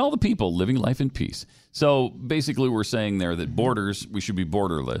 Imagine all the people living life in peace. So basically we're saying there that borders, we should be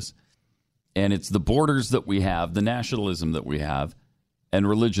borderless. And it's the borders that we have, the nationalism that we have, and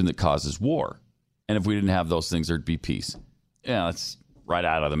religion that causes war. And if we didn't have those things, there'd be peace. Yeah, right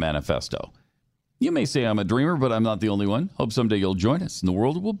out of the manifesto. You may say I'm a dreamer, but I'm not the only one. Hope someday you'll join us and the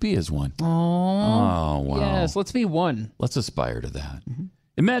world will be as one. Oh, wow. Yes, let's be one. Let's aspire to that.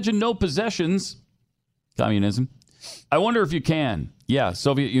 Imagine no possessions. Communism. I wonder if you can. Yeah,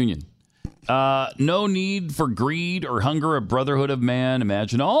 Soviet Union. No need for greed or hunger, a brotherhood of man.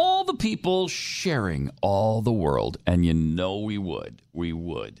 Imagine all the people sharing all the world. And you know we would. We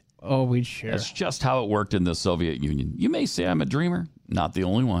would. Oh, we'd share. That's just how it worked in the Soviet Union. You may say I'm a dreamer. Not the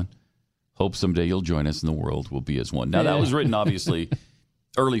only one. Hope someday you'll join us and the world will be as one. Now, that was written, obviously,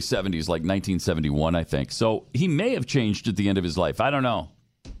 early 70s, like 1971, I think. So he may have changed at the end of his life. I don't know.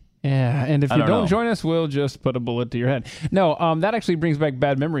 Yeah, and if you don't join us, we'll just put a bullet to your head. No, that actually brings back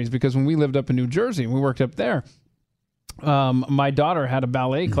bad memories because when we lived up in New Jersey and we worked up there, my daughter had a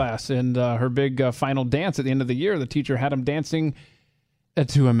ballet class, and her big final dance at the end of the year, the teacher had them dancing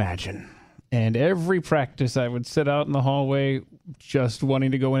to Imagine. And every practice, I would sit out in the hallway just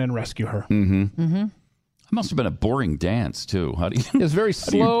wanting to go in and rescue her. It must have been a boring dance, too. How do you? It's very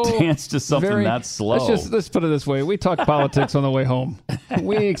slow. How do you dance to something that slow? Let's put it this way. We talk politics on the way home.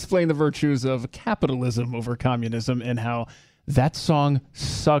 We explain the virtues of capitalism over communism and how that song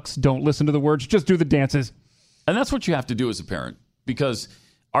sucks. Don't listen to the words. Just do the dances. And that's what you have to do as a parent, because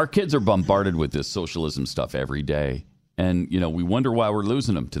our kids are bombarded with this socialism stuff every day. And, you know, we wonder why we're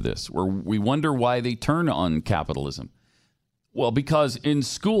losing them to this, or we wonder why they turn on capitalism. Well, because in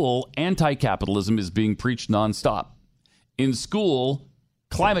school, anti-capitalism is being preached nonstop. In school,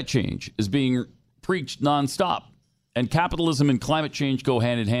 climate change is being preached nonstop. And capitalism and climate change go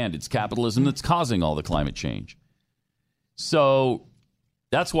hand in hand. It's capitalism that's causing all the climate change. So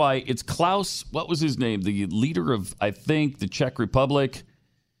that's why it's Klaus, what was his name? The leader of, I think, the Czech Republic.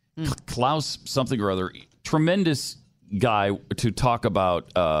 Klaus something or other. Tremendous guy to talk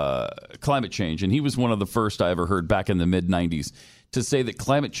about climate change, and he was one of the first I ever heard back in the mid-90s to say that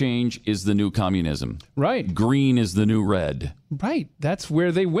climate change is the new communism. Right. Green is the new red. Right. That's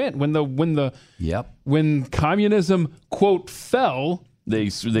where they went when communism quote fell.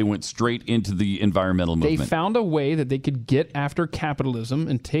 They went straight into the environmental movement. They found a way that they could get after capitalism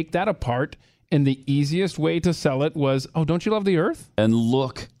and take that apart. And the easiest way to sell it was, oh, don't you love the earth? And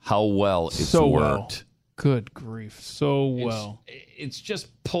look how well it's so worked. Well. Good grief. So well. It's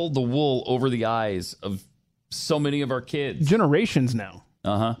just pulled the wool over the eyes of so many of our kids. Generations now.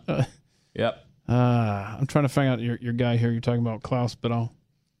 Yep. I'm trying to find out your guy here. You're talking about Klaus, but I'll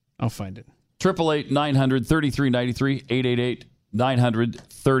find it. 888-900-3393,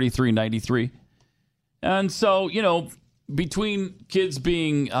 888-900-3393. And so, you know, between kids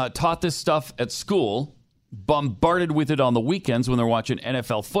being taught this stuff at school, bombarded with it on the weekends when they're watching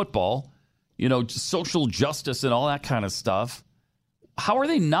NFL football, you know, social justice and all that kind of stuff, how are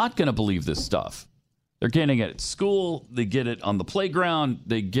they not going to believe this stuff? They're getting it at school. They get it on the playground.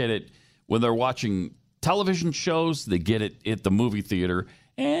 They get it when they're watching television shows. They get it at the movie theater.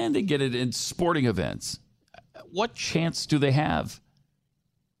 And they get it in sporting events. What chance do they have?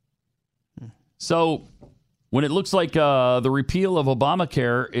 So when it looks like the repeal of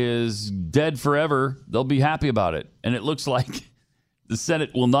Obamacare is dead forever, they'll be happy about it. And it looks like the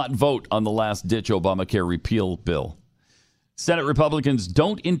Senate will not vote on the last-ditch Obamacare repeal bill. Senate Republicans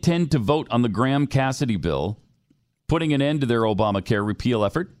don't intend to vote on the Graham-Cassidy bill, putting an end to their Obamacare repeal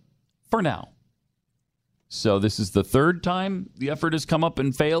effort for now. So this is the third time the effort has come up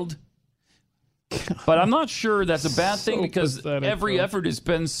and failed. But I'm not sure that's a bad thing because every effort has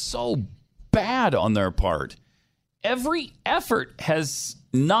been so bad on their part. Every effort has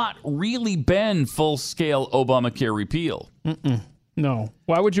not really been full-scale Obamacare repeal. No.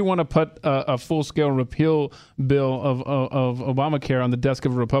 Why would you want to put a full-scale repeal bill of Obamacare on the desk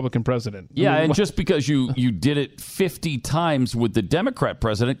of a Republican president? Yeah, and just because you did it 50 times with the Democrat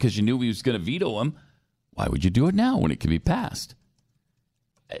president because you knew he was going to veto him, why would you do it now when it can be passed?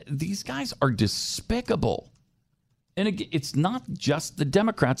 These guys are despicable. And again, it's not just the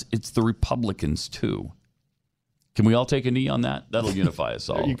Democrats, it's the Republicans, too. Can we all take a knee on that? That'll unify us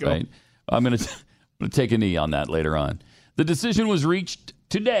all, There you go. right? I'm going to take a knee on that later on. The decision was reached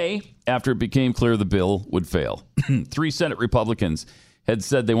today after it became clear the bill would fail. 3 Senate Republicans had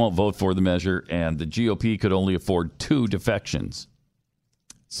said they won't vote for the measure, and the GOP could only afford 2 defections.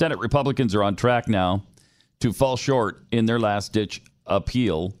 Senate Republicans are on track now to fall short in their last-ditch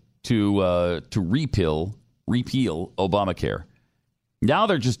appeal to repeal Obamacare. Now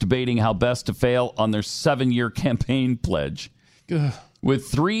they're just debating how best to fail on their 7-year campaign pledge. Ugh. With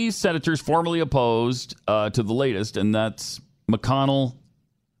 3 senators formally opposed to the latest, and that's McConnell,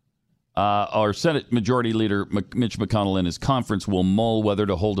 our Senate Majority Leader Mitch McConnell in his conference will mull whether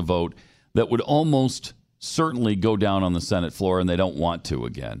to hold a vote that would almost certainly go down on the Senate floor, and they don't want to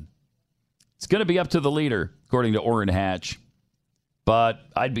again. It's going to be up to the leader, according to Orrin Hatch, but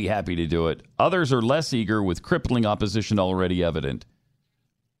I'd be happy to do it. Others are less eager, with crippling opposition already evident.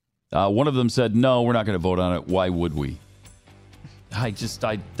 One of them said, no, we're not going to vote on it. Why would we?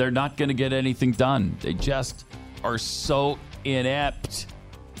 They're not going to get anything done. They just are so inept.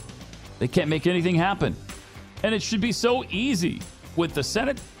 They can't make anything happen. And it should be so easy with the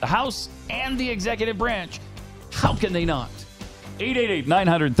Senate, the House, and the executive branch. How can they not?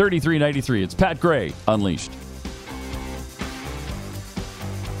 888-900-3393. It's Pat Gray Unleashed.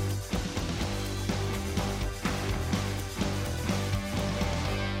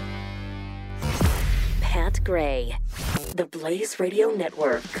 Pat Gray, the Blaze Radio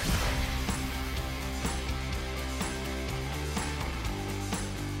Network.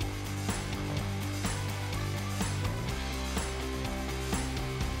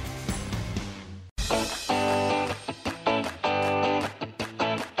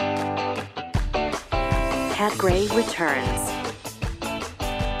 Pat Gray returns.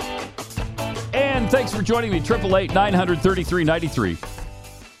 And thanks for joining me, 888-900-3393.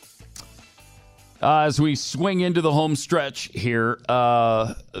 As we swing into the home stretch here,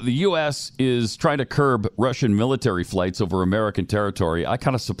 the U.S. is trying to curb Russian military flights over American territory. I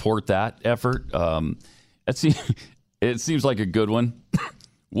kind of support that effort. It seems like a good one.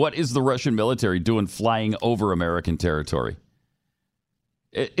 What is the Russian military doing flying over American territory?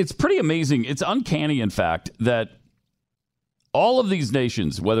 It's pretty amazing. It's uncanny, in fact, that all of these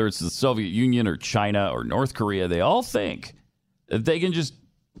nations, whether it's the Soviet Union or China or North Korea, they all think that they can just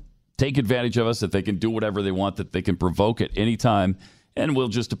take advantage of us, that they can do whatever they want, that they can provoke at any time, and we'll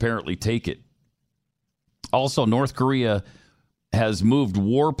just apparently take it. Also, North Korea has moved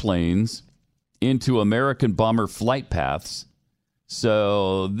warplanes into American bomber flight paths.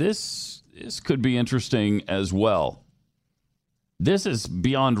 So this could be interesting as well. This is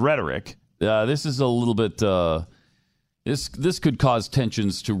beyond rhetoric. This is a little bit... This could cause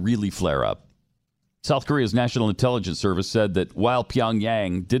tensions to really flare up. South Korea's National Intelligence Service said that while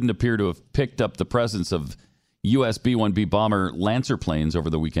Pyongyang didn't appear to have picked up the presence of U.S. B-1B bomber Lancer planes over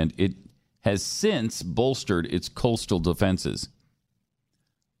the weekend, it has since bolstered its coastal defenses.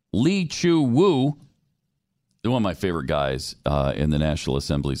 Lee Chu-woo, one of my favorite guys in the National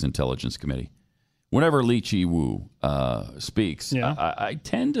Assembly's Intelligence Committee. Whenever Lee Chi-woo speaks, I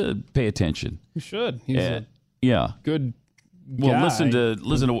tend to pay attention. You should. He's a good guy. Well, listen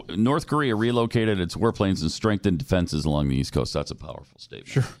to North Korea relocated its warplanes and strengthened defenses along the East Coast. That's a powerful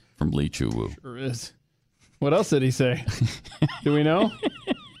statement from Lee Chu-woo. Sure is. What else did he say? Do we know?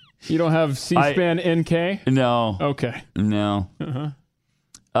 You don't have C-SPAN NK? No. Okay. No.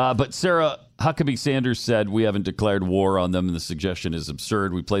 But Sarah Huckabee Sanders said we haven't declared war on them, and the suggestion is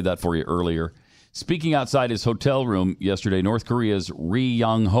absurd. We played that for you earlier. Speaking outside his hotel room yesterday, North Korea's Ri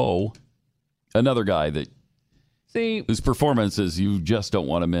Yong-ho, another guy that whose performances you just don't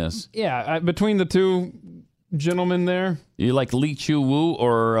want to miss. Yeah, between the two gentlemen there. You like Lee Chu-woo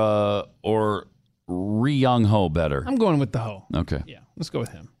or Ri Yong-ho better? I'm going with the Ho. Okay. Yeah, let's go with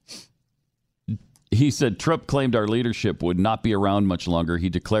him. He said Trump claimed our leadership would not be around much longer. He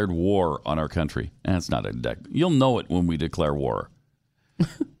declared war on our country. That's not a you'll know it when we declare war.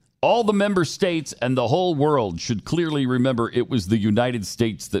 All the member states and the whole world should clearly remember it was the United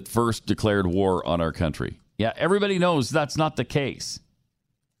States that first declared war on our country. Yeah, everybody knows that's not the case.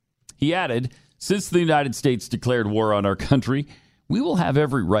 He added, since the United States declared war on our country, we will have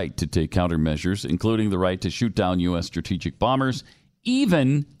every right to take countermeasures, including the right to shoot down U.S. strategic bombers,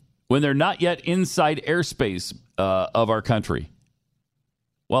 even when they're not yet inside airspace of our country.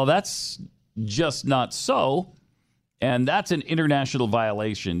 Well, that's just not so. And that's an international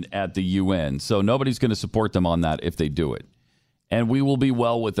violation at the UN. So nobody's going to support them on that if they do it. And we will be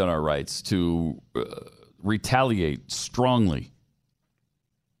well within our rights to retaliate strongly.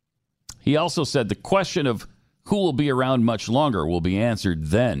 He also said the question of who will be around much longer will be answered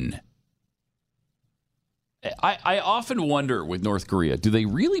then. I often wonder with North Korea, do they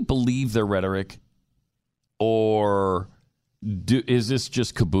really believe their rhetoric? Or is this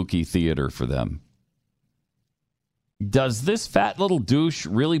just kabuki theater for them? Does this fat little douche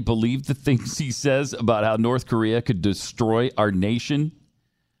really believe the things he says about how North Korea could destroy our nation?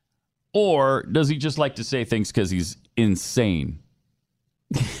 Or does he just like to say things because he's insane?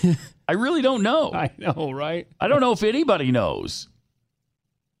 I really don't know. I know, right? I don't know if anybody knows.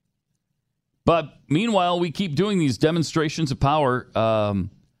 But meanwhile, we keep doing these demonstrations of power.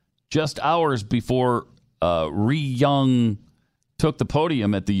 Just hours before Ri Yong took the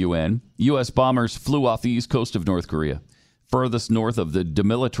podium at the UN, U.S. bombers flew off the east coast of North Korea. furthest north of the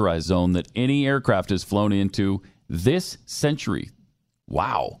demilitarized zone that any aircraft has flown into this century.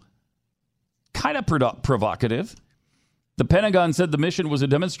 Wow. Kind of provocative. The Pentagon said the mission was a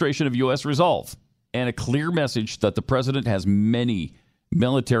demonstration of U.S. resolve and a clear message that the president has many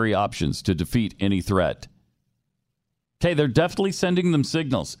military options to defeat any threat. Okay, they're definitely sending them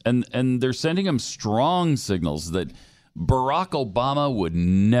signals, and they're sending them strong signals that Barack Obama would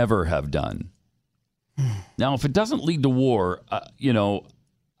never have done. Now, if it doesn't lead to war,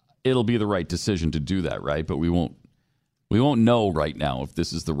 it'll be the right decision to do that, right? But we won't know right now if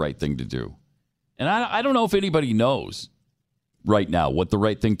this is the right thing to do. And I don't know if anybody knows right now what the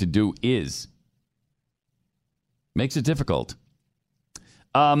right thing to do is. Makes it difficult.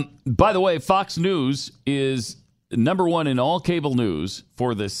 By the way, Fox News is number one in all cable news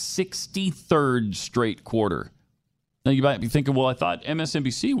for the 63rd straight quarter. Now, you might be thinking, well, I thought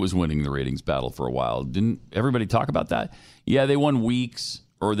MSNBC was winning the ratings battle for a while. Didn't everybody talk about that? Yeah, they won weeks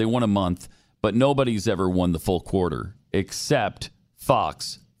or they won a month, but nobody's ever won the full quarter except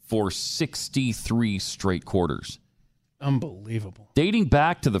Fox for 63 straight quarters. Unbelievable. Dating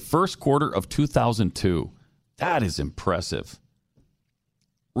back to the first quarter of 2002. That is impressive.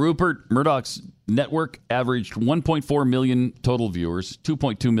 Rupert Murdoch's network averaged 1.4 million total viewers,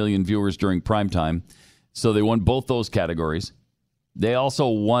 2.2 million viewers during primetime. So they won both those categories. They also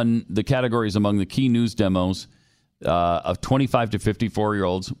won the categories among the key news demos of 25 to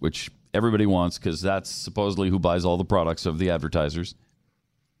 54-year-olds, which everybody wants because that's supposedly who buys all the products of the advertisers.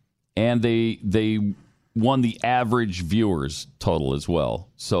 And they won the average viewers total as well.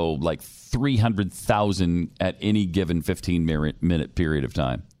 So like 300,000 at any given 15-minute period of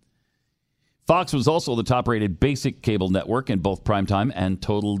time. Fox was also the top-rated basic cable network in both primetime and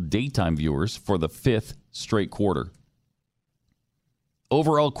total daytime viewers for the fifth straight quarter.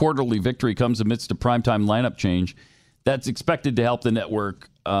 Overall quarterly victory comes amidst a primetime lineup change that's expected to help the network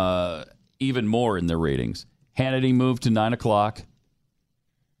even more in their ratings. Hannity moved to 9 o'clock.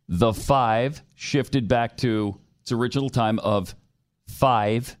 The 5 shifted back to its original time of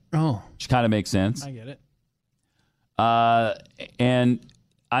 5, which kind of makes sense. I get it. And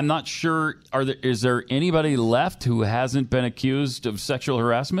I'm not sure, is there anybody left who hasn't been accused of sexual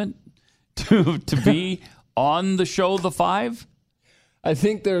harassment to be on the show The 5? I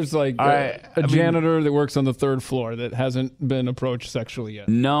think there's like a janitor that works on the third floor that hasn't been approached sexually yet.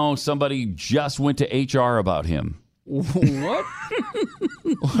 No, somebody just went to HR about him. What?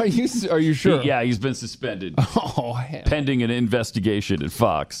 Are you sure? Yeah, he's been suspended. Oh, hell. Pending an investigation at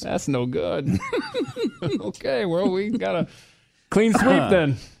Fox. That's no good. Okay, well, we got a clean sweep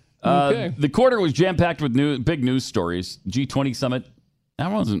then. Okay. The quarter was jam-packed with big news stories. G20 summit,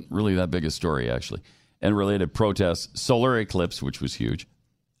 that wasn't really that big a story, actually. And related protests. Solar eclipse, which was huge.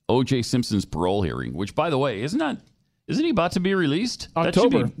 O.J. Simpson's parole hearing, which, by the way, isn't he about to be released?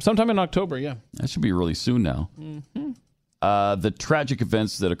 Sometime in October, yeah. That should be really soon now. Mm-hmm. The tragic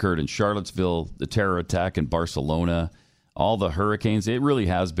events that occurred in Charlottesville, the terror attack in Barcelona, all the hurricanes, it really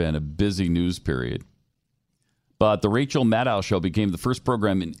has been a busy news period. But the Rachel Maddow Show became the first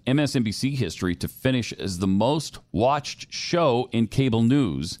program in MSNBC history to finish as the most watched show in cable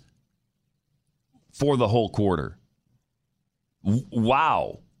news for the whole quarter.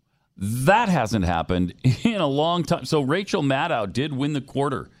 Wow. That hasn't happened in a long time. So Rachel Maddow did win the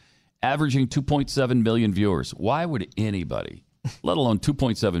quarter, averaging 2.7 million viewers. Why would anybody, let alone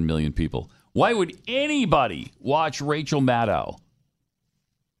 2.7 million people, why would anybody watch Rachel Maddow?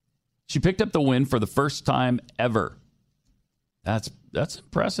 She picked up the win for the first time ever. That's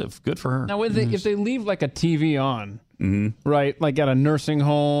impressive. Good for her. Now, if they leave like a TV on, right, like at a nursing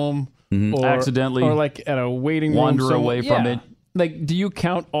home, or accidentally, or like at a waiting wander room, away from it. Like, do you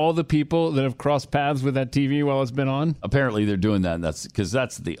count all the people that have crossed paths with that TV while it's been on? Apparently, they're doing that, and that's because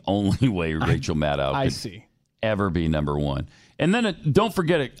that's the only way Rachel Maddow could ever be number one. And then don't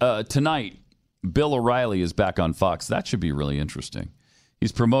forget it. Tonight, Bill O'Reilly is back on Fox. That should be really interesting.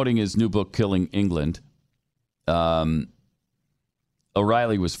 He's promoting his new book, Killing England. O'Reilly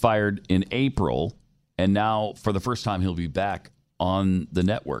was fired in April, and now, for the first time, he'll be back on the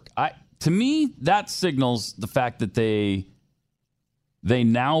network. To me, that signals the fact that they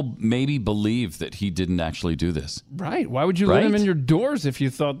now maybe believe that he didn't actually do this. Right. Why would you let him in your doors if you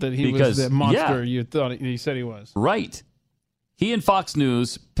thought that he was the monster you thought he said he was? Right. He and Fox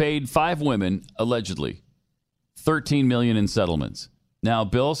News paid 5 women, allegedly, $13 million in settlements. Now,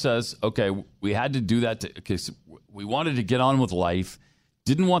 Bill says, okay, we had to do that because we wanted to get on with life,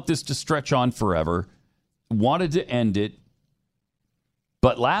 didn't want this to stretch on forever, wanted to end it.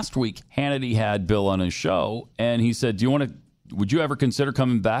 But last week, Hannity had Bill on his show, and he said, would you ever consider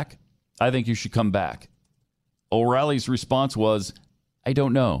coming back? I think you should come back. O'Reilly's response was, I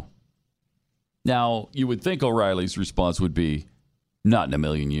don't know. Now, you would think O'Reilly's response would be, not in a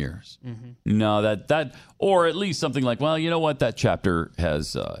million years. Mm-hmm. No, that, or at least something like, well, you know what, that chapter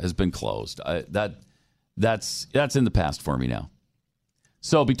has been closed. That's in the past for me now.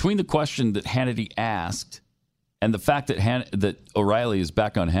 So between the question that Hannity asked and the fact that O'Reilly is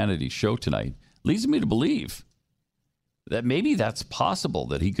back on Hannity's show tonight, leads me to believe that maybe that's possible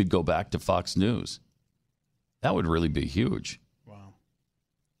that he could go back to Fox News. That would really be huge.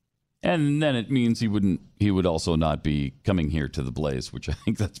 And then it means he would also not be coming here to the Blaze, which I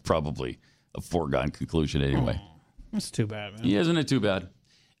think that's probably a foregone conclusion anyway. That's too bad, man. Yeah, isn't it too bad?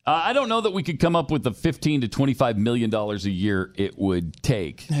 I don't know that we could come up with the $15 to $25 million a year it would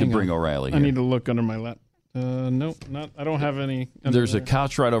take to bring O'Reilly here. I need to look under my lap. Nope, not. I don't have any. There's a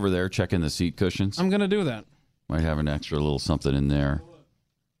couch right over there. Checking the seat cushions. I'm going to do that. Might have an extra little something in there.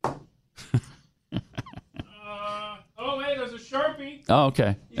 Oh, hey, there's a Sharpie. Oh,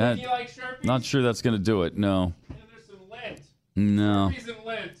 okay. You like Sharpies? Not sure that's going to do it. No. And there's some lint. No. Sharpies and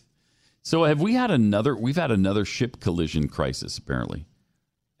lint. So we've had another ship collision crisis, apparently.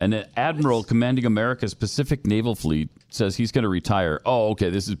 An admiral commanding America's Pacific Naval Fleet says he's going to retire. Oh,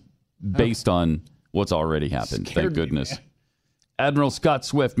 okay. This is based on what's already happened. Thank goodness. Admiral Scott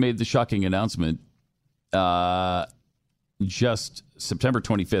Swift made the shocking announcement just September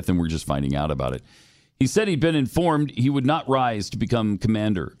 25th, and we're just finding out about it. He said he'd been informed he would not rise to become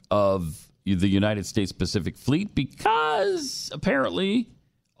commander of the United States Pacific Fleet because apparently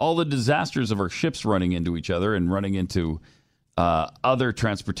all the disasters of our ships running into each other and running into other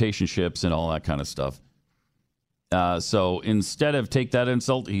transportation ships and all that kind of stuff. So instead of take that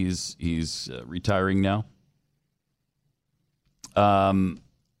insult, he's retiring now.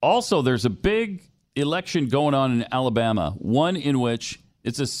 Also, there's a big election going on in Alabama, one in which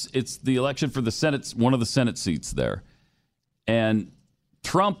it's the election for the Senate, one of the Senate seats there. And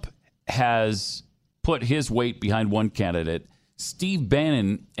Trump has put his weight behind one candidate. Steve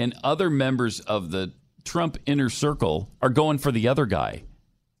Bannon and other members of the Trump inner circle are going for the other guy.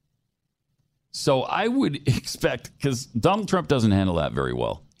 So I would expect, because Donald Trump doesn't handle that very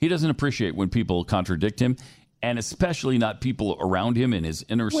well. He doesn't appreciate when people contradict him, and especially not people around him in his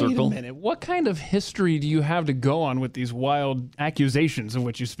inner circle. Wait a minute. What kind of history do you have to go on with these wild accusations of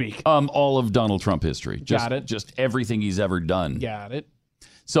which you speak? All of Donald Trump history. Got it. Just everything he's ever done. Got it.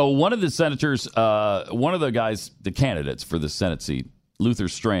 So one of the senators, one of the guys, the candidates for the Senate seat, Luther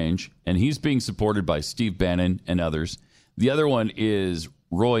Strange, and he's being supported by Steve Bannon and others. The other one is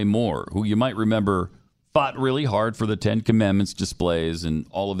Roy Moore, who you might remember fought really hard for the Ten Commandments displays and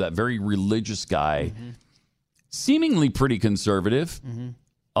all of that. Very religious guy. Mm-hmm. Seemingly pretty conservative,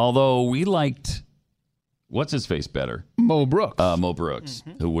 although we liked, what's his face better? Mo Brooks. Mo Brooks,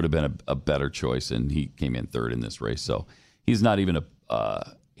 who would have been a better choice, and he came in third in this race. So he's not even a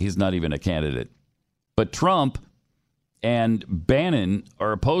candidate. But Trump and Bannon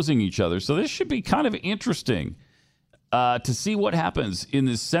are opposing each other, so this should be kind of interesting to see what happens in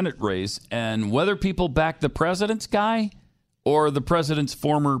this Senate race and whether people back the president's guy or the president's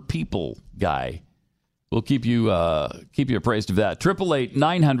former people guy. We'll keep you appraised of that.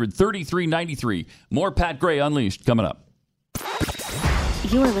 888-900-3393. More Pat Gray Unleashed coming up.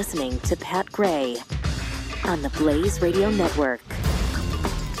 You are listening to Pat Gray on the Blaze Radio Network.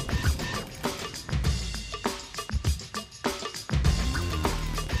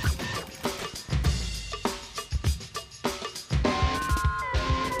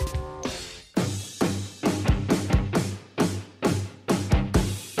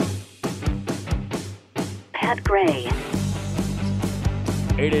 Pat Gray.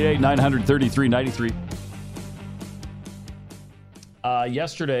 888-900-3393.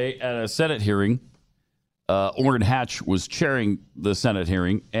 Yesterday at a Senate hearing, Orrin Hatch was chairing the Senate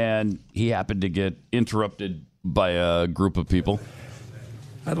hearing, and he happened to get interrupted by a group of people.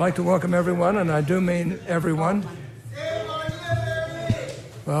 I'd like to welcome everyone, and I do mean everyone.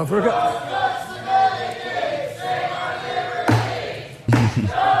 Well, if we're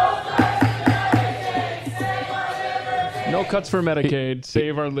No cuts for Medicaid,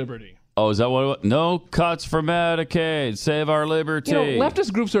 save our liberty. Oh, is that what it was? No cuts for Medicaid, save our liberty. You know,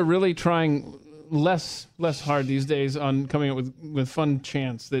 leftist groups are really trying less hard these days on coming up with fun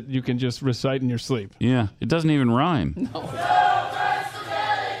chants that you can just recite in your sleep. Yeah, it doesn't even rhyme. No.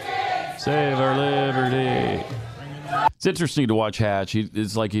 Save our liberty. It's interesting to watch Hatch.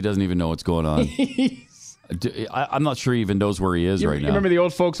 It's like he doesn't even know what's going on. I'm not sure he even knows where he is right now. You remember the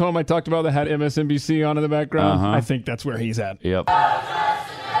old folks home I talked about that had MSNBC on in the background? Uh-huh. I think that's where he's at. Yep.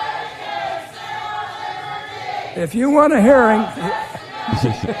 If you want a hearing,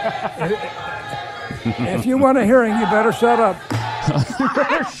 If you want a hearing, you better shut up. You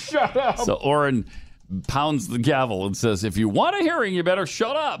better shut up. So Orrin pounds the gavel and says, if you want a hearing, you better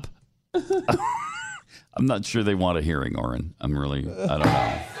shut up. I'm not sure they want a hearing, Orrin. I don't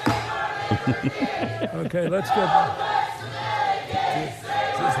know. Okay, let's get...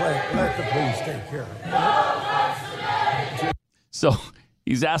 Just let the police take care of it. So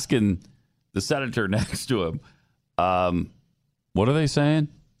he's asking the senator next to him, what are they saying?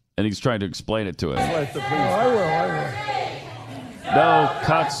 And he's trying to explain it to him. Let the police... I will. No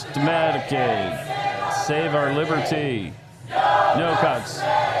cuts to Medicaid. Save our liberty. No cuts.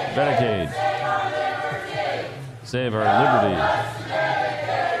 Medicaid. Save our liberty.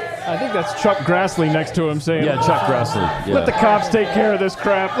 I think that's Chuck Grassley next to him saying, Yeah, Chuck Grassley. Yeah. Let the cops take care of this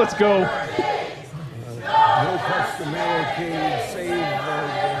crap. Let's go. No cuts to Medicaid, save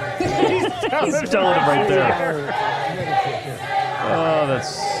He's telling him right there. Oh,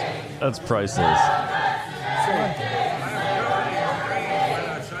 that's priceless.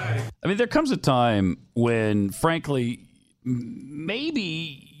 I mean, there comes a time when, frankly,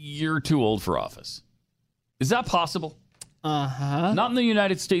 maybe you're too old for office. Is that possible? Uh-huh. Not in the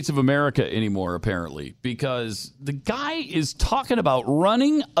United States of America anymore, apparently, because the guy is talking about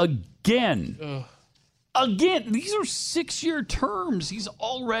running again. Ugh. Again. These are 6-year terms. He's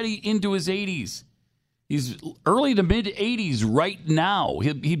already into his 80s. He's early to mid 80s right now.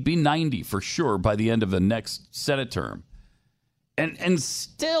 He'd be 90 for sure by the end of the next Senate term. And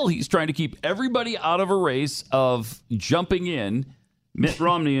still he's trying to keep everybody out of a race of jumping in, Mitt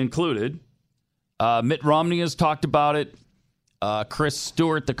Romney included. Mitt Romney has talked about it. Chris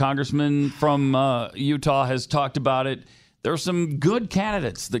Stewart, the congressman from Utah, has talked about it. There are some good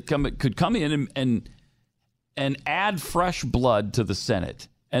candidates that could come in and add fresh blood to the Senate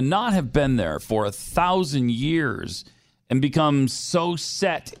and not have been there for 1,000 years and become so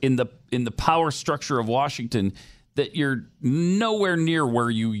set in the power structure of Washington that you're nowhere near where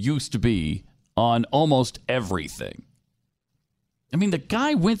you used to be on almost everything. I mean, the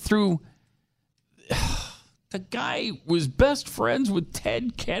guy went through... The guy was best friends with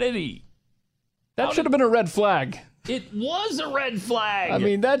Ted Kennedy. That should have been a red flag. It was a red flag. I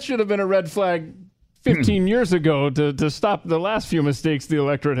mean, that should have been a red flag 15 years ago to stop the last few mistakes the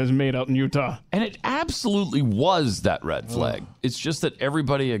electorate has made out in Utah. And it absolutely was that red flag. It's just that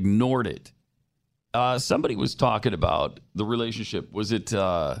everybody ignored it. Somebody was talking about the relationship. Was it,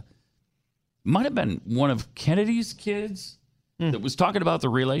 might have been one of Kennedy's kids that was talking about the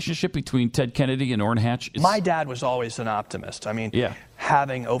relationship between Ted Kennedy and Orrin Hatch. My dad was always an optimist. I mean,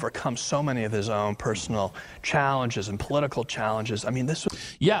 having overcome so many of his own personal challenges and political challenges. I mean, this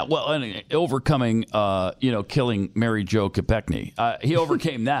was... Yeah, well, and overcoming, killing Mary Jo Kopechne. He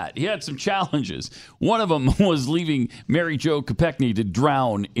overcame that. He had some challenges. One of them was leaving Mary Jo Kopechne to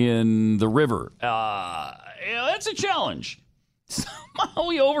drown in the river. That's a challenge. Somehow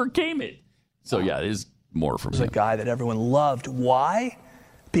he overcame it. So, yeah, it is more from him. A guy that everyone loved. Why?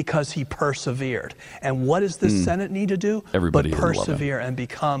 Because he persevered. And what does the Senate need to do? Everybody but persevere and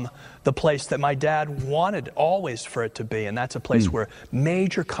become the place that my dad wanted always for it to be. And that's a place where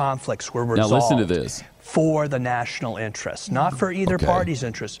major conflicts were resolved. Now listen to this. For the national interest. Not for either party's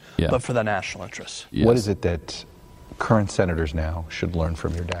interest, but for the national interest. Yes. What is it that current senators now should learn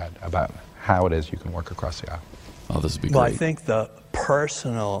from your dad about how it is you can work across the aisle? Oh, this would be great. Well, I think the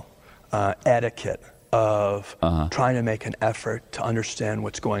personal etiquette of trying to make an effort to understand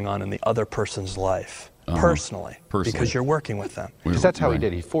what's going on in the other person's life personally, because you're working with them. Because that's how he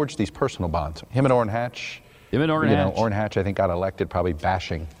did. He forged these personal bonds. Him and Orrin Hatch. Orrin Hatch, I think, got elected probably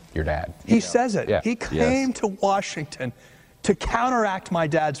bashing your dad. He says it. Yeah. He came to Washington to counteract my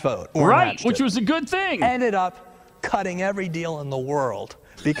dad's vote. Right, which was a good thing. Ended up cutting every deal in the world.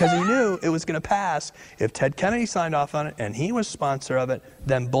 Because he knew it was going to pass. If Ted Kennedy signed off on it and he was sponsor of it,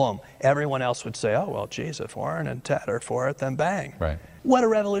 then boom. Everyone else would say, oh, well, geez, if Orrin and Ted are for it, then bang. Right. What a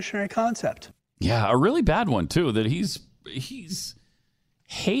revolutionary concept. Yeah, a really bad one, too, that he's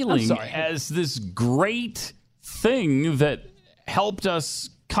hailing as this great thing that helped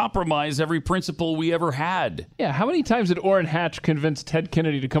us compromise every principle we ever had. Yeah, how many times did Orrin Hatch convince Ted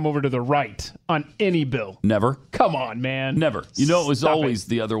Kennedy to come over to the right on any bill? Never. Come on, man. Never. It was always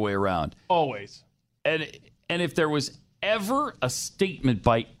the other way around. Always. And if there was ever a statement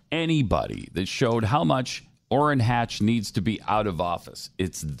by anybody that showed how much Orrin Hatch needs to be out of office,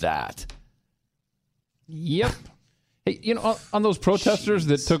 it's that. Yep. Hey, on those protesters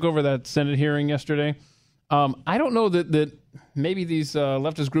that took over that Senate hearing yesterday, I don't know that maybe these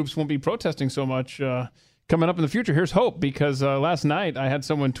leftist groups won't be protesting so much coming up in the future. Here's hope, because last night I had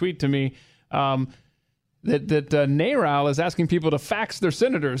someone tweet to me, that NARAL is asking people to fax their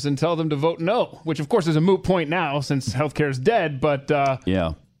senators and tell them to vote no, which of course is a moot point now since healthcare is dead. But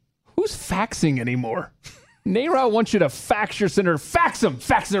yeah, who's faxing anymore? NARAL wants you to fax your senator. Fax them.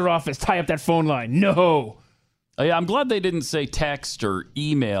 Fax their office. Tie up that phone line. No. Yeah, I'm glad they didn't say text or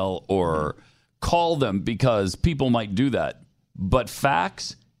email or call them because people might do that. But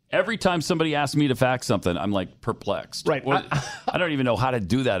fax. Every time somebody asks me to fax something, I'm like perplexed. Right. I don't even know how to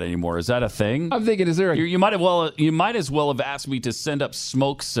do that anymore. Is that a thing? I'm thinking, is there You might as well have asked me to send up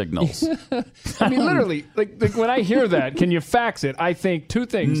smoke signals. I mean, literally, like when I hear that, can you fax it? I think two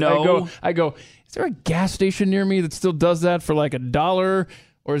things. No. I go, is there a gas station near me that still does that for like $1?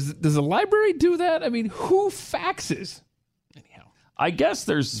 Or does the library do that? I mean, who faxes? I guess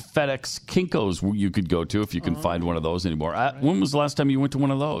there's FedEx Kinko's you could go to if you can find one of those anymore. When was the last time you went to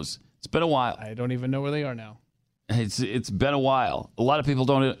one of those? It's been a while. I don't even know where they are now. It's been a while. A lot of people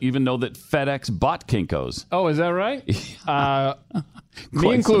don't even know that FedEx bought Kinko's. Oh, is that right?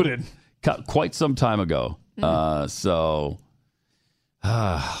 Me included. Quite some time ago.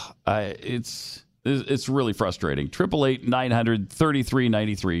 It's really frustrating.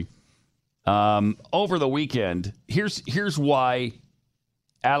 888-900-3393. Over the weekend, here's why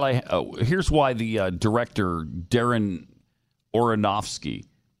the director Darren Aronofsky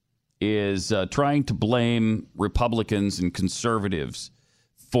is trying to blame Republicans and conservatives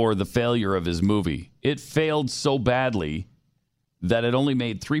for the failure of his movie. It failed so badly that it only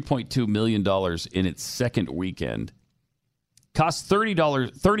made $3.2 million in its second weekend. Cost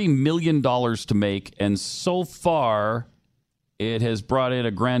 $30 million to make, and so far it has brought in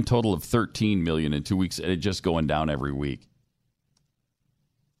a grand total of $13 million in 2 weeks, and it's just going down every week.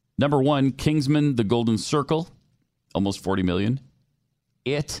 Number one, Kingsman: The Golden Circle, almost $40 million.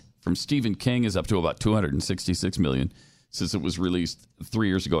 It, from Stephen King, is up to about $266 million since it was released 3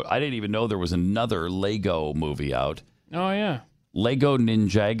 years ago. I didn't even know there was another Lego movie out. Oh, yeah. Lego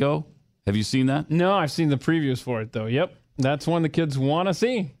Ninjago. Have you seen that? No, I've seen the previews for it, though. Yep. That's one the kids want to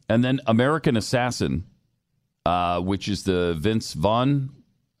see. And then American Assassin, which is the Vince Flynn.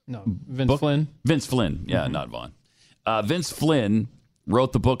 Vince Flynn. Yeah, not Vaughn. Vince Flynn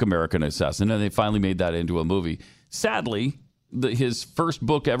wrote the book American Assassin, and they finally made that into a movie. Sadly, his first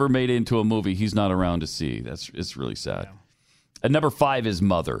book ever made into a movie, he's not around to see. It's really sad. Yeah. And number 5 is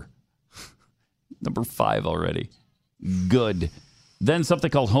Mother. Number 5 already. Good. Then something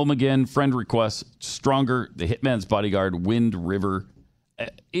called Home Again, Friend Request, Stronger, The Hitman's Bodyguard, Wind River.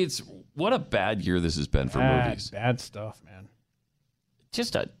 What a bad year this has been for movies. Bad stuff, man.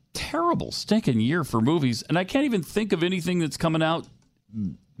 Just a terrible, stinking year for movies. And I can't even think of anything that's coming out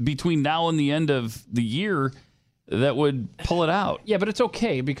between now and the end of the year that would pull it out. Yeah, but it's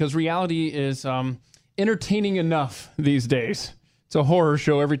okay because reality is entertaining enough these days. It's a horror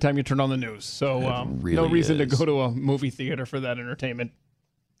show every time you turn on the news. So really no reason to go to a movie theater for that entertainment.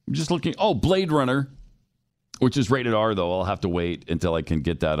 I'm just looking. Oh, Blade Runner, which is rated R, though. I'll have to wait until I can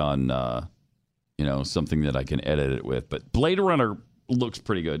get that on, something that I can edit it with. But Blade Runner looks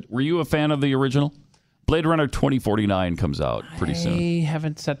pretty good. Were you a fan of the original? Blade Runner 2049 comes out pretty soon. I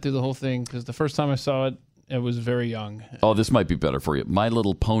haven't sat through the whole thing because the first time I saw it, I was very young. Oh, this might be better for you. My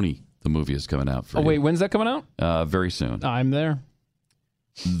Little Pony, the movie, is coming out for you. Oh, wait, when's that coming out? Very soon. I'm there.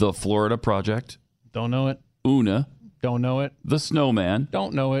 The Florida Project. Don't know it. Una. Don't know it. The Snowman.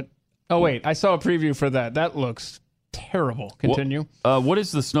 Don't know it. Oh, wait. I saw a preview for that. That looks terrible. Continue. What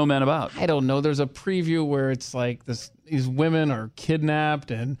is The Snowman about? I don't know. There's a preview where it's like these women are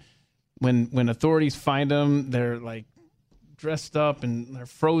kidnapped, and when authorities find them, they're like dressed up and they're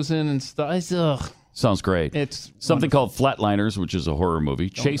frozen and stuff. Sounds great. It's something called Flatliners, which is a horror movie.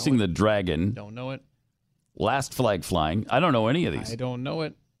 Chasing the Dragon. Don't know it. Last Flag Flying. I don't know any of these. I don't know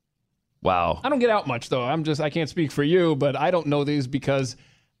it. Wow. I don't get out much, though. I can't speak for you, but I don't know these because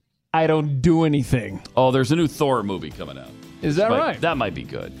I don't do anything. Oh, there's a new Thor movie coming out. Is that right? That might be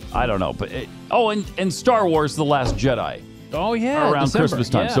good. I don't know. But and Star Wars: The Last Jedi. Oh, yeah. Around December. Christmas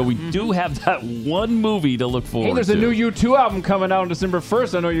time. Yeah. So we do have that one movie to look forward to. Hey, there's a new U2 album coming out on December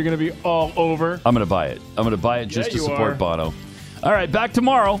 1st. I know you're going to be all over. I'm going to buy it. I'm going to buy it just to support Bono. All right, back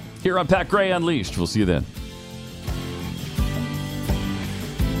tomorrow here on Pat Gray Unleashed. We'll see you then.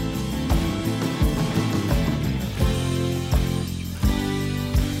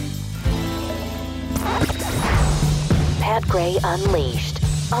 Pat Gray Unleashed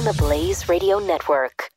on the Blaze Radio Network.